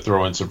afford to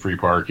throw in some free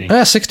parking.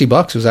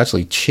 $60 was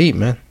actually cheap,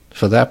 man,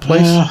 for that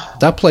place.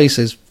 That place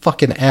is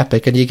fucking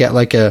epic, and you get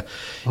like you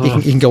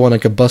can go on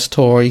like a bus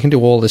tour. You can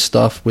do all this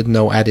stuff with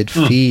no added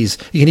fees.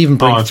 You can even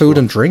bring food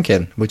and drink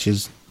in, which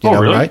is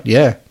really? Right?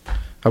 Yeah.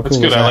 How That's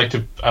cool good. is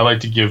that? I like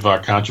to give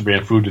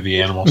contraband food to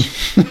the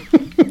animals. You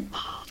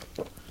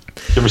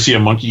ever see a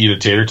monkey eat a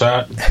tater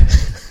tot?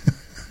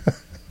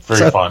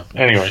 Very fun.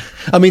 Anyway.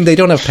 I mean, they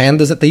don't have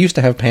pandas. They used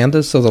to have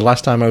pandas, so the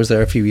last time I was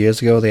there a few years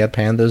ago, they had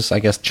pandas. I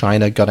guess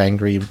China got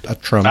angry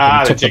at Trump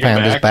and took the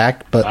pandas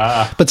back.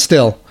 But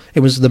still, it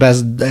was the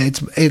best.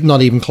 It's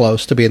not even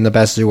close to being the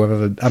best zoo I've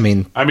ever... I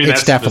mean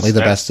it's definitely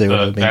the best zoo I've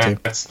ever been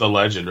to. That's the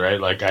legend, right?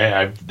 Like,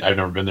 I've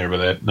never been there,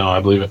 but no, I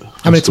believe it.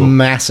 I mean, it's cool.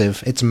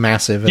 Massive. It's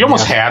massive. You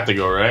almost have to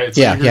go, right? It's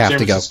like you have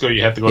to go.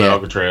 You have to go to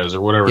Alcatraz or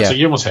whatever. Yeah. So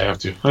you almost have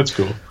to. That's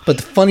cool. But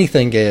the funny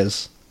thing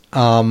is...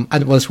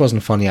 this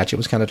wasn't funny, actually. It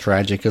was kind of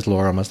tragic because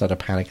Laura must have had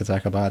a panic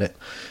attack about it.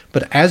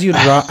 But as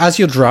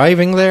you're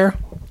driving there,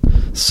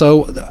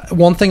 so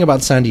one thing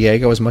about San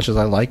Diego, as much as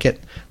I like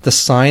it, the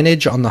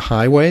signage on the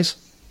highways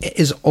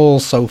is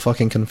all so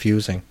fucking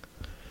confusing.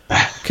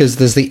 because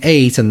there's the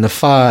 8 and the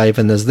 5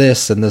 and there's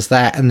this and there's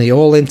that, and they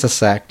all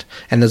intersect,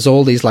 and there's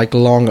all these like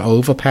long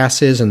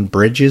overpasses and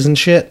bridges and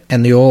shit,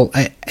 and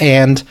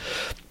and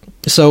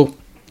so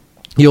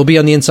you'll be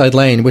on the inside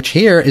lane, which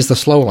here is the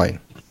slow lane.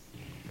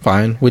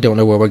 Fine, we don't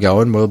know where we're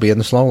going, we'll be in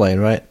the slow lane,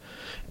 right?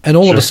 And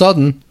all of a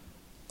sudden,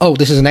 oh,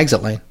 this is an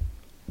exit lane.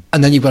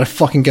 And then you've got to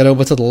fucking get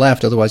over to the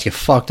left, otherwise you're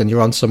fucked, and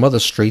you're on some other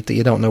street that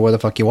you don't know where the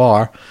fuck you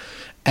are.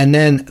 And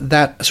then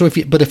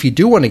if you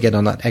do want to get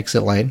on that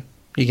exit lane,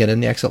 you get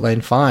in the exit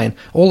lane, fine.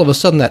 All of a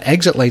sudden, that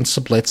exit lane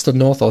splits to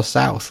north or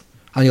south.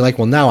 And you're like,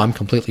 well, now I'm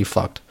completely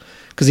fucked.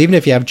 Because even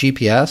if you have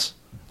GPS,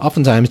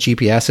 oftentimes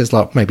GPS is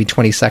like maybe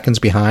 20 seconds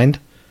behind.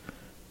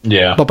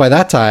 Yeah. But by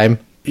that time,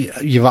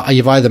 you've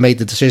either made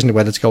the decision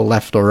whether to go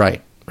left or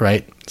right?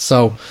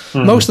 So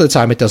most of the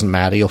time, it doesn't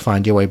matter. You'll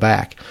find your way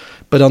back.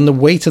 But on the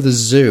way to the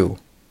zoo,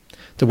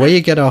 the way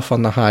you get off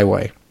on the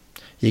highway,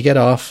 you get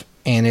off,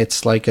 and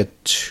it's like a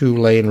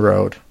 2-lane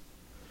road.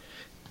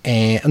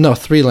 No,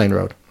 3-lane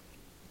road.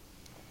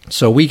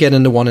 So we get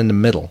into one in the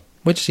middle,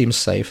 which seems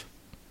safe.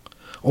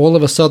 All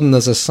of a sudden,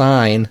 there's a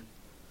sign,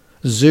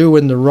 zoo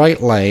in the right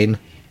lane,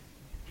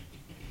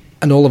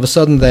 and all of a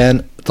sudden,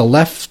 then the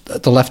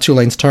left 2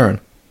 lanes turn,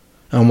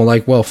 and we're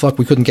like, well, fuck,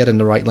 we couldn't get in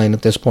the right lane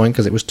at this point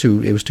because it was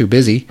too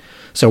busy.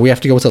 So we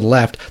have to go to the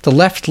left. The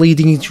left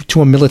leading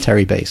to a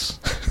military base.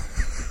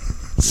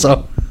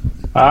 So,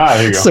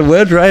 there you go. So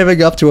we're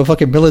driving up to a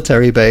fucking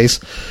military base.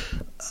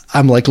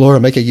 I'm like,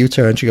 Laura, make a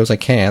U-turn. She goes, I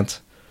can't.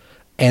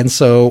 And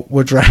so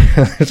we're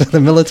driving to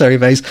the military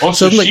base. Oh,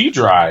 so she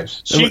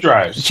drives. She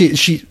drives.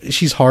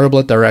 She's horrible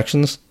at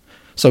directions.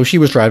 So she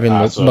was driving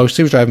most of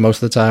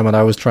the time, and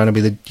I was trying to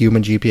be the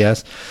human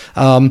GPS.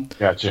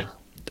 Gotcha.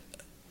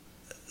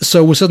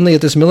 So we're suddenly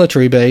at this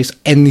military base,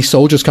 and the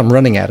soldiers come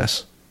running at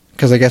us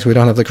because I guess we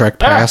don't have the correct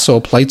pass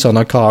or plates on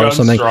our car or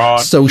something. Drawn.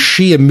 So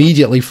she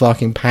immediately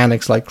fucking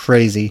panics like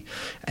crazy,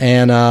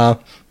 and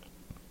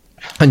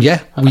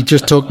yeah, we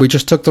just took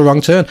the wrong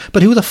turn.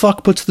 But who the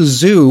fuck puts the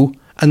zoo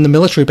and the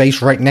military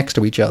base right next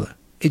to each other?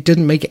 It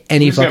didn't make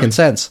any fucking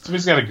sense.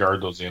 Somebody's got to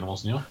guard those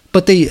animals, Neil.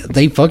 But they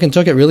fucking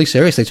took it really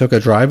serious. They took a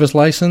driver's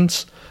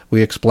license.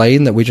 We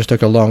explained that we just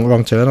took a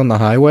wrong turn on the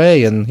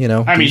highway, and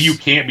I mean, you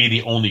can't be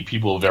the only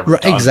people who've ever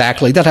done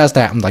exactly. That has to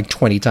happen like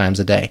 20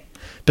 times a day,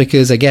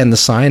 because again, the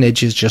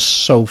signage is just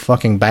so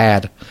fucking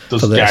bad.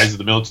 Those guys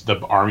in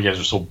the army guys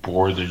are so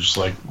bored. They're just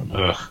like,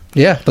 ugh.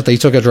 Yeah, but they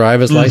took a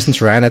driver's license,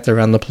 ran it, they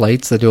ran the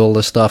plates, they do all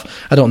this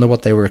stuff. I don't know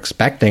what they were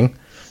expecting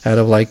out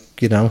of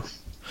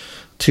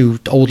two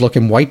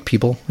old-looking white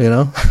people,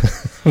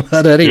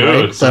 But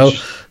anyway,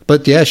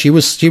 but yeah, she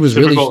was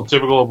really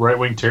typical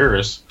right-wing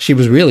terrorist. She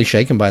was really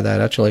shaken by that.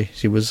 Actually,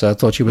 she was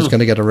thought she was going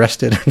to get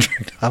arrested.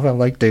 I'm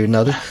like, dude,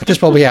 no, this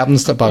probably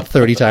happens about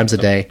 30 times a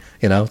day.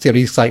 It's the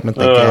excitement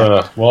they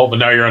get. Well, but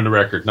now you're on the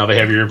record. Now they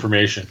have your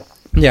information.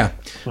 Yeah.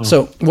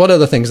 So, what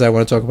other things I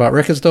want to talk about?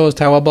 Record stores,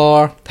 Tower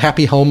Bar,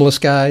 happy homeless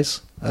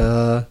guys,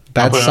 bad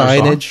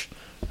signage.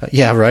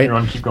 Yeah,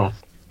 right. Keep going.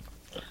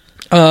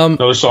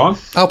 Another song?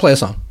 I'll play a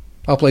song.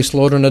 I'll play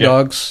Slaughter and the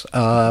Dogs,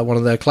 one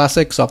of their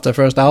classics off their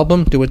first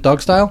album, Do It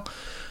Dog Style.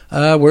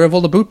 Where Have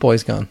All the Boot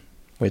Boys Gone?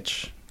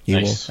 Which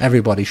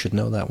everybody should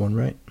know that one,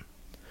 right?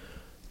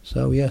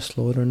 So, yeah,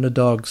 Slaughter and the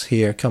Dogs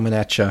here coming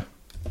at you.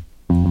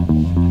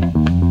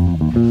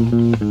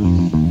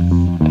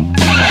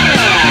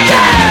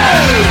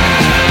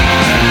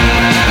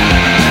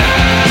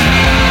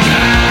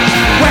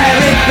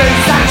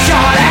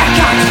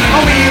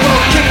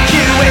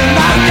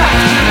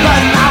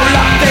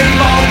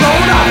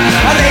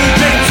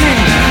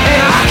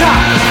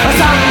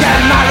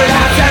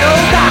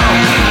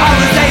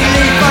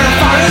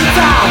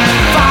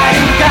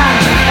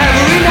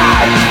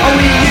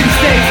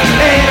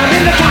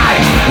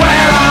 Where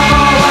are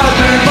all the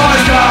boot boys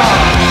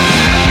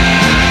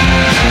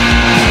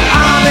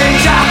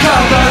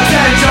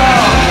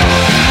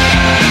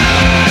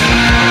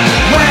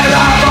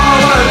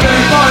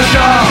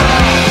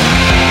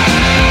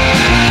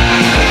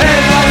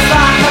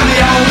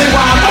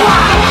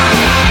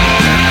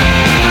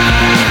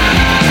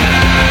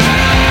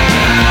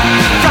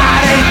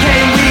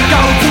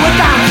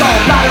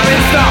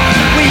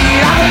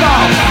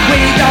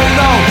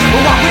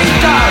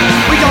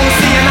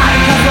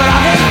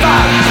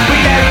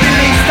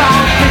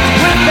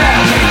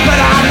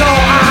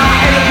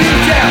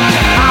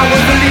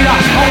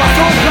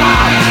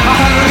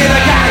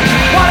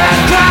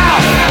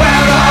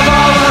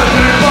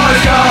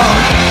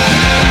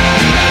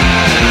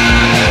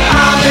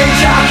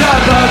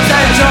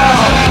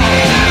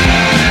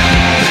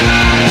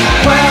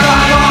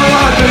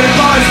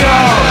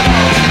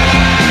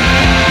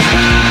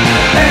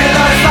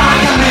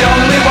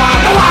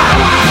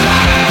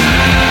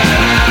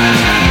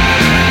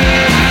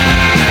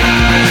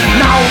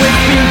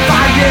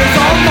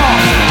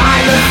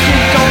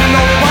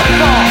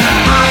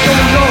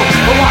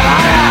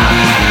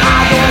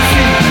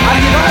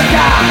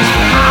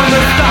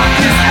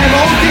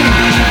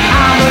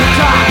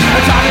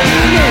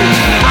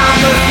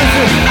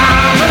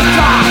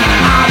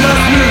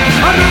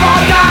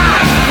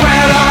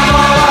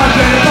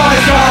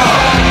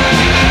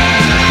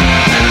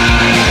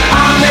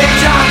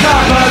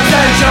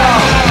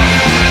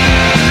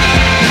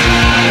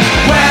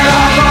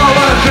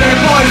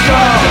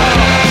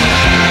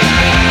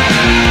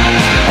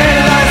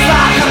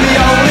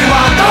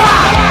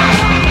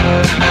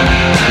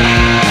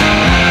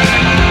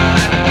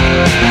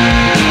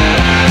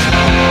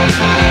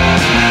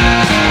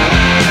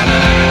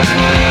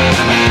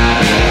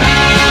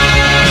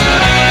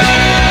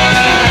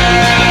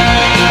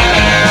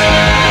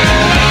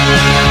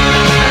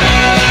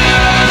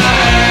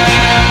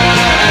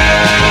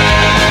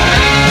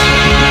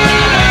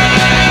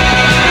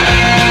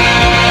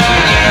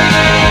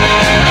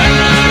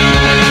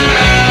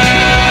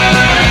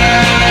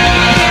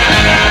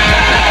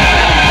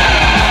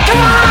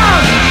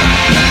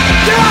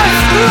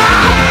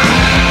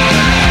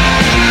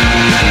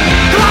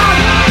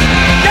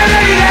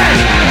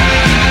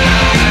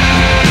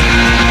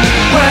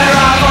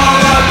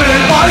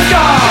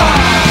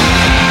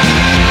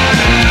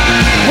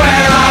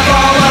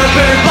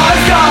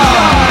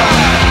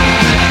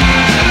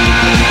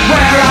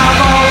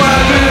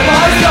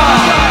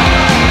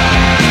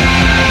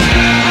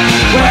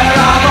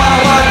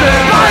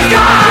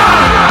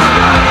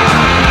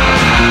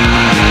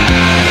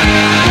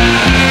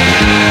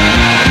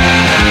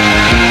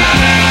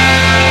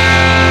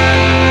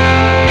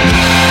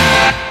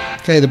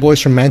Hey, the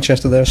boys from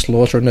Manchester there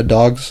slaughtering the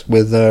dogs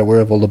with Where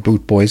Have All the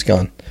Boot Boys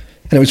Gone?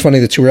 And it was funny,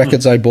 the two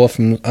records I bought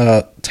from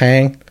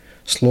Tang,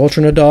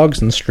 Slaughtering the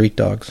Dogs and Street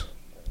Dogs.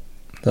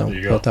 So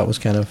I thought that was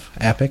kind of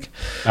epic.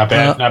 Not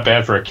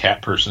bad for a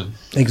cat person.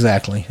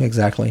 Exactly.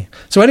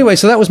 So anyway,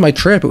 so that was my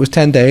trip. It was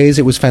 10 days.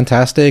 It was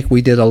fantastic.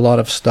 We did a lot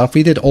of stuff.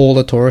 We did all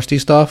the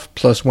touristy stuff,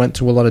 plus went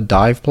to a lot of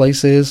dive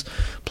places,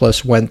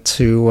 plus went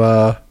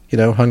to,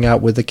 hung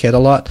out with the kid a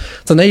lot.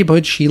 The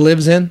neighborhood she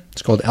lives in,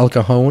 it's called El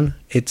Cajon.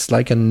 It's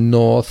like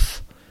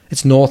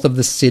it's north of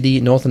the city,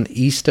 north and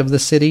east of the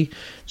city.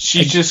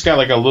 She just got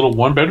like a little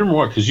one-bedroom or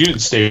what? Because you didn't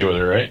stay with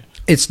her, right?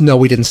 No,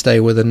 we didn't stay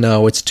with her,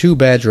 no. It's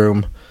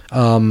 2-bedroom.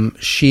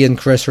 She and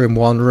Chris are in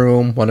one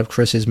room. One of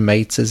Chris's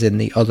mates is in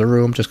the other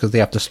room just because they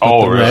have to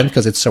split the rent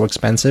because it's so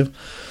expensive.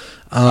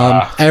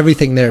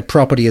 Everything there,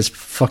 property is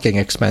fucking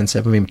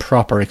expensive. I mean,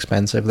 proper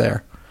expensive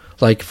there.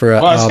 Like for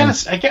I was gonna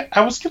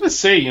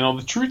say,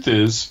 the truth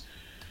is,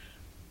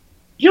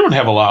 you don't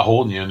have a lot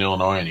holding you in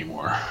Illinois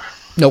anymore.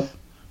 Nope.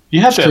 You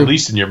have to at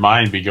least in your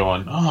mind be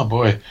going, oh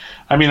boy.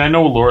 I mean, I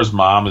know Laura's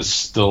mom is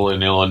still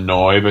in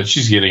Illinois, but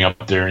she's getting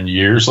up there in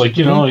years. Like,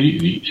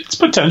 it's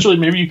potentially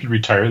maybe you could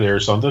retire there or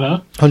something, huh?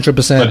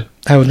 100%.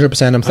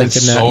 100%. I'm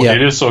thinking that. Yeah.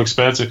 It is so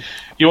expensive.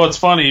 It's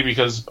funny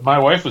because my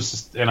wife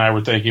and I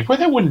were thinking, boy,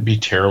 that wouldn't be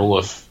terrible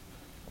if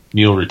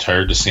Neil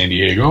retired to San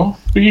Diego.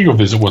 We could go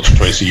visit once or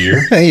twice a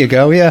year. There you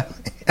go. Yeah.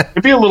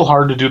 It'd be a little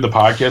hard to do the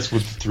podcast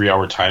with the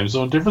 3-hour time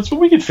zone difference, but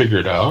we could figure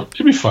it out.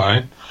 It'd be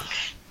fine.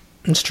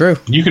 It's true.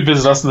 You could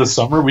visit us in the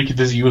summer. We could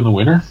visit you in the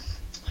winter.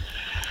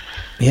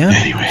 Yeah.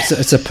 Anyway,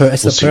 it's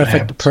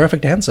the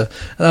perfect answer.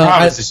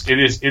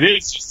 It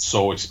is just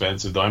so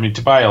expensive, though. I mean,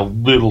 to buy a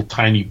little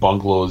tiny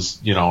bungalow is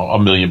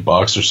 $1 million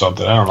or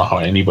something. I don't know how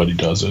anybody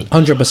does it.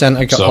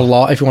 100%. A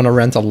lot. If you want to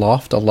rent a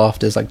loft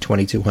is like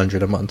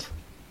 $2,200 a month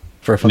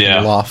for a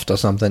fucking loft or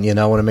something. You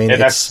know what I mean?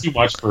 And that's too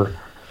much for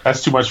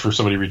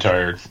somebody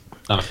retired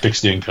on a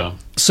fixed income.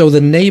 So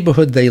the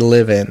neighborhood they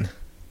live in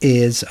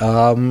is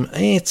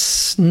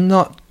it's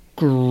not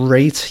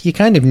great. You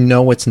kind of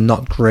know it's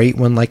not great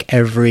when like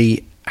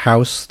every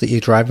house that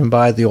you're driving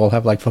by, they all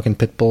have like fucking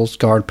pit bulls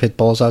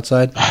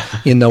outside.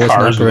 You know, it's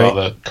not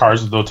great.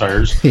 Cars with no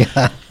tires.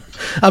 Yeah,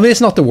 I mean,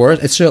 it's not the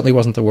worst. It certainly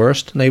wasn't the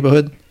worst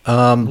neighborhood,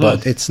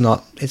 but it's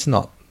not.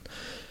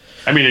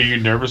 I mean, are you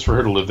nervous for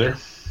her to live there?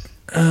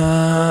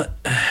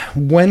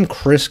 When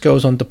Chris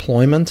goes on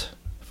deployment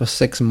for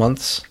 6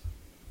 months,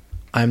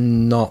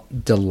 I'm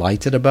not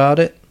delighted about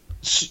it.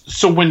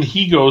 So when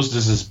he goes,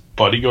 does his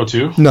buddy go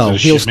too? No,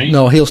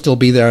 he'll still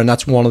be there, and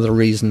that's one of the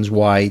reasons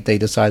why they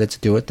decided to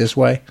do it this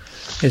way.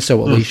 Is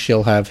so at least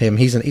she'll have him.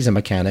 He's a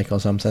mechanic or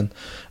something.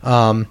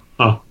 So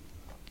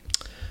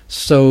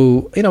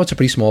it's a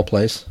pretty small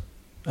place.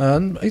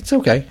 It's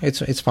okay.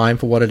 It's fine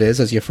for what it is.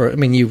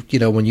 When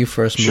you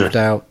first moved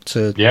out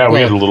to we had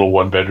a little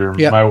 1-bedroom.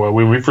 Yeah.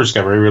 When we first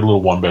got married, we had a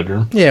little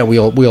 1-bedroom. Yeah, we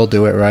all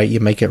do it right. You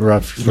make it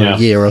rough for a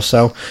year or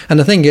so, and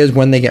the thing is,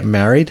 when they get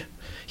married,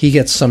 he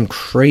gets some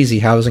crazy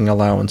housing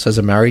allowance as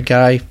a married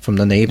guy from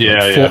the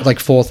neighborhood, like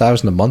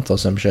 $4,000 a month or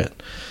some shit.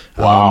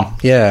 Wow.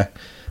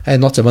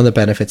 And lots of other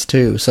benefits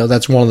too. So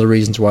that's one of the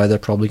reasons why they're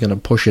probably going to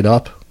push it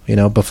up,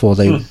 before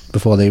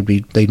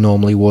they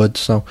normally would.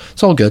 So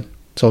it's all good.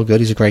 It's all good.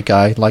 He's a great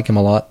guy. Like him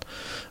a lot.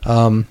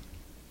 So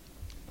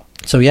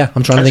yeah,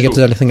 I'm trying to think if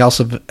there's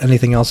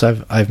anything else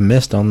I've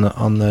missed on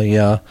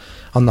the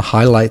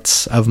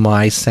highlights of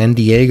my San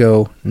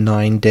Diego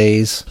 9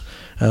 days.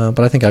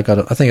 But I think I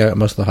got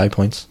most of the high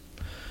points.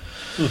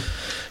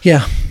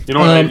 Yeah. What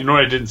I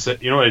didn't say.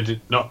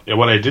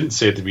 What I didn't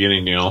say at the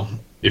beginning, Neil.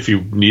 If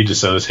you need to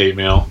send us hate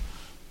mail,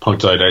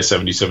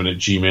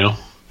 punktillidie77@gmail.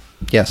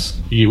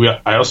 Yes.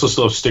 I also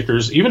still have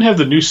stickers. Even have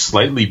the new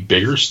slightly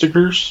bigger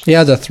stickers.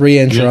 Yeah, the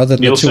 3-inch rather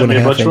than the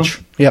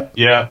 2.5-inch. Yep.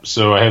 Yeah.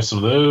 So I have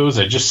some of those.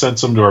 I just sent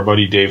some to our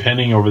buddy Dave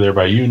Henning over there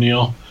by you,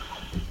 Neil,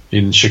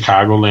 in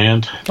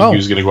Chicagoland. He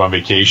was going to go on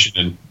vacation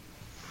and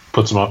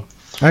put some up.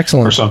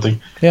 Excellent. Or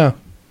something. Yeah.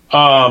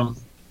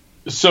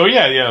 So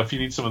if you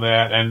need some of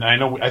that, and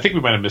I think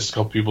we might have missed a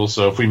couple people,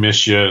 so if we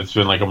missed you, it's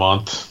been like a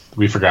month,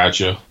 we forgot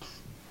you,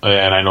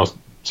 and I know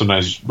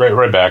sometimes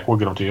right back, we'll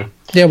get them to you.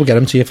 Yeah, we'll get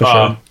them to you for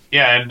sure.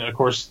 Yeah, and of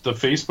course the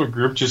Facebook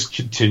group just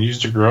continues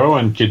to grow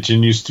and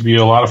continues to be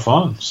a lot of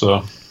fun.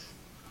 So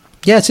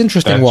yeah, it's an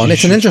interesting one.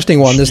 It's an interesting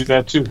one. Do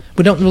that too.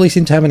 We don't really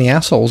seem to have any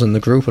assholes in the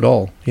group at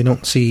all. You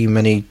don't see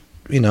many.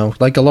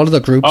 Like a lot of the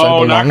groups I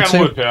belong to. Knock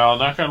on wood, pal.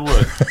 Knock on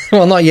wood.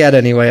 Well, not yet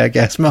anyway, I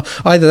guess.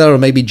 Either that or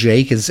maybe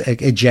Jake is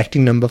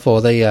ejecting them before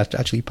they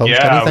actually post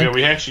anything. Yeah,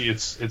 we actually,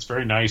 it's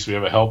very nice. We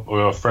have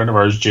a friend of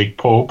ours, Jake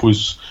Pope,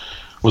 was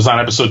on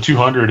episode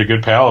 200, a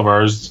good pal of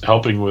ours,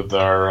 helping with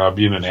our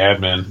being an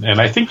admin. And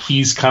I think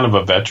he's kind of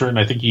a veteran.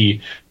 I think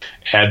he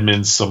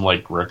admins some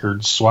like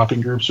record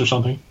swapping groups or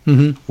something.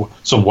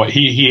 Mm-hmm.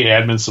 He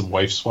admins some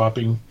wife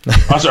swapping.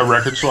 Also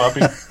record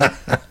swapping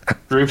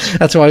groups.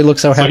 That's why he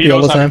looks so happy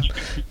all the time.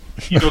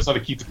 He knows how to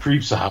keep the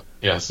creeps out.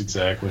 Yes,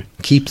 exactly.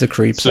 Keep the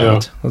creeps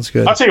out. That's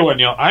good. I'll tell you what,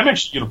 Neil. I'm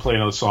actually going to play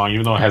another song,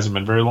 even though it hasn't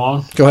been very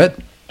long. Go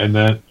ahead.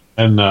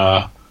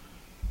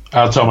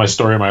 I'll tell my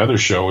story on my other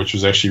show, which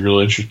was actually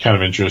really kind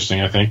of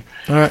interesting, I think.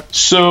 All right.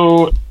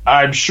 So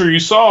I'm sure you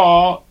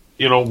saw,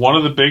 one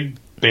of the big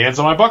bands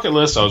on my bucket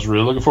list I was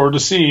really looking forward to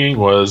seeing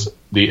was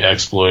The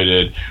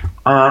Exploited.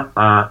 Yep.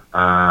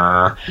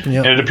 And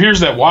it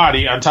appears that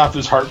Waddy, on top of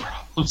his heart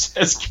problems,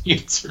 has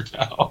cancer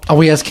now. Oh,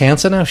 he has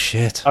cancer now?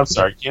 Shit. I'm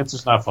sorry,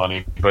 cancer's not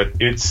funny, but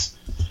it's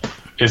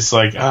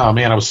like, oh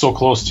man, I was so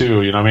close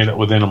too. I made it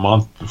within a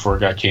month before it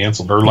got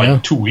canceled, or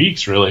 2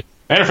 weeks really.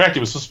 Matter of fact, it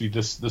was supposed to be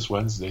this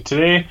Wednesday.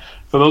 Today,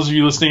 for those of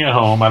you listening at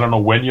home, I don't know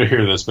when you'll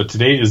hear this, but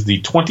today is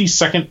the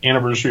 22nd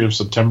anniversary of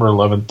September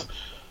 11th,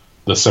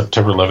 the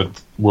September 11th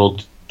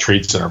World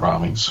Trade Center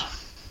bombings.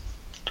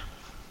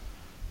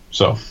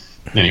 So,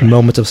 anyway.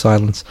 Moment of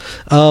silence.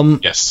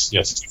 Yes.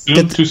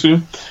 Too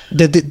soon?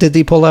 Did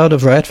they pull out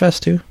of Riot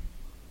Fest too?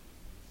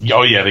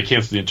 Oh yeah, they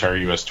canceled the entire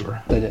U.S.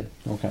 tour. They did.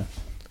 Okay.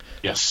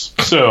 Yes.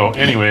 So,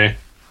 anyway,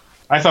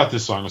 I thought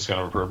this song was kind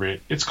of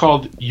appropriate. It's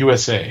called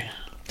USA.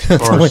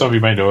 Or some of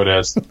you might know it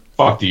as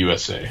Fuck the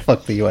USA.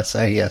 Fuck the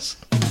USA, yes.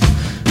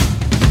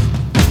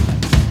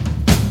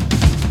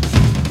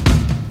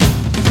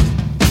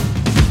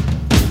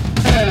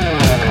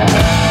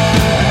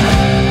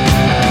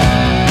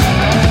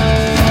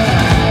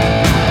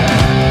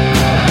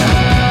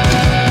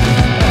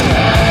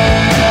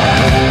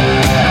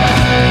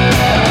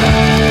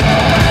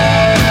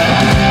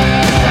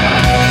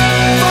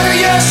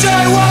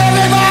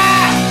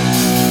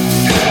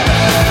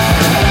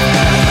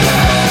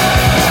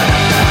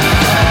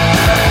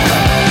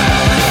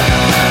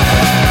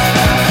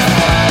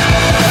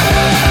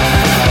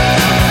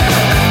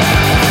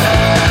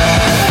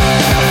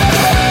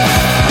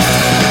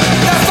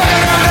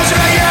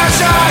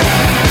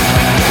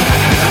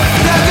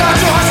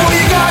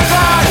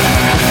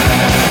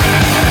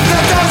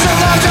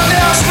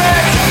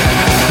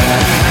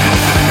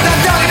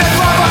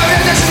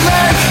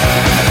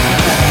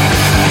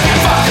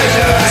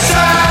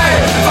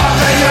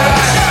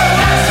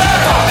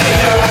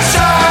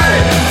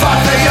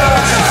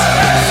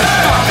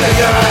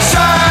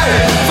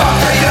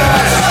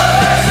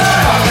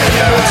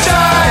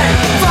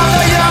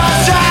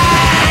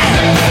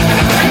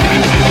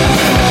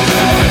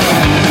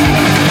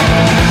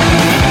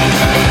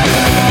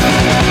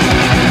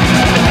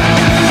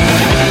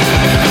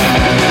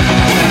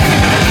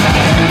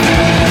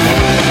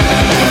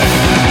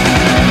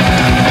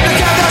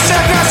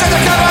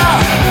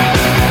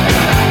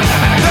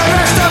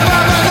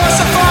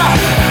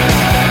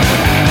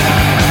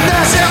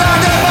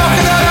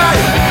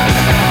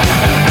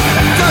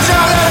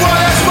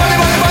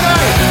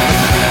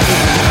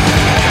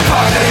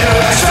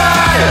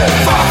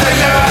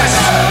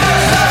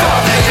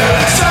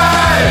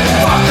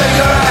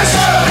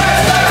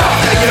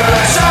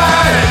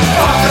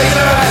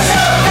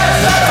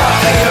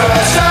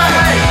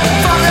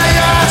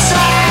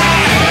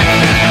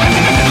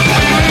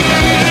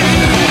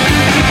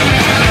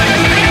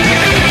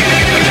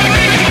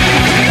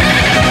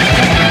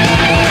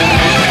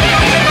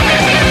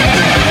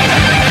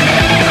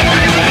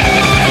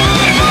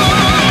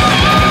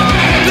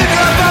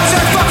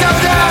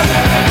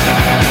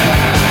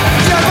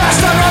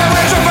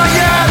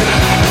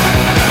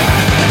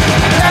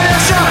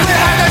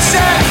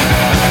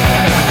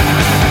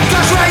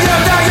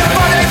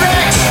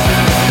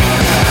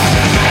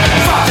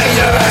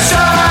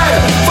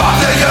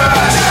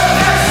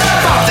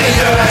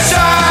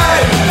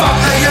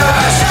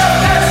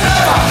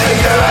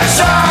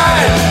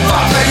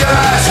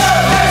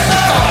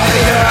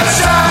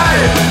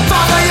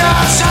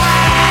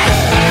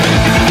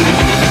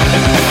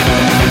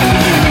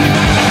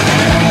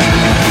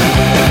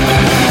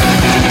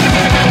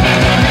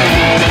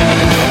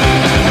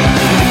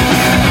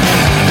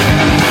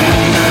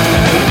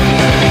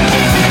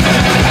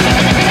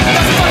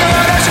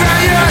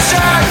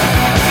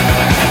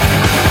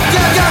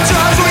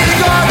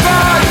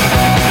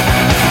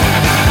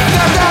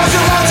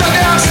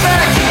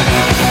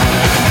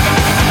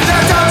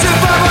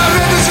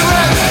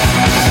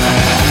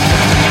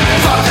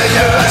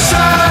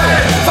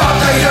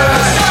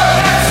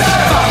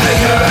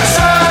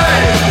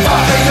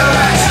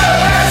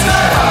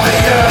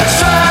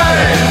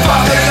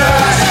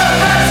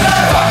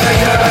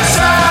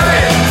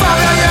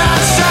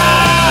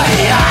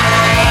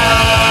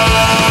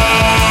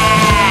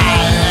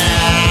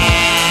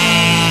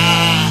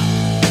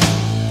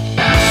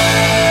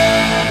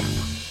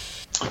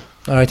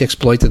 Alright,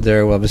 Exploited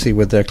there, obviously,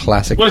 with their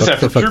classic. What is that,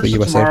 Fuck from the Troops of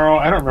USA. Tomorrow?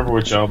 I don't remember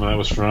which album that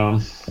was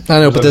from. I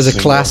know, but there's a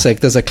single? classic.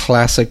 There's a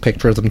classic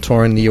picture of them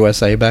touring the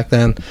USA back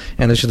then,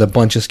 and there's just a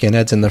bunch of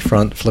skinheads in the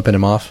front flipping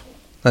him off.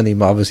 And he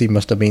obviously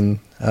must have been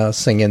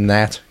singing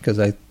that, because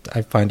I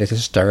find it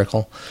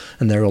hysterical.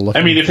 And they're all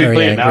looking I mean, if they very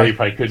played it now, angry. you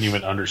probably couldn't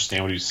even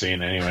understand what he was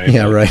saying anyway.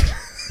 Yeah, but right.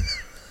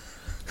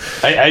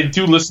 I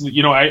do listen.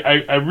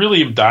 I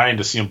really am dying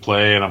to see them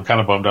play, and I'm kind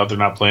of bummed out they're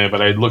not playing.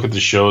 But I look at the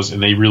shows,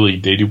 and they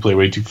do play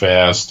way too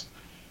fast.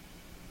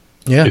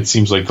 Yeah. It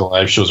seems like the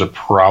live shows are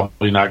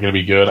probably not going to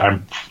be good.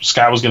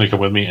 Scott was going to come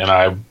with me, and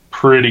I'm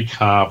pretty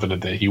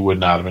confident that he would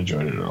not have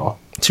enjoyed it at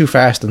all. Too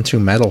fast and too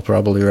metal,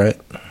 probably, right?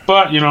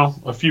 But,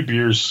 a few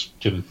beers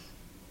can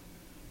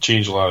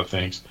change a lot of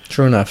things.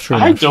 True enough.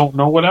 I don't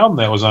know what album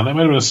that was on. That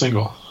might have been a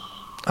single.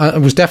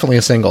 It was definitely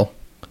a single.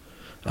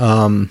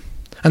 And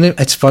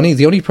it's funny,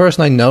 the only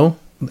person I know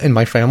in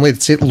my family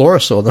that's it, Laura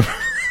saw them.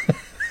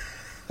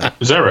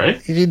 Is that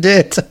right? She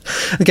did.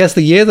 I guess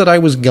the year that I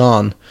was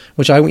gone,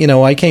 which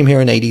I came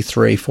here in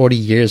 83, 40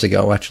 years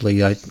ago,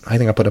 actually. I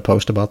think I put a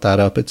post about that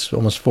up. It's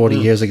almost 40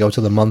 years ago to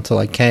the month till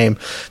I came.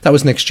 That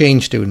was an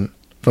exchange student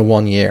for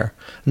 1 year.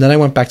 And then I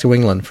went back to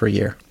England for a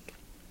year.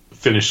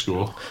 Finished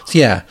school.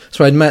 Yeah.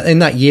 So I'd met, in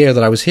that year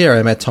that I was here,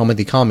 I met Tommy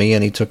DeCommie,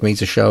 and he took me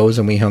to shows,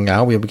 and we hung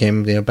out. We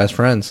became best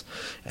friends.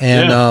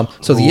 And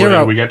so the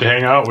year we got to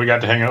hang out. We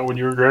got to hang out when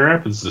you were in Grand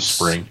Rapids this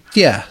spring.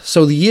 Yeah.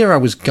 So the year I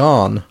was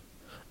gone,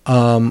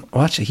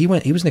 actually, he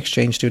was an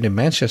exchange student in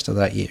Manchester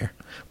that year.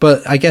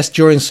 But I guess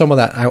during some of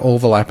that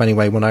overlap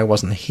anyway, when I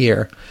wasn't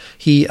here,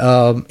 he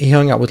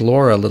hung out with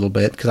Laura a little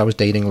bit because I was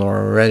dating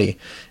Laura already,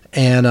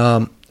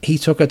 and he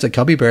took her to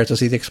Cubby Bear to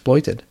see The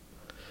Exploited.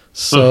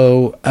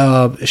 So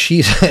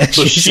she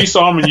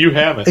saw them and you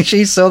haven't.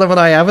 She saw them and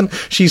I haven't.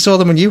 She saw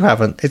them and you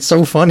haven't. It's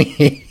so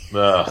funny.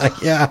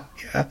 Yeah.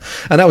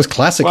 And that was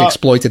classic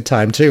Exploited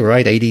time too,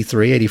 right?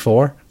 83,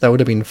 84. That would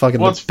have been fucking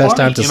the best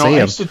time to see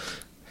him.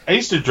 I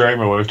used to drag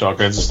my wife to all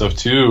kinds of stuff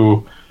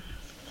too,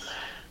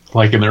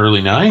 like in the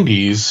early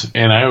 90s,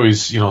 and I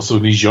always, so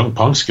these young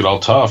punks get all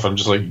tough. I'm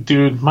just like,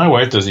 dude, my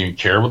wife doesn't even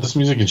care about this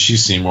music, and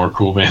she's seen more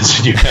cool bands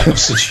than you have,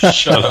 so just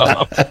shut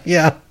up.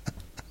 Yeah.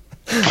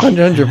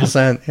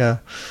 100%, yeah.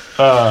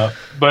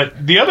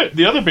 But the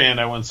other band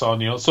I went and saw,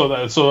 Neil,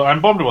 so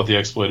I'm bummed about The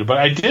Exploited, but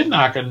I did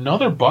knock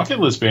another bucket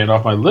list band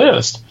off my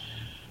list.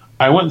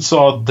 I went and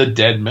saw the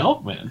Dead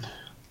Milkmen.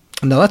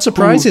 No, that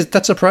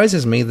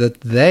surprises me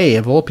that they,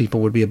 of all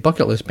people, would be a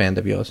bucket list band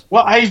of yours.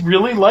 Well, I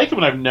really like them,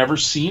 and I've never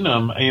seen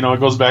them. It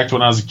goes back to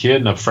when I was a kid,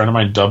 and a friend of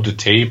mine dubbed a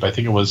tape. I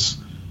think it was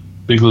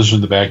Big Lizard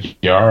in the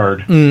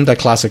Backyard. That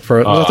classic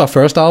was that the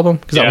first album?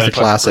 Because that was the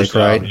classic,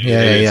 right?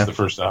 Yeah. It's the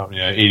first album,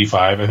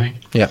 85, I think.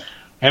 Yeah.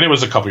 And it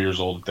was a couple years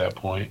old at that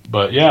point.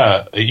 But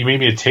yeah, you made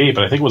me a tape,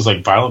 and I think it was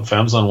like Violent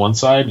Femmes on one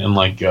side and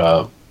like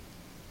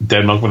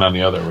Dead Milkmen on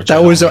the other. Which I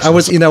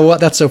was, you know what?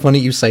 That's so funny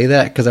you say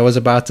that, because I was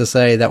about to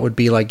say that would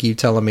be like you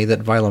telling me that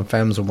Violent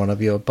Femmes are one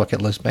of your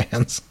bucket list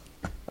bands.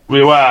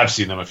 Well, I've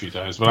seen them a few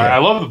times, but yeah. I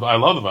love the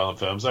Violent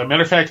Femmes. As a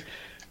matter of fact,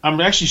 I'm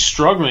actually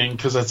struggling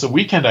because it's a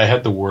weekend I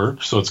had to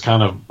work, so it's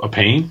kind of a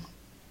pain.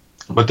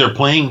 But they're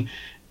playing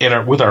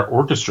with our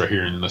orchestra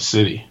here in the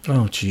city.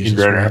 Oh, Jesus! In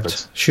Grand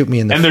Rapids. Shoot me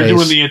in the face. And they're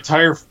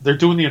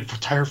doing the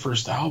entire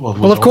first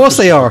album. Well, of course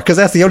they are, because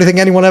that's the only thing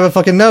anyone ever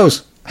fucking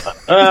knows.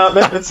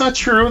 That's not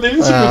true. They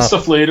did some good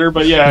stuff later,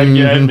 but I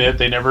admit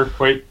they never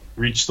quite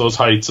reached those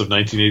heights of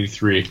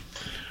 1983.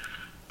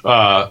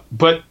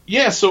 But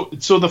yeah, so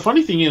the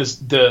funny thing is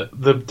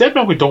the Dead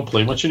Milkmen don't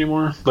play much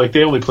anymore. Like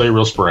they only play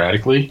real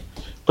sporadically,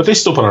 but they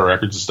still put out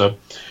records and stuff.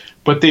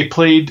 But they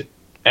played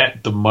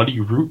at the Muddy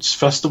Roots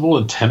Festival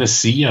in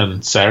Tennessee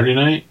on Saturday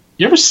night.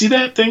 You ever see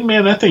that thing,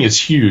 man? That thing is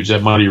huge,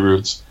 that Muddy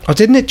Roots. Oh,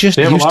 didn't it just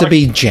used to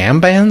be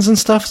jam bands and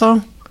stuff,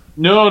 though?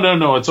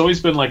 No. It's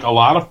always been like a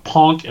lot of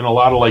punk and a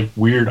lot of like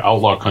weird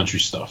outlaw country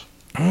stuff.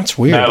 Oh, that's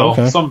weird. Metal,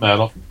 okay. Some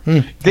metal.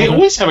 They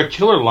always have a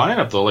killer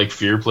lineup though. Like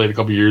Fear played a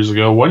couple years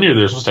ago. One year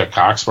they're supposed to have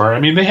Cockspur. I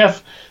mean, they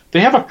have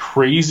a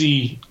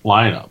crazy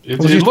lineup. It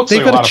looks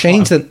like a lot of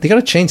fun. They got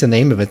to change the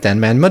name of it then,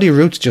 man. Muddy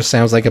Roots just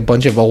sounds like a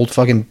bunch of old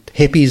fucking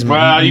hippies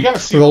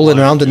rolling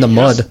around in the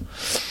mud.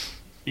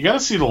 You got to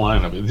see the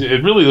lineup.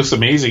 It really looks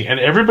amazing, and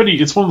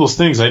everybody. It's one of those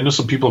things. I know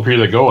some people up here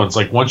that go, and it's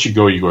like once you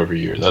go every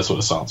year. That's what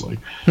it sounds like.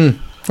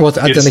 Well,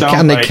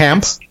 they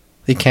camp.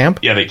 They camp?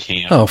 Yeah, they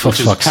camp. Oh, for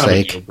fuck's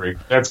sake!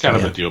 That's kind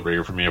of a deal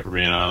breaker for me, if we're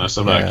being honest.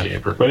 I'm not a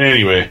camper, but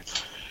anyway.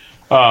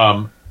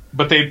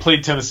 But they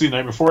played Tennessee the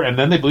night before, and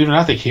then believe it or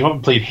not, they came up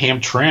and played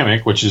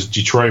Hamtramck, which is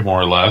Detroit more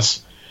or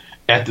less,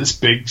 at this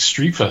big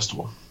street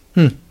festival.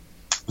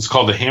 It's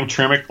called the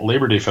Hamtramck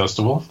Labor Day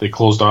Festival. They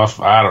closed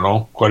off, I don't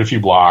know, quite a few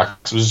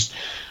blocks. It was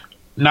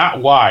not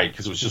wide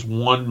because it was just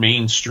one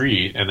main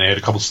street, and they had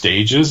a couple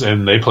stages,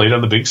 and they played on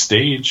the big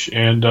stage.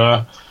 And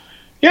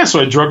so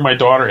I drug my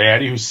daughter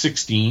Addie, who's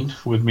 16,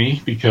 with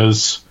me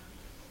because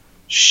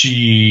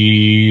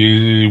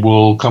she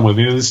will come with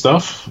me to this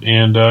stuff.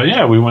 And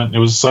we went. It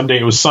was Sunday.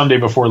 It was Sunday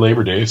before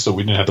Labor Day, so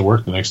we didn't have to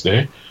work the next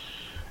day.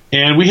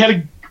 And we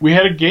had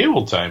a gay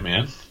old time,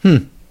 man.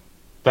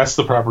 That's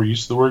the proper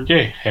use of the word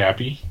gay.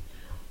 Happy.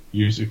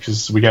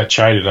 Because we got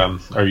chided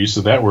on our use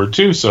of that word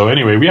too. So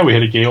anyway, we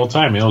had a gay old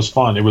time, man. It was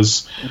fun. It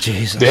was.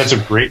 Jesus. They had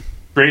some great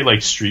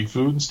like street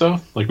food and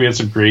stuff. Like we had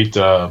some great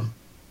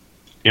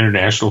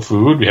international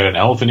food. We had an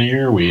elephant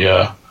ear. We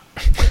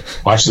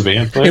watched the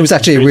band play. It was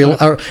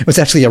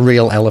actually a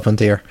real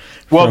elephant ear.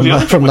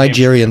 Well, from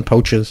Nigerian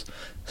poachers.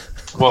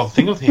 Well, the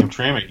thing with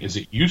Hamtramck is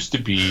it used to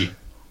be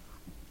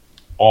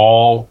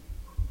all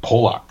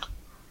Polish.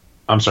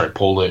 I'm not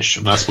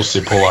supposed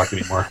to say Polak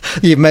anymore.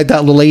 You've made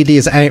that lady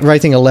is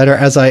writing a letter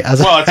as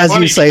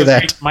you say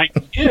that. My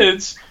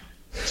kids.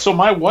 So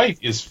my wife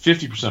is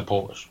 50%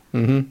 Polish,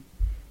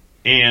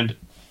 and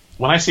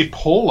when I say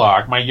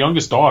Pollock, my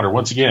youngest daughter,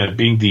 once again,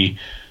 being the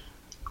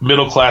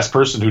middle-class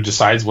person who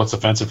decides what's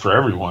offensive for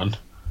everyone,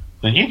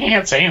 then you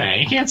can't say that.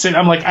 You can't say that.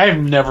 I'm like, I have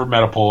never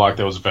met a Pollock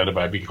that was offended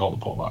by being called a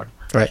Pollock.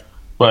 Right.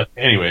 But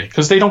anyway,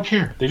 because they don't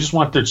care. They just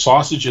want their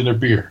sausage and their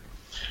beer.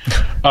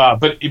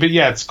 But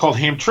yeah, it's called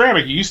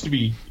Hamtramck. It used to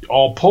be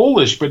all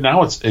Polish, but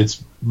now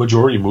it's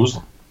majority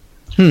Muslim.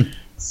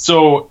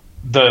 So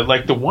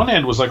the one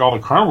end was like all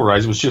the carnival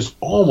rides was just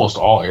almost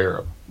all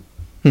Arab.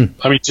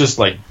 I mean, just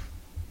like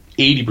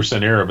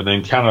 80% Arab, and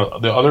then kind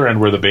of the other end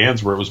where the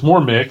bands were, it was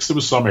more mixed. It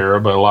was some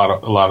Arab, but a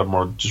lot of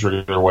more just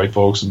regular white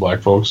folks and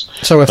black folks.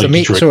 So if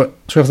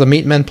if the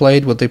Milkmen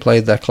played, would they play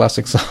that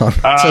classic song?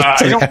 I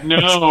don't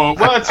know.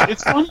 Well,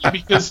 it's funny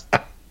because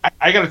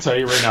I got to tell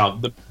you right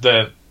now,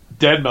 the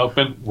Dead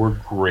Milkmen were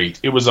great.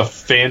 It was a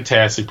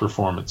fantastic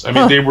performance. I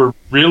mean, they were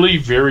really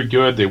very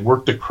good. They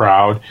worked the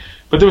crowd,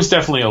 but there was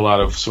definitely a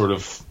lot of sort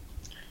of,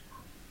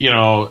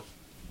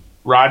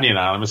 Rodney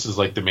Anonymous is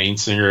like the main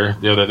singer.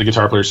 The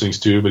guitar player sings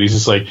too, but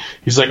he's like,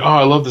 oh,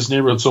 I love this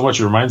neighborhood so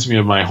much. It reminds me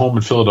of my home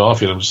in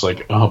Philadelphia. And I'm just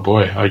like, oh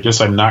boy, I guess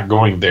I'm not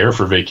going there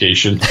for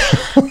vacation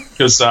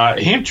because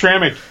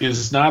Hamtramck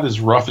is not as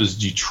rough as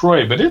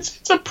Detroit, but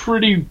it's a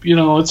pretty,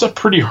 it's a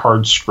pretty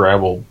hard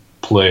Scrabble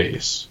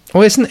place.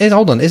 Oh, isn't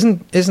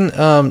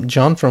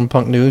John from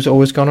Punk News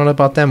always going on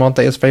about them? Aren't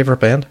they his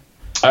favorite band?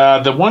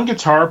 The one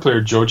guitar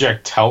player, Joe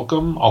Jack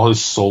Telcom, all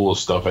his solo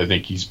stuff, I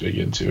think he's big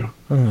into.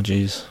 Oh,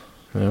 jeez.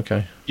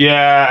 Okay.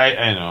 Yeah,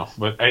 I know,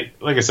 but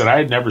like I said, I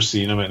had never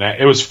seen him, and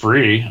it was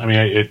free. I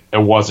mean, it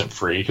wasn't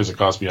free because it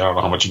cost me I don't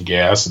know how much in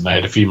gas, and I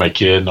had to feed my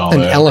kid and all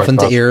that.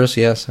 Elephant ears,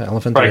 yes,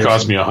 elephant probably ears.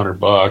 Cost me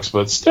 $100,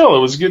 but still, it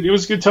was good. It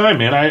was a good time,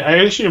 man.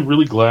 I actually am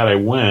really glad I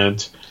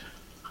went.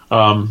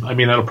 I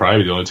mean, that'll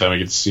probably be the only time I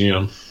get to see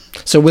him.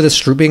 So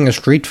with being a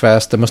street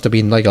fest, there must have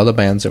been like other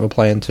bands that were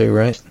playing too,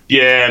 right?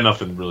 Yeah,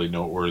 nothing really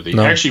noteworthy.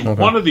 No? Actually,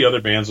 Okay. one of the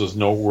other bands was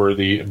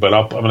noteworthy, but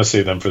I'm going to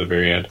save them for the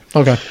very end.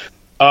 Okay.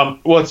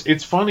 Well,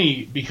 it's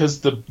funny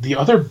because the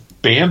other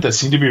band that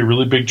seemed to be a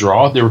really big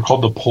draw, they were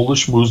called the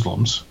Polish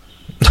Muslims.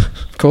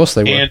 Of course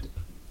they were.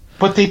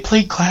 But they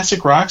played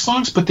classic rock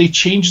songs, but they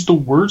changed the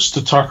words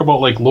to talk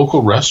about like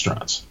local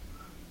restaurants.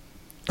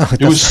 Oh,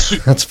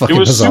 that's fucking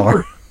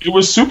bizarre. It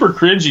was super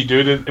cringy,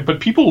 dude. But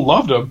people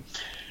loved them,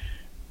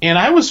 and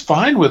I was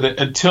fine with it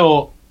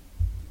until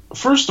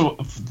first of all,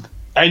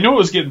 I knew it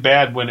was getting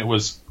bad when it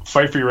was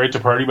 "Fight for Your Right to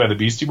Party" by the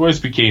Beastie Boys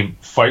became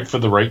 "Fight for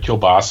the Right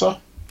Kielbasa."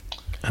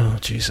 Oh,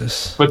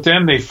 Jesus. But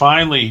then they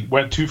finally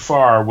went too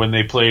far when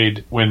they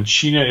played, when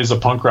Sheena is a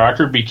punk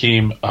rocker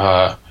became,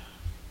 I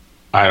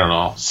don't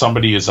know,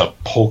 somebody is a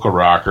polka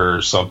rocker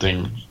or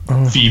something.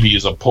 Oh. Phoebe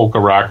is a polka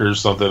rocker or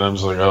something. I'm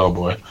just like, oh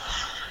boy.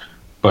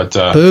 But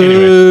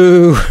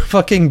boo! Anyway.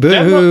 Fucking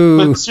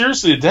boo! But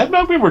seriously, the Dead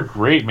Milkmen were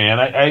great, man.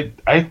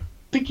 I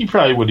think you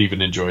probably would have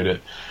even enjoyed it.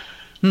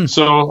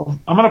 So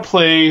I'm going to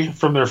play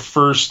from their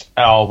first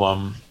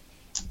album.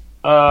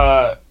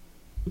 I'm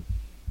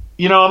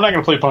not going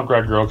to play Punk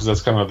Rock Girl because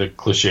that's kind of the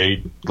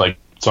cliche like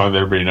song that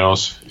everybody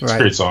knows. It's a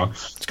great song.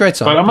 It's a great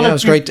song. But it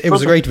was great. It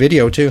was a great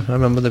video too. I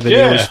remember the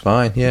video was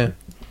fine. Yeah.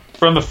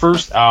 From the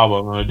first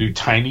album, I'm going to do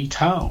 "Tiny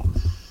Town"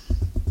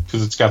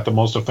 because it's got the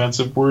most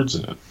offensive words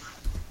in it.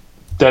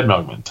 Dead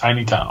Milkmen,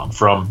 "Tiny Town"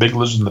 from Big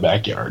Lizard in the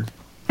Backyard.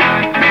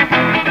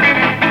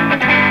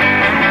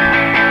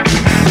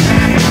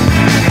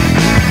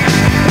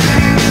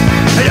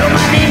 Hello,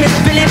 my name is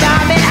Billy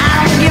Bob and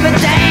I don't give a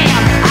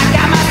damn. I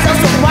got myself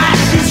some white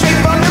she's straight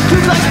from the Ku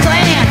Klux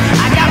Klan.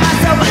 I got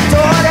myself a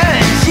daughter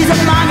and she's a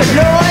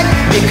mongoloid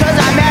because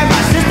I married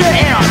my sister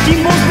and our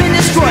team both been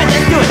destroyed.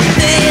 Let's do it.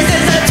 This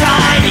is a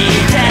tiny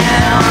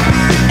town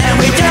and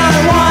we don't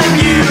want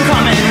you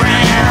coming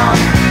round.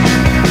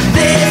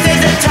 This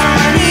is a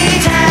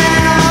tiny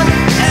town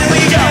and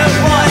we don't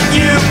want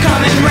you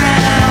coming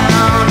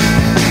round.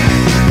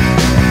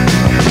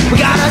 We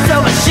got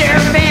ourselves a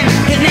sheriff and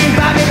his name's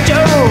Bobby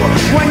Joe.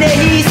 One day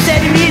he said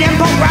to me, them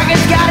punk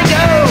rockets gotta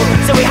go.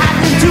 So we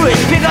hopped into his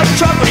pickup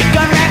truck with a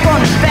gun rack on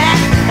his back,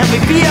 and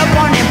we beat up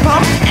on them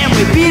punks and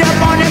we beat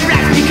up on them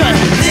blacks because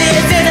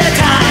this is a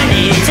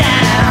tiny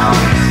town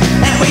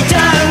and we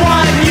don't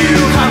want you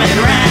coming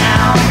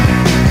round.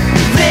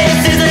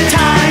 This is a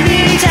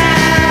tiny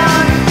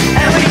town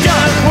and we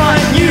don't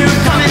want you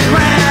coming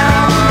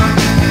round.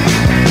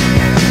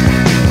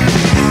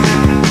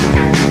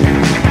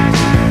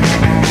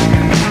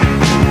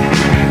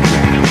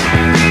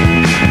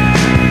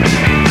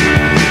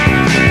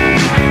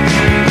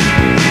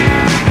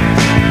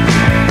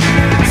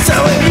 So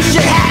if you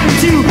should happen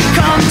to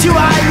come to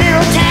our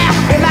little town,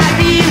 it might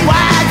be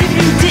wise if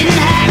you didn't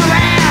hang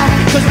around.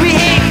 Cause we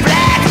hate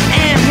blacks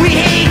and we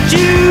hate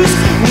Jews,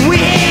 we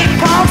hate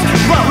punks,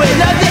 but we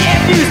love the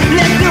FUs.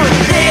 Let's do it.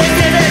 This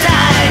is a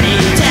tiny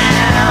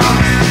town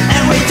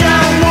and we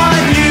don't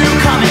want you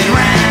coming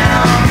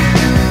round.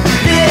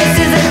 This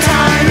is a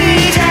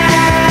tiny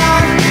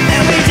town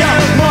and we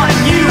don't want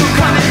you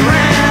coming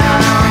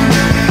round.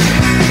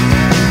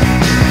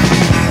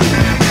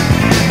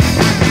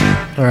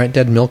 All right,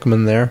 Dead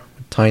Milkmen there.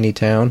 tiny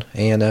town.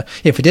 And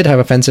if it did have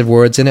offensive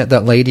words in it,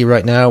 that lady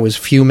right now is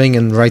fuming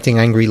and writing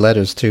angry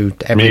letters to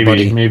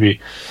everybody.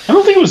 Maybe. I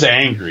don't think it was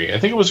angry. I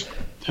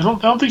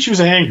don't think she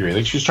was angry. I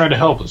think she was trying to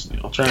help us,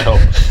 Neil. Trying to help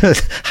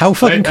us.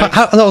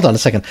 Hold on a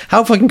second.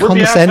 How fucking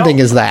condescending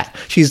is that?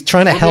 She's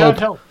trying to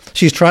help.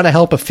 She's trying to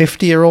help a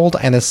 50-year-old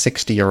and a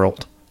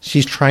 60-year-old.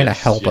 She's trying to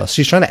help us.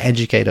 She's trying to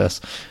educate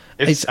us.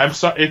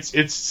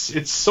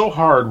 It's so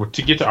hard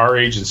to get to our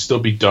age and still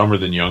be dumber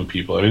than young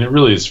people. I mean, it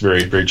really is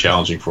very, very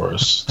challenging for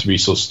us to be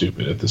so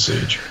stupid at this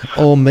age.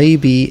 Or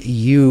maybe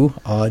you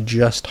are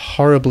just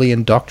horribly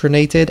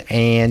indoctrinated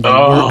and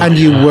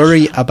you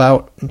worry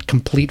about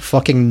complete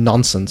fucking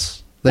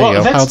nonsense. There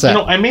you go. How's that?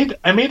 I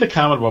made the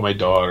comment about my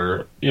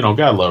daughter.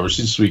 God love her.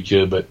 She's a sweet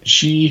kid, but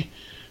she's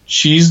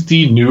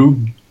the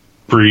new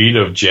breed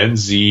of Gen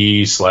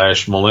Z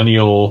 /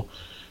 millennial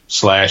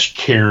 /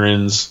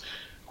 Karens,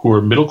 who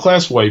are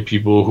middle-class white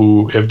people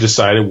who have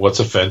decided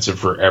what's offensive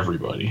for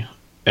everybody.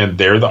 And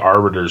they're the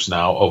arbiters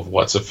now of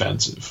what's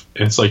offensive.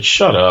 And it's like,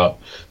 shut up.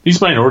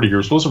 These minority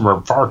groups, most of them are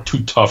far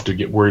too tough to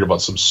get worried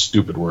about some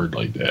stupid word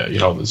like that.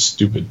 The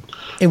stupid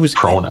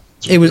pronouns.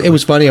 It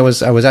was funny. I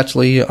was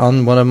actually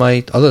on one of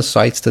my other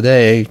sites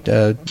today,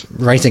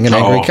 writing an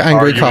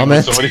angry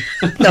comment.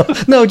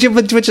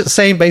 Which is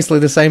saying basically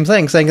the same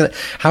thing, saying that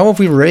how have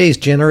we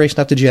raised generation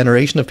after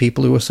generation of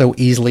people who are so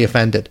easily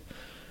offended?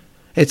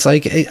 It's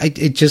like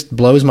it just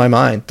blows my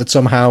mind that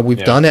somehow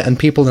we've done it and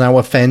people are now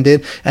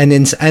offended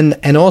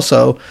and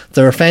also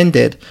they're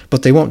offended,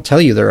 but they won't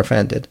tell you they're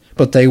offended,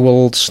 but they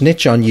will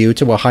snitch on you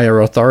to a higher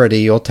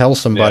authority or tell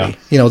somebody.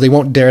 They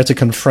won't dare to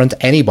confront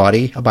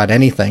anybody about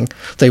anything.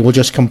 They will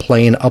just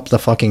complain up the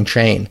fucking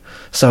chain.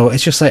 So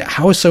it's just like,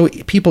 how is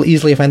people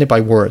easily offended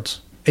by words?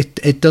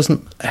 It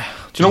doesn't. Do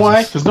you know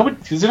why? Because they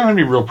don't have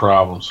any real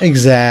problems.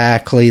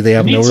 Exactly, they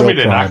have no real problems. They need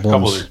somebody to knock a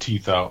couple of their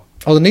teeth out.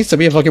 Oh, there needs to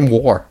be a fucking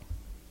war.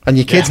 And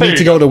your kids need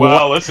to go to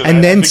war, listen,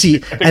 and then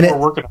we're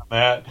working on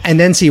that. And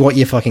then see what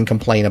you fucking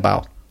complain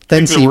about.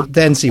 Then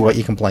see what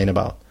you complain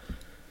about.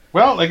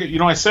 Well,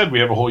 I said we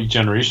have a whole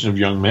generation of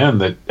young men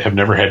that have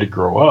never had to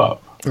grow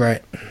up,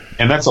 right?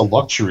 And that's a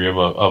luxury of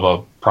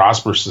a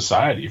prosperous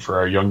society for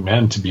our young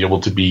men to be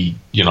able to be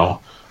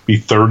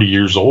 30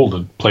 years old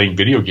and playing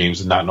video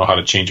games and not know how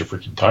to change a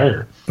freaking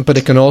tire. But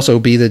it can also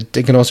be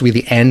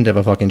the end of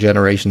a fucking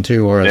generation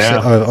too, or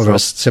a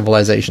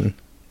civilization.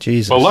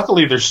 Jesus. Well,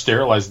 luckily they're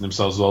sterilizing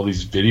themselves with all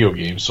these video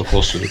games so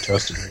close to their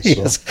testicles.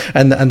 Yes, so.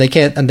 and they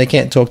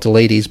can't talk to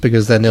ladies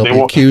because then they'll be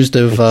accused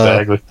of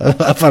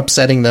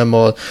upsetting them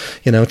or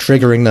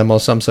triggering them or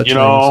some such thing.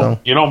 So.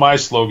 My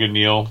slogan,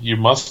 Neil. You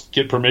must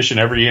get permission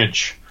every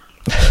inch.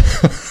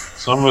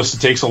 Some of us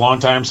it takes a long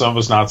time. Some of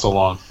us not so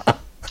long.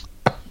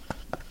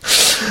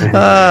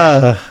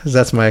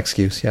 That's my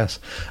excuse. Yes.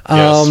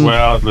 Yes.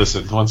 Well,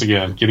 listen. Once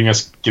again, getting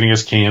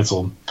us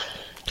canceled.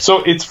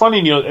 So it's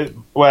funny, Neil.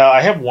 Well,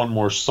 I have one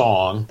more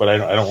song, but I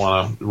don't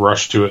want to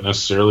rush to it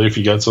necessarily. If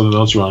you got something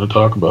else you want to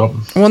talk about,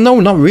 well, no,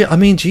 not really. I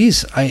mean,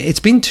 geez,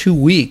 it's been 2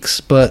 weeks,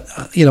 but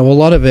a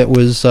lot of it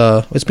was.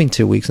 It's been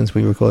 2 weeks since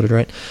we recorded,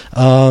 right?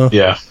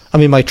 Yeah. I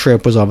mean, my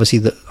trip was obviously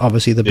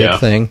the big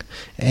thing,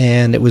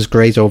 and it was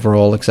great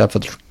overall, except for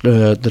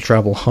the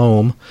travel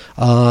home.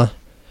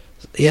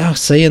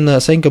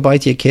 Saying goodbye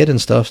to your kid and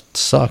stuff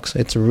sucks.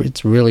 It's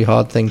a really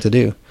hard thing to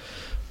do.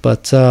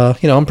 But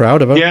I'm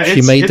proud of her. Yeah,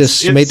 she made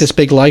this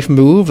big life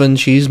move, and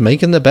she's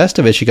making the best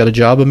of it. She got a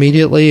job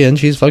immediately, and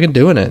she's fucking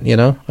doing it.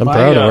 I'm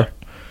proud of her.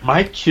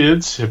 My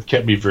kids have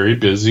kept me very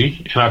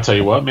busy, and I'll tell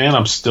you what, man,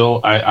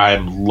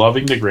 I'm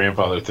loving the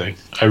grandfather thing.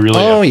 I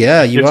really. Oh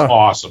yeah, you are. It's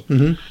awesome.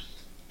 Mm-hmm.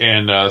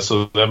 And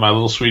so that my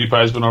little sweetie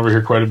pie's been over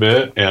here quite a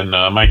bit, and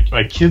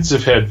my kids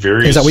have had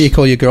various. Is that what you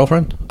call your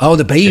girlfriend? Oh,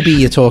 the baby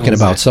you're talking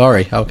about.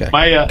 Sorry. Okay.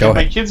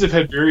 My kids have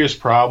had various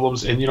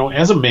problems, and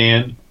as a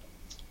man,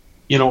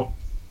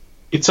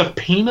 it's a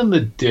pain in the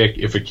dick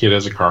if a kid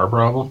has a car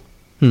problem,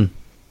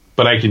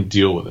 but I can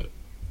deal with it.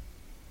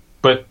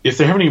 But if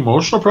they're having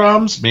emotional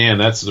problems, man,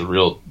 that's the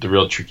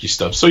real tricky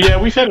stuff. So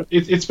yeah, we've had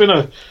it's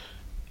been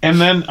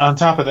and then on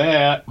top of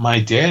that, my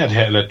dad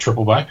had a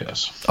triple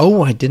bypass.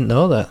 Oh, I didn't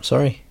know that.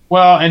 Sorry.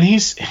 Well, and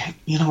he's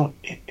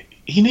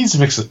he needs to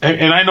mix it.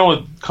 And I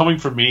know coming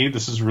from me,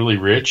 this is really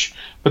rich,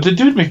 but the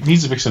dude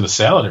needs to mix in a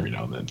salad every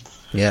now and then.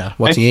 Yeah,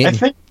 what's he eating? I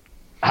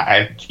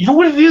think. You know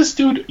what it is,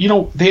 dude?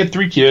 They had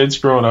 3 kids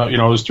growing up.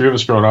 There's 3 of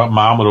us growing up.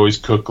 Mom would always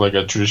cook like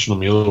a traditional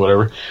meal or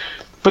whatever.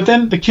 But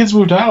then the kids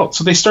moved out,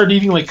 so they started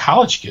eating like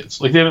college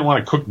kids. Like they didn't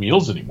want to cook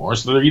meals anymore,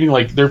 so they're eating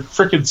like they're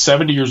freaking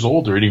 70 years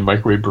old. They're eating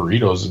microwave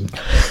burritos, and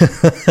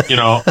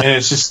and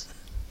it's just,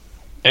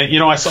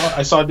 and I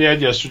saw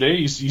Dad yesterday.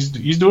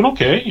 He's doing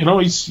okay.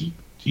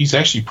 He's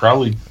actually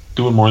probably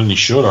doing more than he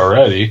should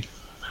already.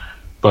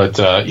 But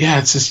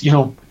it's just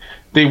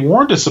they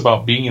warned us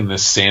about being in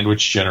this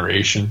sandwich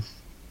generation.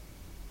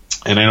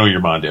 And I know your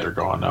mom and dad are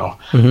gone now,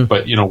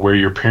 but where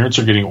your parents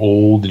are getting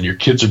old and your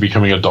kids are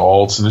becoming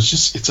adults, and it's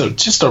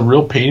just a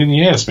real pain in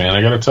the ass, man.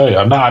 I got to tell you,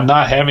 I'm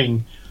not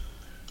having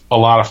a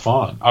lot of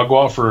fun. I'll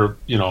go out for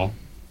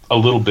a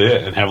little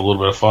bit and have a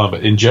little bit of fun.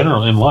 But in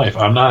general, in life,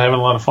 I'm not having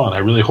a lot of fun. I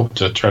really hope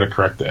to try to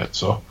correct that.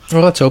 So,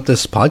 well, let's hope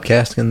this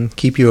podcast can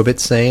keep you a bit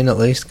sane at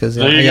least, because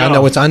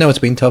I know it's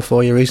been tough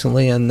for you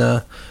recently, and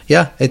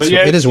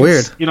it is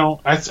weird.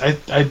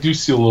 I do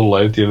see a little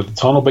light at the end of the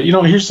tunnel. But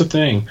here's the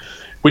thing: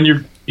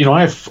 when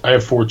I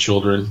have 4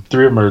 children,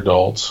 3 of them are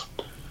adults.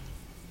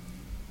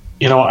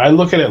 I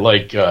look at it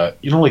like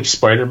like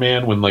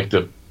Spider-Man when like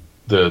the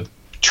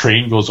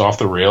train goes off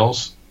the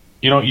rails.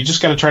 You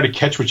just got to try to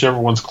catch whichever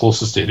one's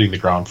closest to hitting the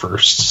ground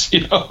first.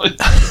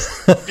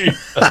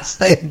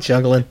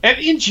 Juggling. And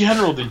in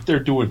general, they're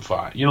doing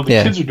fine.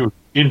 Kids are doing.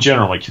 In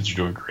general, my kids are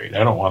doing great.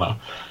 I don't want to,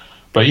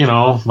 but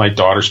my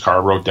daughter's car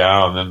broke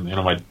down, and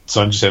then my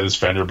son just had this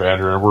fender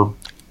bender, and we're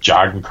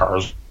jogging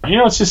cars.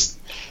 It's just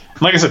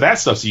like I said, that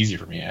stuff's easy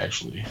for me.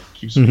 Actually,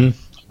 keeps me on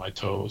my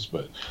toes.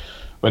 But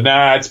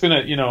nah, it's been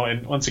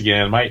and once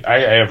again, I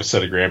have a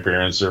set of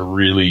grandparents that are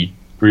really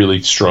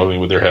struggling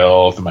with their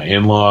health, and my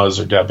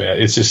in-laws are that bad.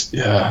 It's just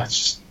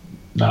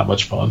not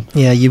much fun.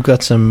 Yeah, you've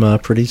got some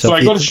pretty tough. So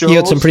I go to shows, you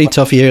got some pretty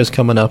tough years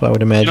coming up, I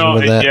would imagine.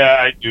 With that. Yeah,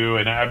 I do,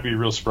 and I'd be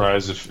real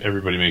surprised if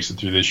everybody makes it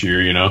through this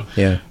year.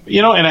 Yeah.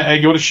 And I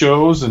go to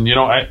shows, and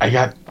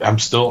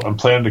I'm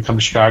planning to come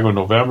to Chicago in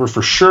November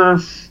for sure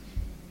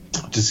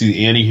to see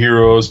the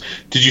Anti-Heroes.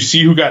 Did you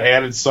see who got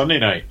added Sunday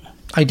night?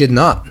 I did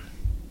not.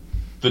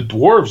 The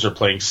Dwarves are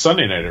playing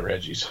Sunday night at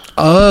Reggie's.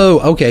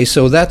 Oh, okay,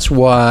 so that's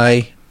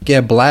why.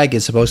 Yeah, Blag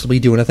is supposed to be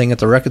doing a thing at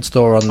the record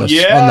store on the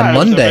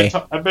Monday.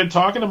 I've been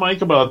talking to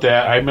Mike about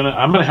that. I'm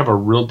gonna have a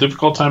real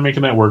difficult time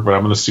making that work, but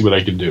I'm gonna see what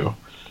I can do.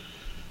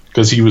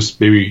 Because he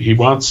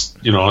wants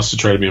us to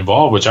try to be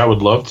involved, which I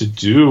would love to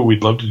do.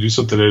 We'd love to do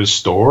something at his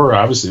store.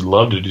 Obviously,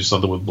 love to do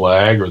something with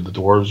Blag or the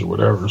Dwarves or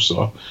whatever.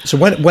 So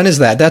when is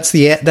that?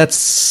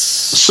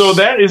 So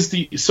that is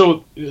the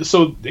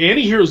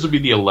Anti-Heroes will be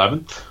the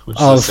 11th, which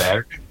is a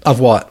Saturday of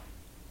what?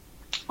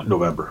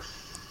 November.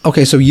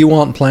 Okay, so you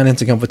aren't planning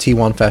to come for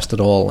T1 Fest at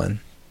all,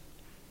 then?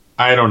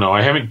 I don't know.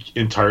 I haven't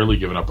entirely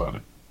given up on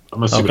it. I'm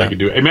going to see what I can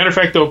do. As a matter of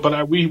fact, though,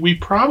 but we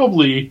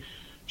probably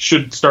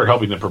should start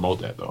helping them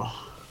promote that, though.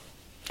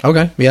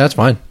 Okay, yeah, that's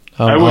fine.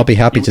 I'll be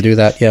happy to do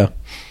that, yeah.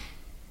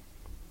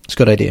 It's a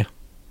good idea.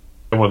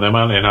 I want them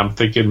on, and I'm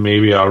thinking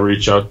maybe I'll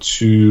reach out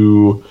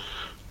to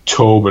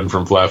Tobin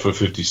from Flatfoot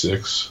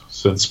 56,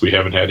 since we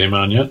haven't had him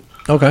on yet.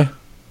 Okay.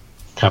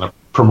 Kind of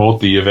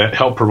promote the event,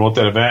 help promote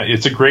that event.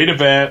 It's a great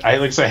event. I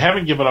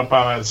haven't given up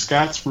on it.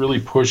 Scott really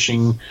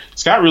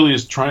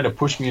is trying to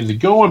push me into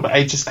going, but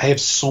I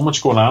have so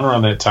much going on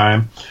around that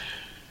time.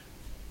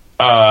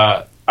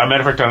 As a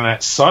matter of fact, on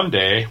that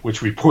Sunday,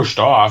 which we pushed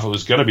off, it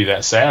was going to be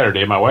that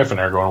Saturday. My wife and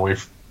I are going away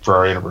for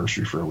our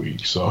anniversary for a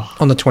week. So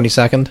on the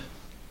 22nd.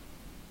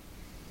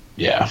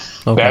 Yeah,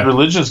 okay. Bad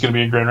Religion is going to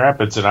be in Grand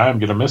Rapids, and I'm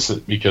going to miss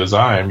it because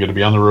I am going to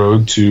be on the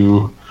road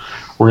to.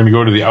 We're going to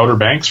go to the Outer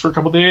Banks for a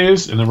couple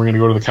days, and then we're going to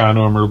go to the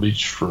condo in Myrtle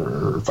Beach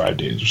for 5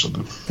 days or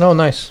something. Oh,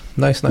 nice.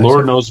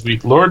 Lord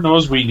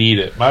knows we need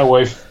it. My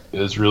wife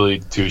is really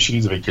too. She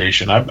needs a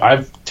vacation.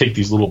 I take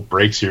these little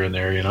breaks here and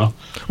there,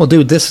 Well,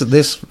 dude, this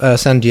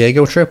San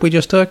Diego trip we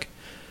just took.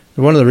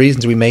 One of the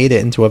reasons we made it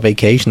into a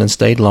vacation and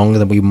stayed longer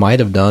than we might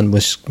have done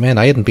was, man,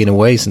 I hadn't been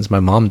away since my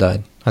mom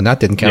died. And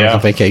that didn't count as a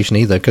vacation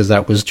either, because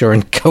that was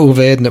during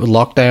COVID and it was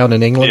lockdown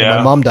in England and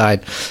my mom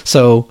died.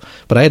 So,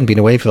 but I hadn't been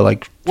away for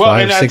like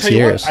 5-6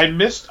 years. I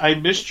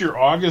missed your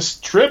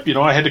August trip.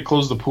 I had to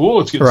close the pool.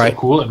 It's getting so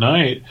cool at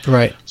night.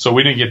 Right. So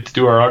we didn't get to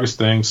do our August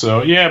thing.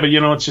 So yeah, but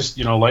it's just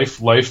life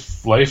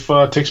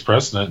takes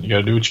precedent. You got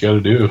to do what you got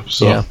to do.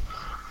 So. Yeah.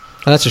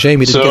 And that's a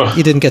shame you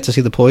didn't get to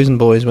see the Poison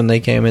Boys when they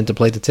came in to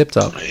play the Tip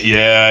Top.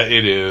 Yeah,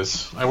 it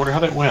is. I wonder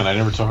how that went. I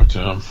never talked to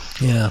them.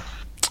 Yeah.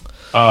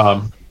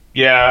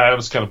 Yeah, I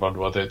was kind of bummed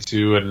about that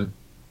too. And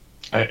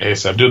I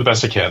said, I'm doing the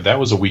best I can. That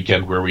was a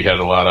weekend where we had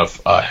a lot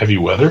of heavy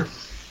weather.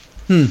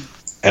 And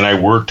I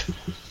worked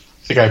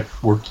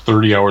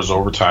 30 hours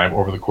overtime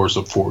over the course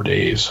of 4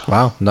 days.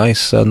 Wow,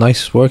 nice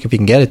work if you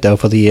can get it though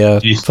for the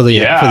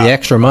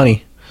extra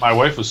money. My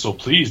wife was so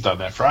pleased on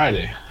that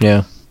Friday.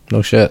 Yeah,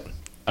 no shit.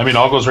 I mean, it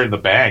all goes right in the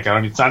bank.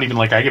 it's not even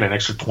like I get an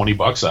extra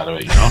 $20 out of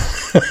it,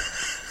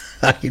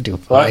 You do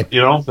fine.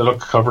 But, that'll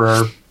cover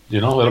our,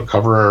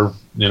 cover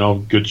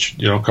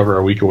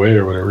our week away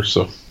or whatever.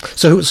 So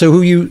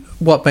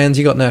what bands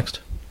you got next?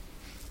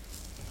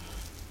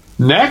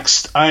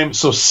 Next,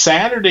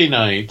 Saturday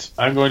night,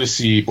 I'm going to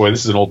see,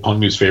 this is an old Punk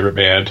News favorite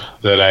band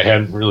that I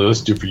hadn't really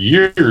listened to for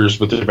years,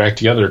 but they're back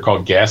together. They're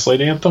called Gaslight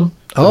Anthem.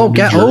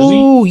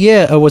 Oh,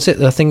 yeah. Was it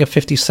a thing of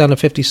 50 Sound of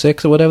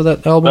 56 or whatever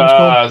that album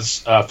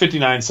was called?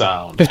 59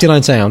 Sound.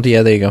 59 Sound,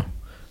 yeah, there you go.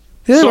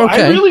 Yeah, they're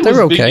okay.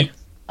 They're okay.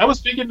 I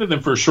was big into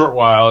them for a short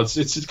while.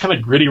 It's kind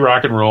of gritty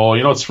rock and roll.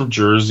 It's from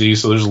Jersey,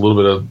 so there's a little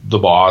bit of The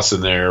Boss in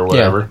there or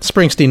whatever. Yeah.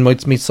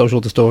 Springsteen meets Social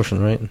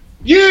Distortion, right?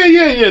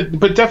 Yeah.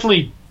 But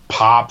definitely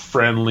pop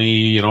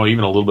friendly, even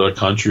a little bit of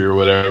country or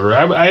whatever.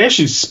 I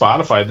actually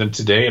Spotify'd them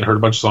today and heard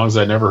a bunch of songs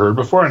I'd never heard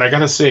before, and I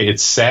gotta say,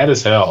 it's sad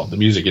as hell, the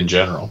music in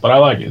general, but I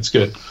like it. It's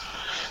good.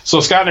 So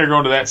Scott and I are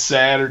going to that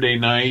Saturday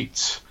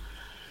night,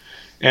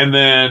 And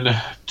then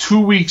 2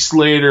 weeks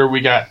later,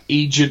 we got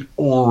Agent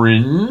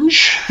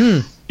Orange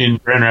in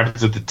Grand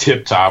Rapids at the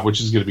Tip Top,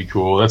 which is going to be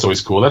cool. That's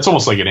always cool. That's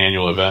almost like an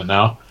annual event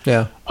now.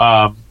 Yeah.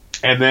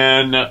 And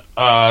then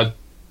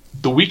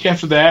the week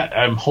after that,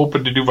 I'm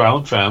hoping to do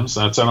Violent Femmes.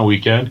 That's on a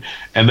weekend.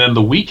 And then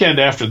the weekend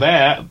after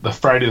that, the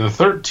Friday the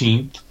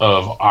 13th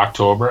of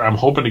October, I'm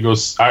hoping to go.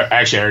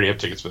 Actually, I already have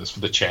tickets for this, for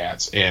the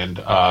Chats and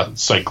Cosmic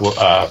Cycles.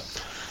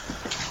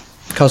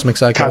 Cosmic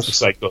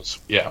Cycles.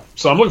 Yeah.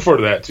 So I'm looking forward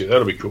to that too.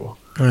 That'll be cool.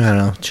 I don't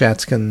know.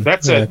 Chats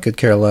could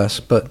care less,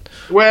 but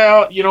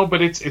well,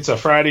 but it's a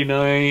Friday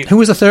night. Who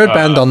was the third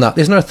band on that?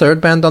 Isn't there a third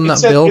band on that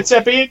bill? It's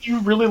that band you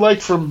really like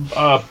from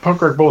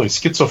Punk Rock Bowling,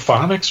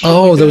 Schizophonics.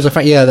 Oh, those are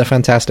they're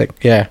fantastic.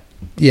 Yeah.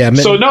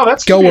 So no,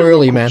 that's go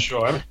early, man.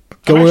 Go early.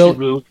 Really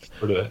looking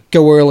forward to that.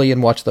 Go early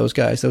and watch those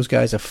guys. Those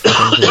guys are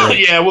fucking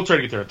great. Yeah, we'll try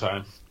to get there in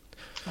time.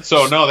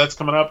 So no, that's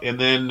coming up, and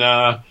then.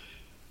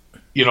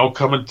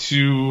 Coming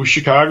to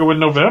Chicago in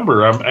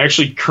November. I'm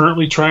actually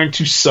currently trying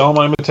to sell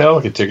my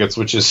Metallica tickets,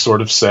 which is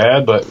sort of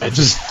sad, but I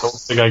just don't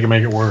think I can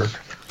make it work.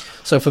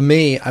 So for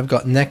me, I've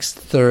got next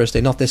Thursday,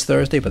 not this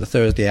Thursday, but the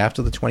Thursday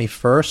after, the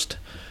 21st,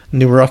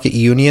 New Rocket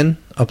Union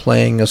are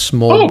playing a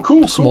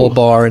small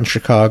bar in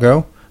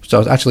Chicago. So I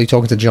was actually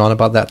talking to John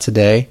about that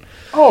today.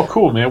 Oh,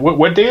 cool, man.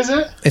 What day is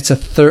it? It's a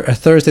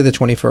Thursday the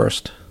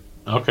 21st.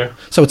 Okay.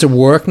 So it's a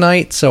work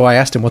night, so I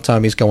asked him what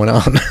time he's going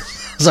on.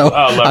 So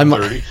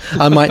 11:30.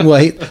 I might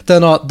wait.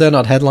 They're not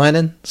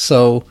headlining,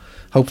 so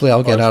hopefully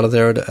I'll get out of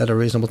there at a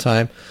reasonable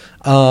time.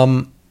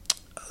 The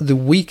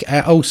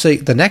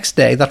next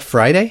day, that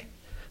Friday.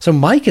 So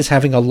Mike is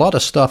having a lot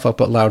of stuff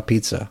up at Loud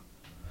Pizza.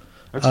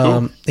 That's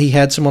cool. He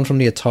had someone from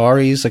the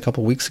Ataris a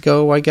couple weeks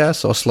ago, I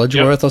guess, or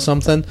Sludgeworth or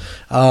something.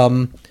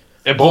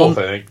 Both,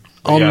 I think.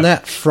 On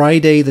that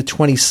Friday, the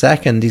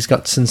 22nd, he's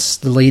got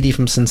the lady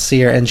from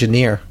Sincere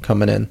Engineer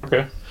coming in.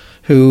 Okay.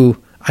 Who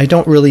I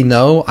don't really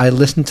know. I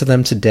listened to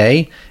them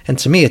today, and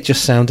to me, it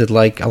just sounded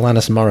like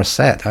Alanis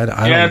Morissette.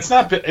 It's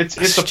not.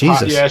 It's a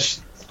pop. Yeah,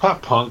 she's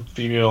pop punk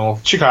female.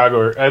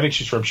 Chicago. I think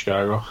she's from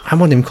Chicago. I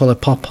wouldn't even call it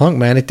pop punk,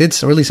 man. It did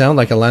really sound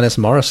like Alanis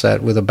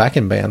Morissette with a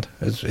backing band.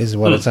 Is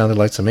what it sounded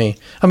like to me.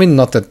 I mean,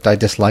 not that I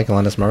dislike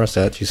Alanis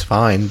Morissette. She's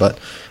fine, but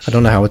I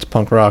don't know how it's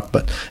punk rock.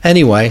 But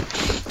anyway,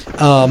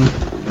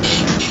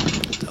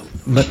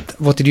 but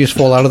what, did you just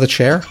fall out of the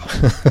chair?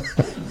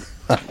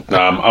 No,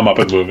 I'm up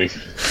and moving.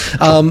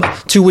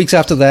 2 weeks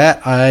after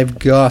that, I've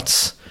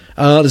got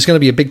there's going to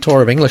be a big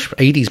tour of English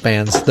 80s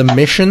bands. The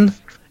Mission,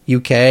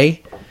 UK,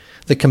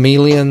 the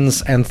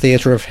Chameleons, and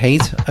Theatre of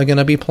Hate are going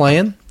to be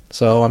playing.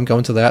 So I'm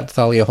going to that,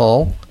 Thalia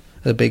Hall,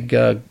 a big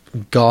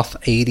goth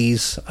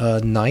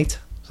 80s night.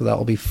 So that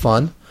will be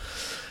fun.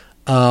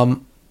 The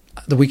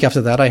week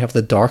after that, I have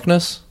The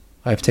Darkness.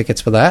 I have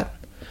tickets for that.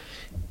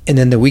 And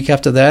then the week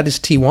after that is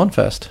T1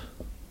 Fest.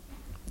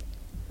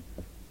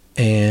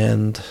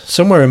 And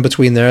somewhere in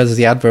between there's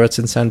the Adverts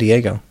in San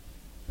Diego.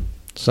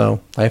 So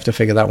I have to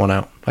figure that one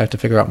out. I have to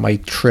figure out my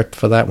trip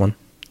for that one.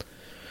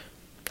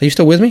 Are you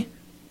still with me?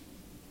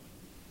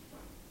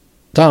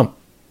 Tom?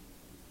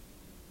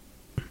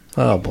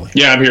 Oh, boy.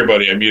 Yeah, I'm here,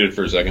 buddy. I'm muted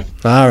for a second.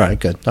 All right,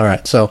 good. All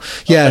right. So,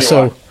 yeah,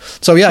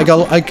 I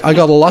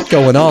got a lot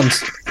going on.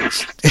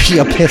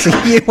 You're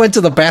pissing. You went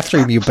to the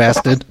bathroom, you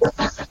bastard.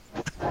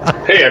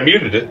 Hey, I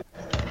muted it.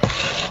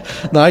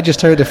 No, I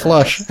just heard it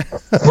flush.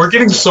 We're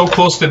getting so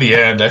close to the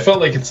end. I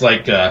felt like it's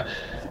like,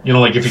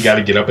 like if you got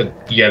to get up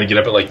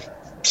at like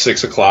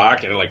 6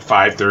 o'clock and at like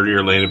 5:30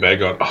 you're laying in bed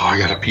going, oh, I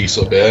got to pee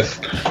so bad.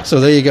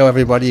 So there you go,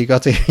 everybody. You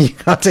got to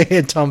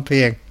hear Tom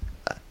peeing.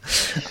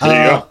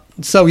 There you go.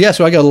 So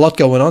I got a lot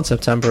going on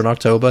September and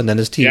October, and then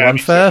there's T1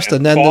 Fest,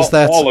 and then there's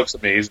that. Fall looks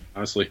amazing,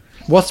 honestly.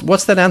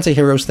 What's that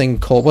Anti-Heroes thing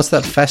called? What's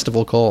that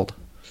festival called?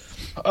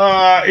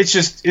 It's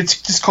just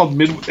called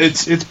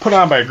It's put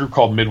on by a group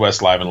called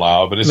Midwest Live and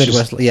Loud, but it's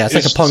Midwest. It's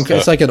like a punk.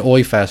 It's like an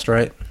Oi Fest,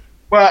 right?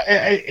 Well,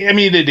 I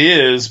mean it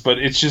is, but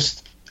it's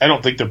just I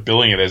don't think they're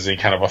billing it as any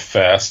kind of a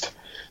fest.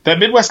 That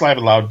Midwest Live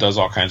and Loud does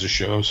all kinds of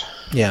shows.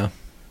 Yeah.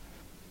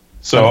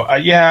 So I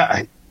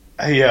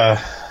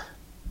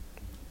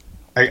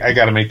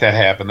got to make that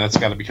happen. That's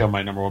got to become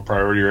my number one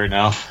priority right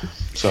now.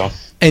 So.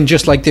 And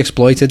just like The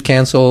Exploited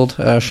canceled,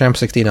 Sham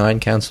 69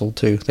 canceled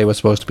too. They were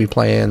supposed to be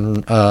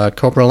playing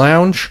Cobra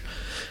Lounge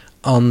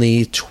on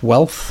the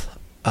 12th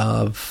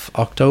of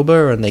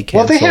October, and they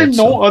canceled. Well, they had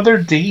no other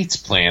dates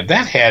planned.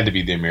 That had to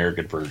be the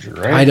American version,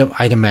 right?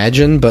 I'd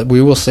imagine, but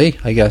we will see.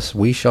 I guess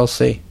we shall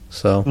see.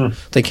 So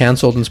they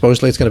canceled, and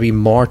supposedly it's going to be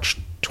March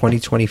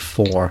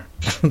 2024.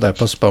 They're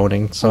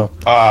postponing. So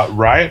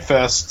Riot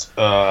Fest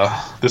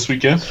this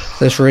weekend.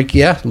 This week,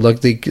 yeah.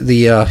 Look, with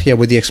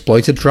The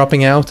Exploited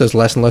dropping out, there's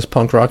less and less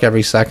punk rock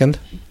every second.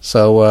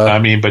 So I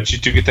mean, but you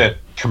do get that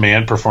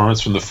command performance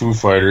from the Foo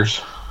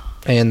Fighters.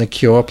 And The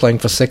Cure playing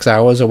for 6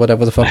 hours or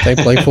whatever the fuck they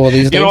play for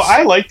these days.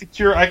 I like The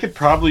Cure. I could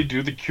probably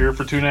do The Cure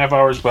for 2.5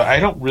 hours, but I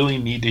don't really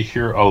need to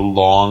hear a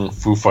long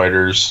Foo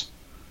Fighters.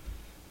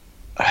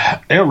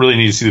 I don't really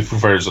need to see the Foo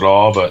Fighters at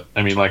all, but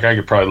I mean, like, I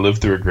could probably live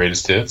through a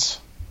greatest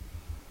hits.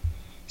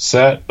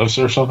 set or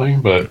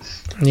something. But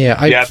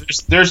yeah,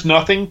 there's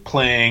nothing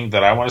playing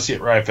that I want to see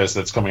at Riot Fest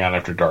that's coming on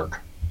after dark.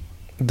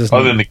 Disney.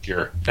 Other than The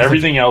Cure.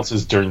 Everything else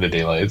is during the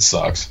daylight. It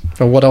sucks.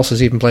 But what else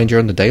is even playing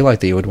during the daylight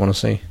that you would want to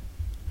see?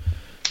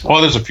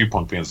 Well, there's a few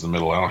punk bands in the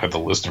middle. I don't have the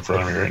list in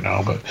front of me right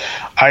now, but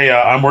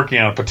I'm working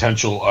on a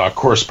potential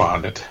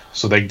correspondent,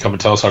 so they can come and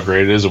tell us how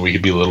great it is, and we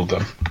can belittle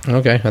them.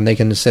 Okay, and they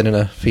can sit in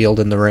a field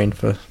in the rain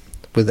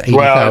with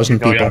 80,000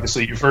 people.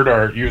 Obviously, you've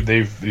heard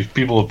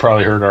people have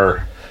probably heard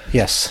our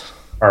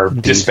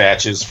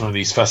dispatches from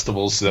these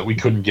festivals that we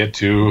couldn't get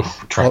to.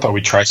 I thought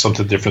we'd try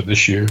something different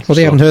this year. Well,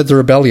 they haven't heard the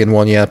Rebellion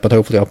one yet, but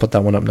hopefully I'll put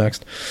that one up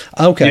next.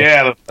 Okay.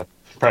 Yeah, that'll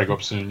probably go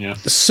up soon, yeah.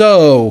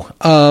 So,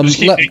 just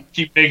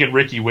keep making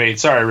Ricky wait.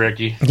 Sorry,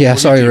 Ricky. Yeah,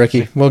 sorry,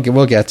 Ricky.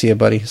 We'll get to you,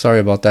 buddy. Sorry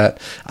about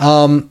that.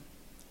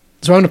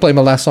 So I'm going to play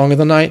my last song of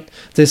the night.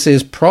 This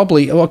is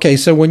probably... Okay,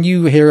 so when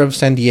you hear of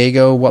San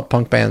Diego, what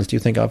punk bands do you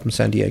think of from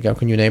San Diego?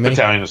 Can you name any?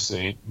 Battalion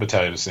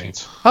of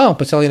Saints. Oh,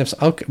 Battalion of...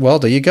 Okay, well,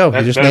 there you go.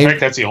 In fact,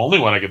 that's the only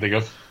one I could think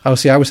of. Oh,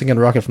 see, I was thinking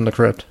Rocket from the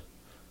Crypt.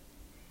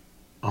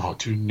 Oh,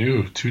 too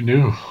new.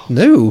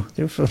 New?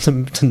 They were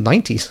from the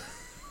 90s.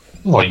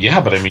 Well,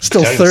 yeah, but I mean...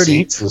 Still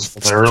 30... Was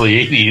from the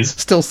early 80s.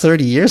 Still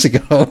 30 years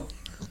ago.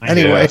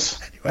 Anyway.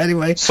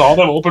 Saw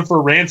them open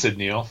for Rancid,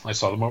 Neil. I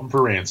saw them open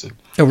for Rancid.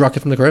 Oh,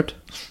 Rocket from the Crypt?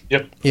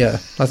 Yep. Yeah,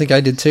 I think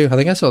I did too. I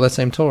think I saw that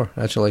same tour,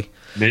 actually.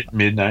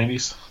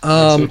 Mid-90s?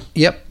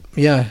 Yep.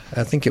 Yeah,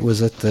 I think it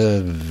was at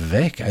the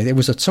Vic. It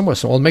was at somewhere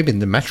small, maybe in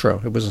the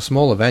Metro. It was a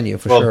smaller venue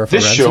for sure.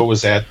 This show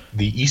was at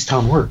the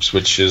Easttown Works,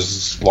 which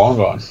is long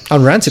gone.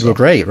 And Rancid were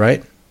great,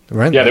 right?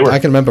 Yeah, they were. I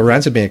can remember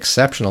Rancid being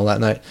exceptional that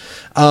night.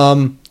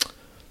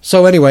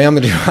 So anyway, I'm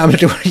gonna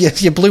do.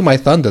 Yes, you blew my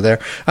thunder there.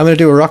 I'm gonna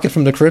do a Rocket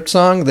from the Crypt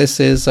song. This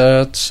is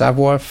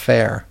Savoir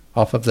Faire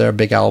off of their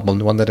big album,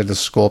 the one that had a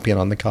scorpion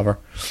on the cover.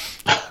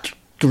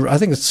 I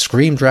think it's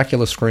Scream,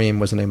 Dracula Scream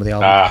was the name of the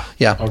album.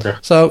 Yeah. Okay.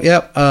 So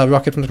yeah,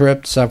 Rocket from the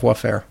Crypt, Savoir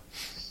Faire.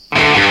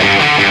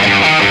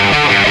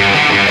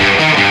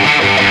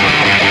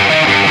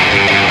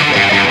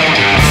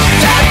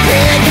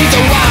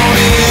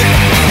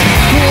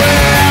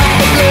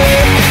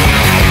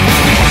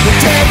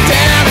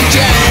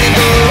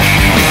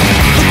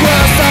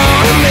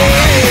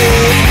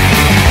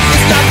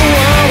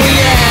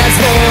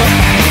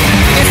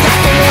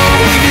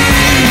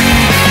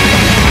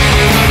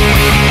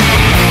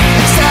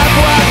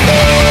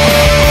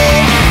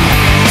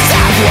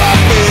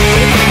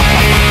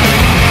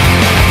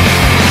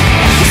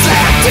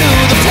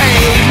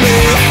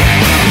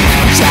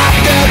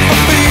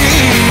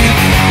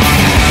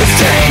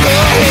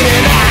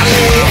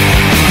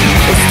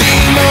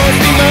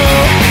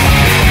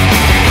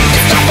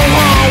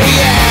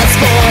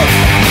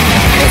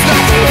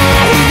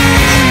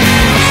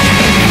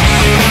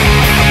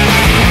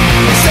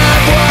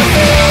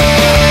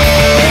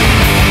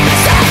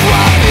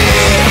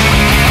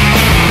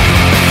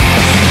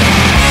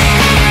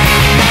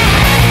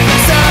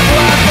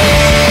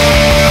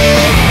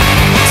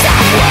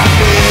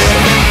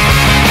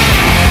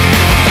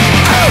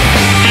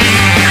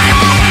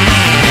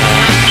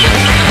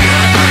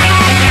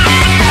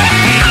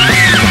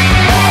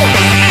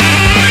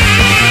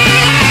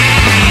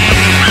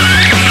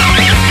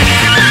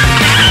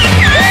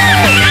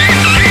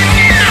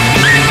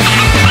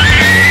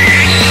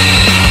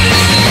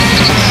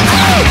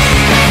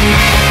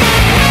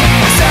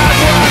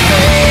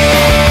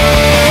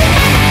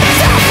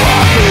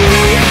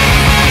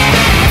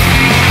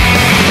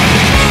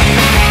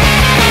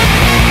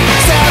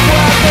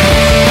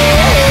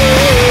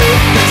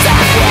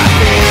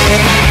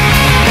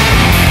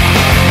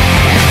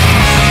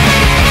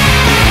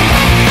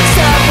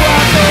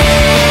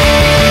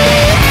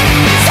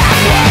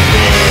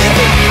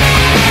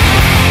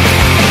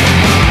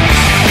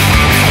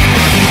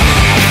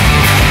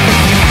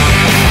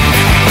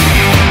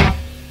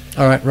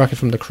 Rocket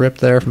from the Crypt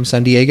there from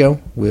San Diego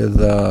with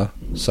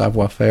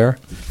Savoir Faire.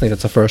 I think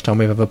that's the first time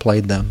we've ever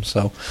played them.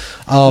 So,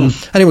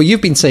 anyway,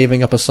 you've been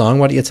saving up a song.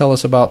 Why don't you tell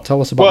us about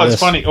this? Well, it's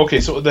funny. Okay,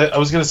 so I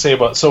was going to say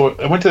about. So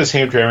I went to this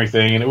Hamtramck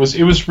thing, and it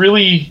was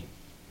really,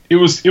 it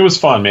was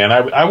fun, man.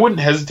 I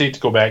wouldn't hesitate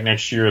to go back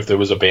next year if there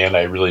was a band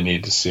I really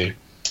needed to see.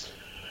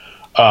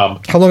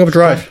 How long of a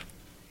drive?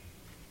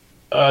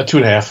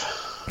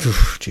 2.5.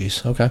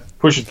 Jeez. Okay.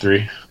 Pushing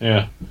 3.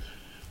 Yeah.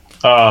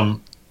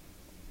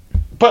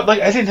 But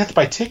like I didn't have to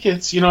buy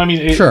tickets, you know. I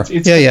mean, sure.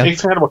 It's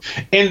incredible.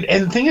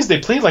 And the thing is,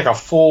 they played like a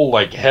full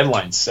like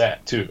headline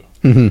set too.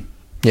 Mm-hmm.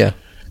 Yeah.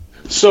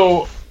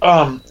 So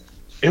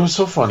it was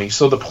so funny.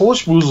 So the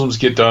Polish Muslims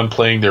get done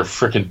playing their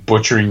frickin'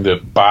 butchering the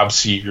Bob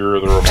Seger or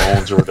the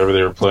Ramones or whatever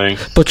they were playing.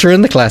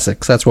 Butchering the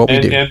classics. That's what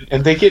we do.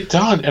 And they get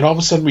done, and all of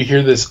a sudden we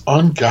hear this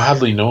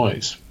ungodly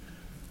noise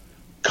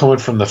coming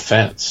from the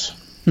fence.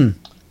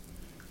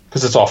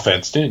 Because it's all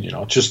fenced in, you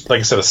know. Just like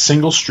I said, a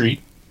single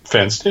street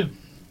fenced in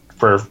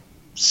for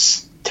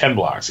 10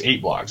 blocks,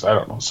 8 blocks, I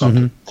don't know,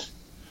 something. Mm-hmm.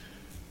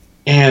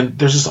 And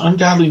there's this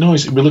ungodly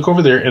noise. We look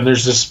over there, and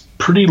there's this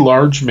pretty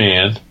large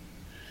man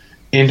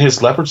in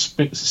his leopard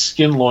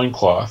skin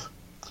loincloth,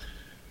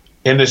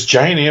 and this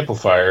giant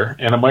amplifier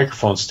and a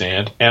microphone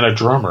stand and a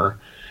drummer,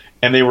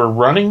 and they were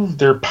running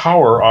their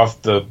power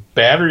off the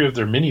battery of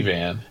their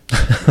minivan.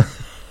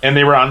 And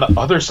they were on the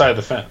other side of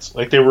the fence.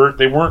 Like, they weren't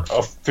they weren't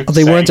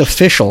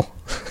official.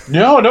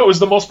 No, it was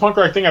the most punk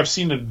rock thing I've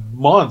seen in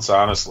months,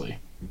 honestly.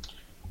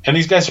 And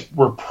these guys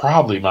were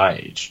probably my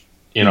age,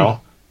 you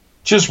know,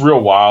 just real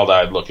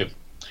wild-eyed looking.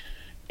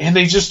 And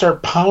they just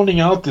start pounding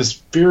out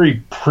this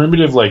very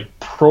primitive, like,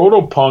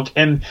 proto-punk,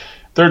 and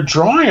they're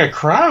drawing a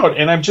crowd,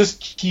 and I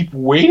just keep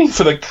waiting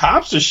for the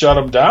cops to shut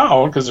them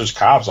down, because there's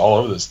cops all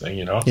over this thing,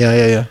 you know?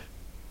 Yeah.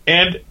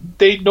 And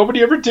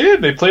nobody ever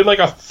did. They played like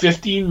a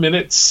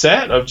 15-minute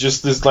set of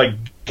just this like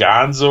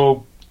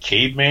gonzo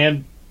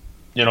caveman,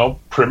 you know,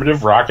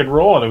 primitive rock and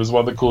roll, and it was one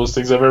of the coolest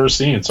things I've ever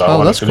seen. So I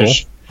want to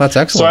finish. Cool. That's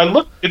excellent.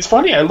 So it's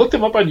funny. I looked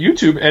them up on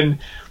YouTube, and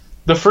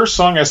the first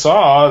song I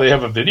saw, they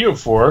have a video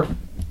for.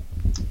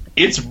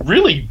 It's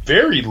really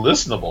very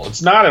listenable.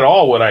 It's not at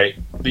all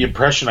the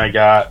impression I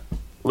got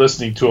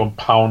listening to them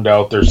pound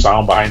out their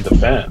sound behind the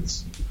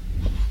fence.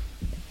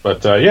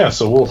 But yeah,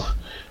 so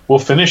we'll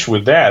finish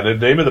with that. The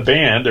name of the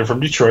band, they're from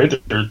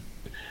Detroit.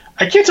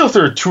 I can't tell if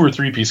they're a 2 or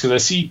 3 piece, because I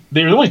see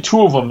there's only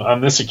 2 of them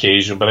on this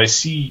occasion, but I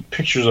see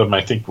pictures of them,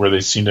 I think, where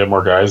they seem to have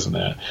more guys than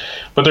that.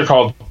 But they're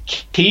called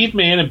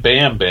Caveman and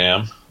Bam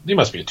Bam. They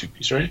must be a 2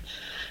 piece, right?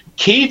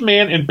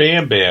 Caveman and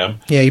Bam Bam.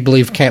 Yeah, you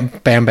believe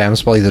Bam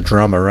Bam's probably the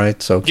drummer,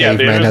 right? So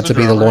Caveman had to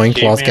be the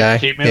loincloth guy.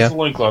 Caveman's the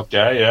loincloth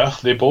guy, yeah.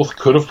 They both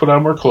could have put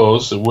on more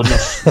clothes. It wouldn't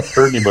have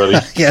hurt anybody.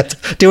 Yeah,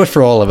 do it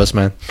for all of us,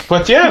 man.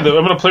 But yeah, I'm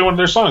going to play one of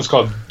their songs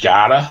called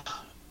Gotta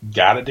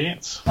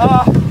Dance.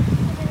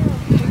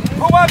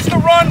 Who wants to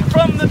run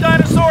from the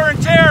dinosaur in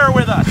terror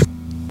with us?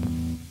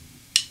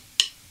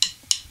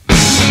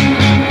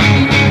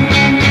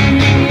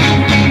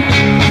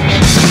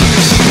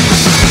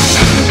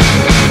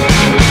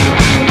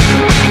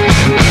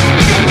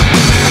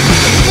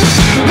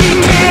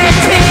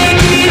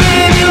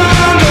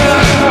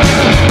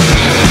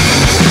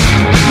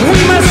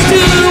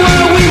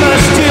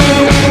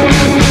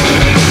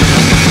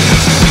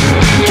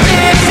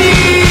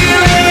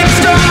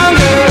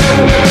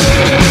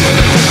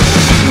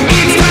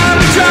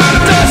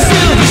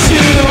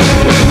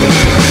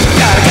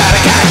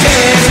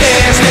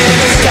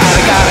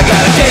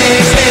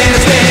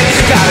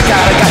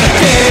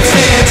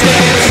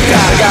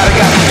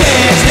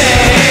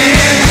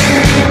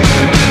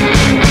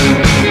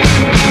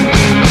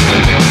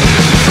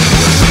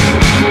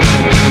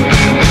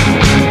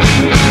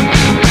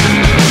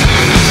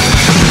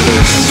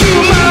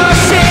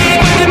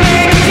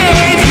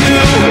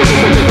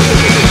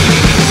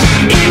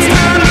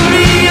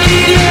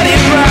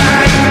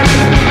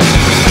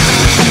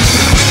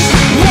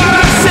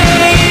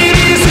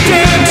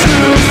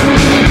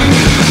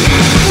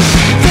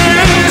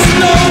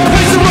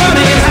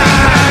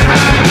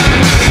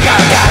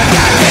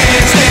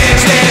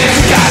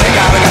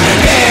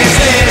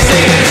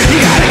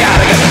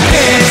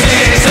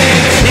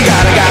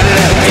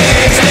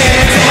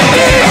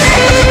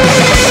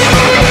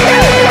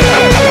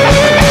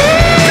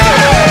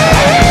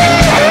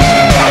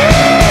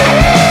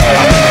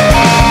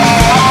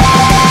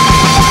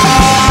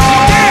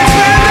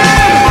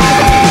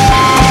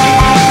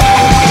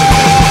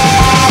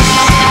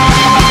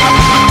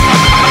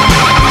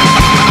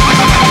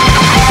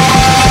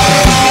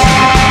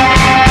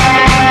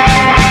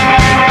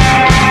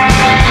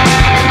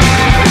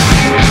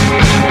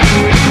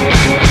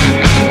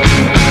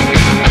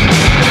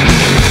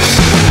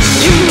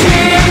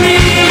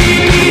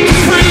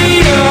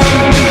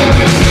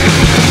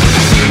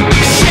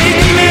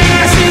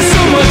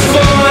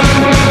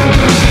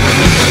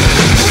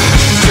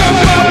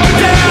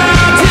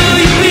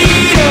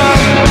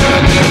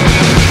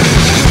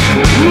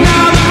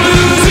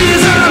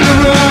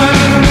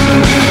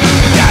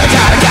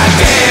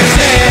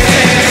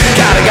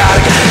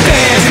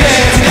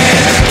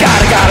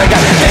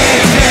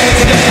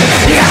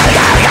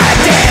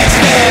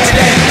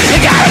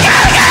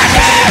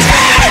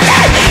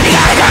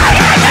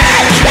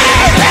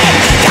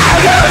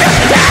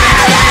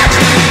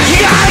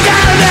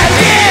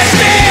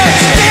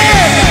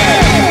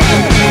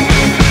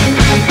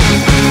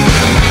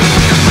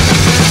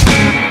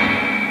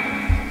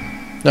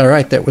 All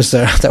right, that was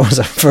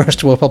the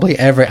first we'll probably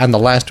ever, and the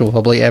last we'll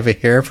probably ever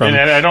hear from.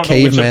 And I don't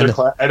Caveman.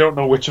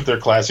 know which of their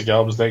classic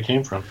albums that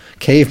came from.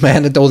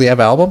 Caveman. Oh, they have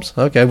albums.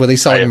 Okay, were they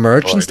selling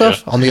merch and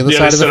stuff on the other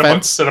side of the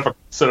fence?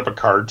 Set up a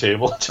card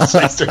table.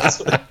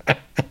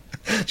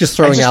 Just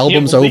throwing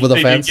albums over the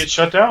fence. They get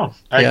shut down.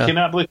 I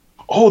cannot believe.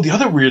 Oh, the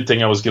other weird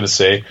thing I was going to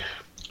say.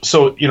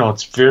 So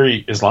it's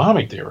very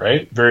Islamic there,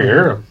 right? Very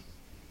Arab.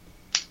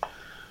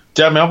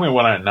 Dad Milkmen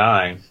went on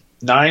at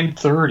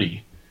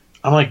 9:30.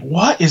 I'm like,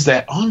 what is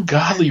that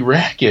ungodly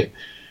racket?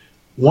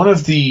 One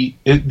of the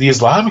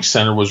Islamic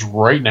Center was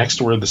right next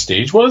to where the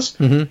stage was,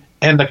 and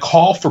the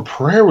call for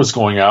prayer was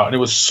going out, and it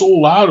was so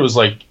loud it was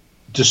like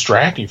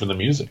distracting from the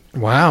music.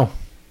 Wow.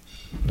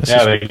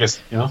 I guess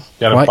got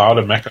to bow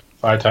to Mecca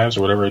 5 times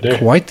or whatever a day.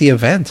 Quite the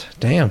event.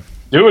 Damn.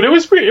 Dude, it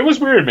was weird. It was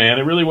weird, man.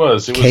 It really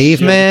was. It was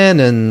Caveman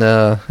and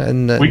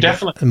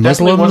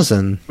Muslims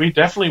we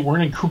definitely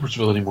weren't in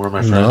Coopersville anymore,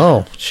 my friend.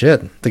 No,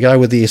 shit. The guy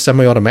with the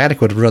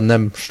semi-automatic would run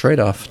them straight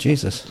off.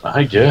 Jesus.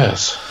 I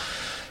guess.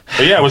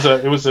 But yeah,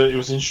 it was an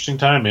interesting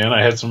time, man.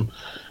 I had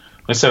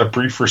a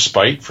brief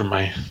respite from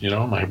my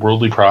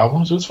worldly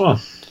problems. It was fun.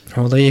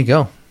 Oh, there you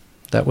go.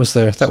 That was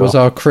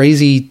our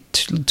crazy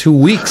 2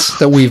 weeks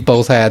that we've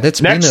both had.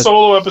 It's next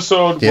solo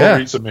episode. We'll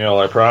read some mail.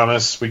 I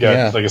promise. We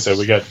got, like I said,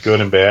 we got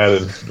good and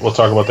bad, and we'll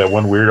talk about that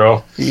one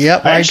weirdo.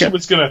 Yep. I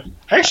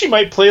actually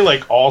might play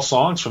like all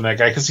songs from that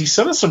guy because he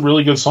sent us some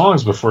really good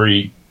songs before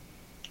he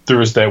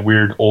threw us that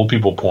weird old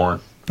people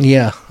porn.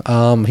 Yeah,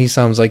 he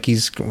sounds like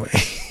he's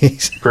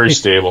very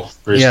stable.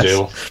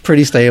 Stable.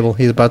 Pretty stable.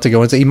 He's about to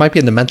go into. He might be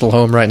in the mental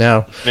home right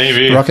now.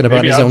 Maybe rocking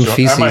about his own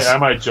feces. I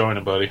might join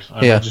him, buddy.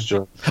 I might just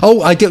join.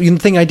 Oh, the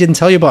thing I didn't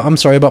tell you about. I'm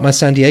sorry about my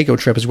San Diego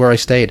trip. Is where I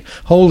stayed.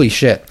 Holy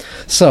shit!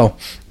 So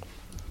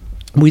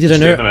we did in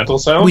the mental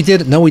asylum? We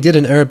did an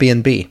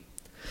Airbnb.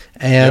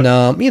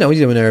 And, we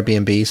do an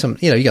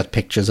Airbnb. You got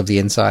pictures of the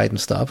inside and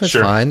stuff. It's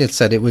fine. It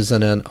said it was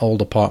in an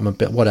old apartment,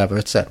 but whatever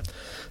it said.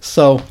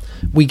 So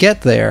we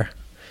get there.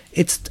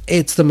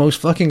 It's the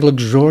most fucking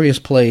luxurious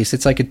place.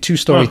 It's like a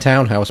 2-story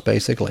townhouse,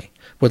 basically.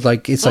 With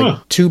it's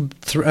like 2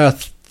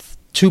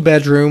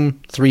 bedroom,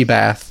 3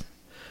 bath.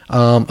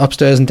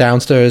 Upstairs and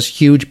downstairs,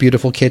 huge,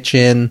 beautiful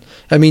kitchen.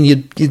 I mean,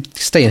 you'd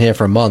stay in here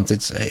for a month.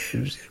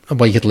 You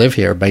could live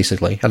here,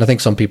 basically. And I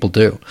think some people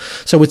do.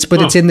 So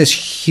it's in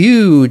this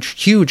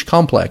huge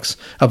complex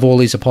of all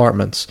these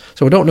apartments.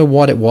 So I don't know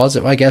what it was.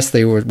 I guess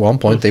they were, at one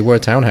point, they were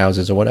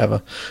townhouses or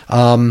whatever.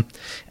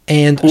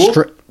 And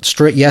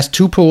straight, yes,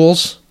 2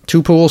 pools,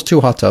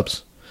 2 hot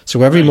tubs.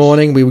 So every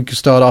morning we would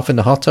start off in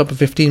the hot tub for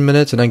 15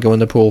 minutes and then go in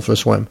the pool for a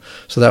swim.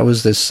 So that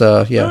was this,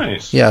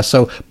 Nice. Yeah,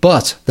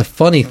 but the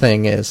funny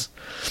thing is,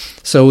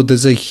 so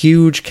there's a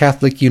huge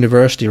Catholic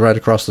university right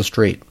across the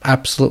street.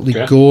 Absolutely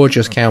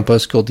gorgeous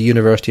campus called the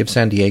University of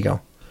San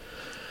Diego.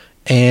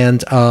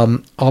 And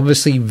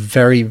obviously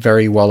very,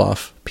 very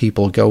well-off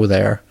people go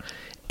there.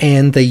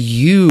 And they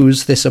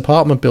use this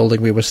apartment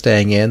building we were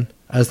staying in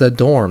as their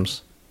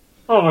dorms.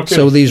 Oh, okay.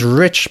 So these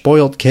rich,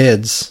 spoiled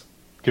kids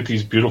get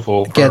these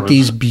beautiful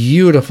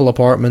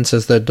apartments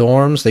as their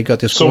dorms. They got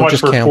this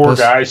gorgeous campus. So much for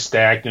 4 guys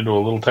stacked into a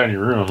little tiny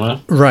room, huh?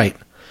 Right.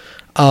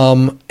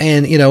 And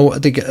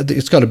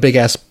it's got a big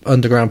ass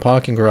underground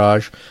parking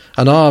garage.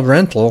 And our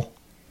rental,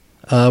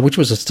 which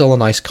was still a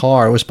nice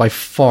car, it was by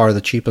far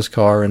the cheapest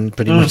car in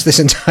pretty much this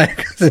entire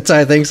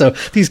thing. So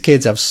these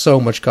kids have so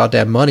much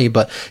goddamn money,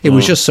 but it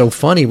was just so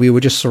funny. We were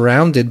just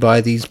surrounded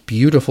by these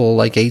beautiful,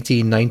 like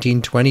 18,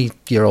 19,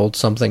 20-year-old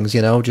somethings,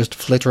 just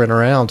flittering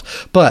around.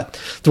 But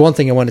the one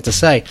thing I wanted to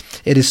say,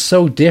 it is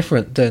so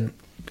different than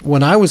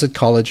when I was at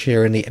college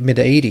here in the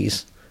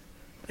mid-'80s.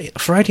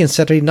 Friday and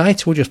Saturday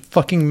nights were just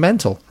fucking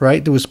mental,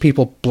 right? There was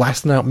people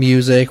blasting out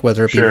music,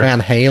 whether it be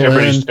Van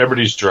Halen.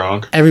 Everybody's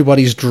drunk.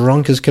 Everybody's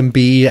drunk as can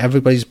be.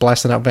 Everybody's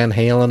blasting out Van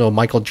Halen or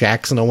Michael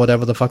Jackson or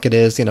whatever the fuck it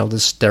is.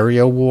 There's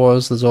stereo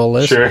wars. There's all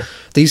this. Sure.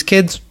 These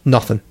kids,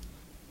 nothing.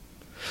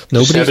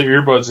 Nobody's had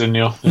their earbuds in,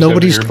 Neil.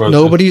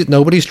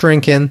 Nobody's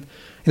drinking.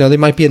 They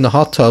might be in the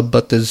hot tub,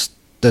 but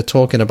they're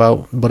talking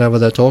about whatever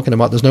they're talking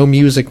about. There's no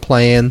music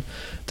playing.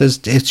 It's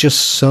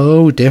just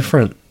so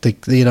different.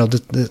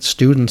 The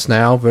students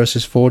now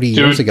versus 40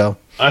 years ago.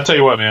 I'll tell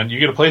you what, man. You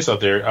get a place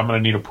out there, I'm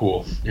going to need a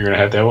pool. You're going to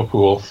have a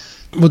pool.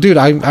 Well, dude,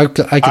 I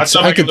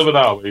could live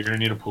without, but you're going to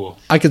need a pool.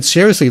 I could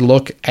seriously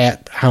look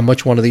at how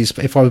much one of these,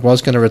 if I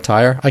was going to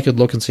retire, I could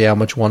look and see how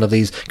much one of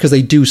these, because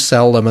they do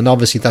sell them, and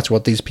obviously that's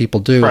what these people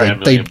do.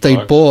 They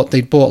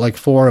bought like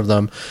 4 of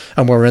them,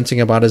 and were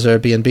renting about as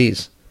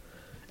Airbnbs.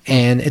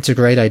 And it's a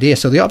great idea.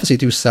 So they obviously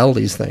do sell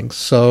these things.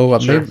 So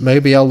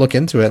maybe I'll look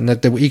into it.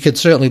 And you could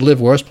certainly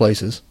live worse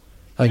places.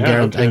 I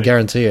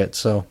guarantee it.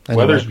 So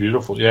anyway. Weather's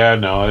beautiful. Yeah,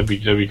 no, that'd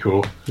be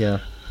cool. Yeah.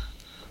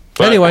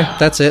 But anyway,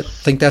 that's it. I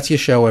think that's your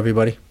show,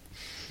 everybody.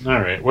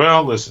 All right.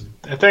 Well, listen.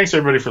 Thanks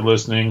everybody for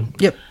listening.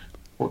 Yep.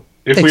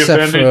 If we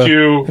offended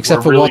you,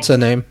 except for what's her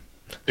name?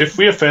 If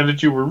we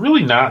offended you, we're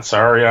really not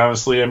sorry.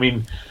 Honestly, I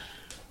mean,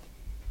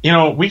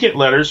 we get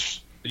letters.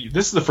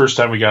 This is the first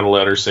time we got a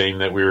letter saying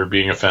that we were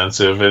being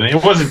offensive, and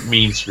it wasn't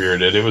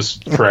mean-spirited. It was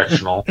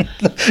correctional.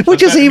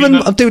 Which is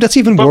dude, that's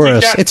even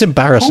worse. It's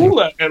embarrassing.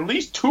 At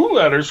least 2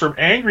 letters from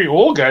angry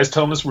old guys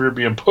telling us we were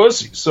being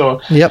pussies.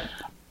 So, yep.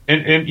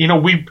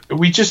 And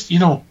we just,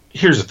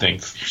 here's the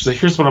thing.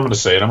 Here's what I'm going to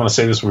say, and I'm going to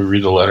say this when we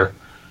read the letter.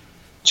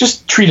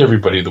 Just treat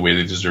everybody the way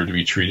they deserve to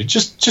be treated.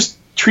 Just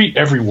treat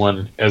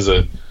everyone as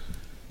a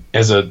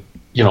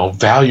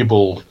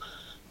valuable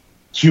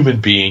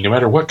human being, no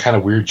matter what kind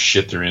of weird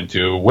shit they're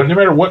into, no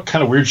matter what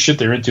kind of weird shit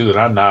they're into that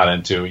I'm not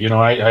into.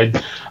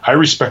 I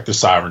respect the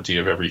sovereignty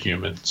of every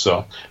human.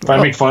 So if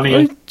I make fun of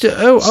you,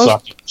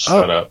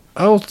 shut up.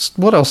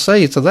 What I'll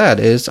say to that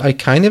is I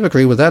kind of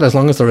agree with that as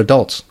long as they're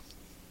adults.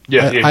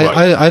 Yeah,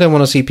 I don't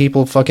want to see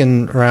people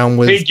fucking around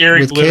with Hey,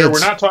 Gary with Glitter,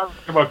 kids. we're not talking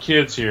about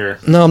kids here.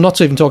 No, I'm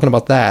not even talking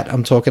about that.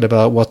 I'm talking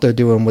about what they're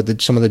doing with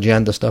some of the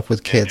gender stuff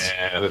with kids.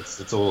 Yeah, it's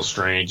a little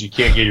strange. You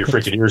can't get your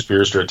freaking ears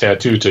pierced or a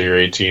tattoo till you're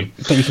 18.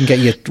 But you can get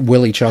your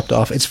willy chopped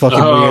off. It's fucking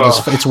weird.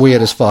 It's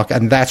weird as fuck,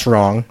 and that's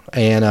wrong.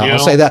 And I'll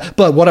say that.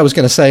 But what I was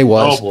going to say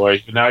was, oh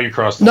boy, now you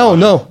crossed the no, line.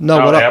 no.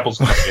 Now Apple's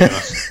not paying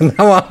us.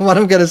 No, what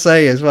I'm going to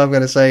say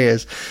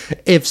is,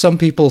 if some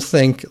people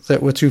think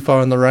that we're too far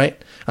on the right,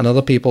 and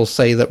other people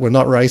say that we're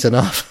not right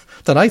enough,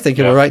 then I think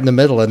we're right in the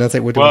middle, and I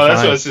think we're doing fine. That's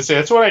what I was going to say.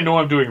 That's what I know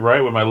I'm doing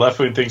right. When my left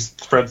wing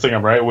friends think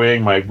I'm right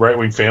wing, my right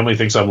wing family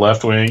thinks I'm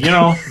left wing.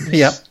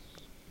 Yep.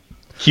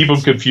 Keep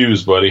them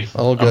confused, buddy.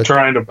 All good.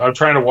 I'm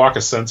trying to walk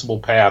a sensible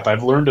path.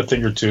 I've learned a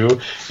thing or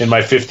two in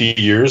my 50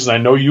 years, and I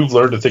know you've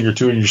learned a thing or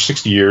two in your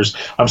 60 years.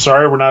 I'm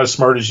sorry we're not as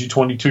smart as you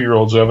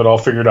 22-year-olds who have it all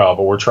figured out,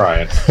 but we're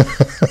trying.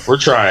 We're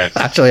trying.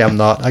 Actually, I'm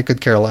not. I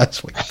could care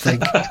less what you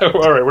think.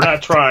 All right, we're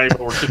not trying, but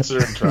we're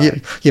considering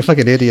trying. You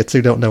fucking idiots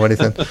who don't know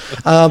anything.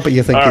 But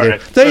you think all you right.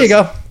 do. There you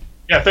go.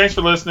 Yeah, thanks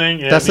for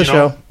listening. And, that's the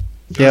show.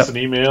 Send us an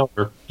email,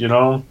 or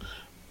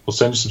we'll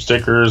send you some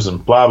stickers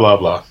and blah blah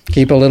blah.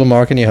 Keep a little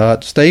mark in your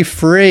heart. Stay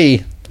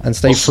free. And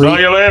stay free. Smell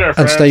you later, friends.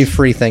 And stay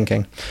free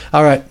thinking.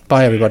 All right.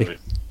 Bye, everybody.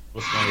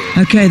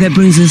 Okay, that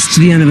brings us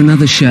to the end of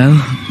another show.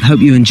 Hope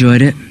you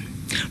enjoyed it.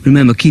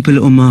 Remember, keep a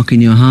little mark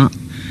in your heart.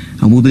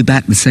 And we'll be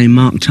back the same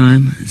mark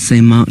time,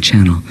 same mark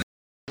channel.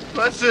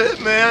 That's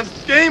it, man.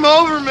 Game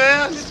over,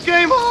 man. It's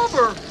game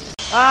over.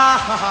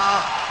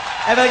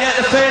 Ever get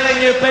the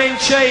feeling you've been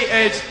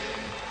cheated?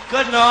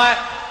 Good night.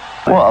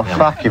 What a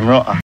fucking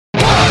rotter.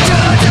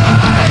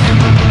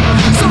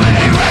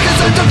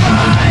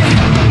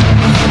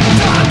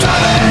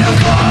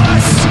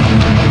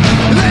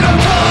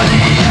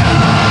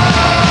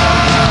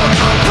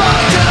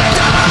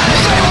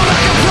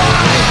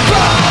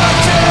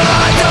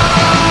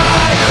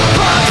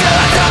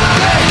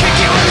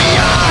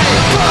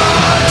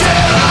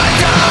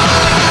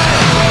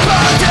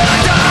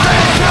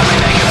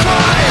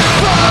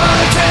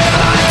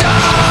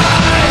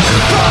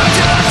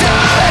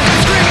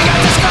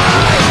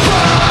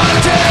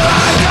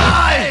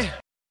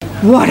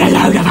 What a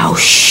load of old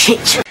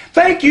shit.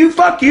 Thank you,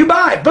 fuck you,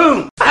 bye,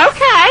 boom.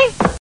 Okay.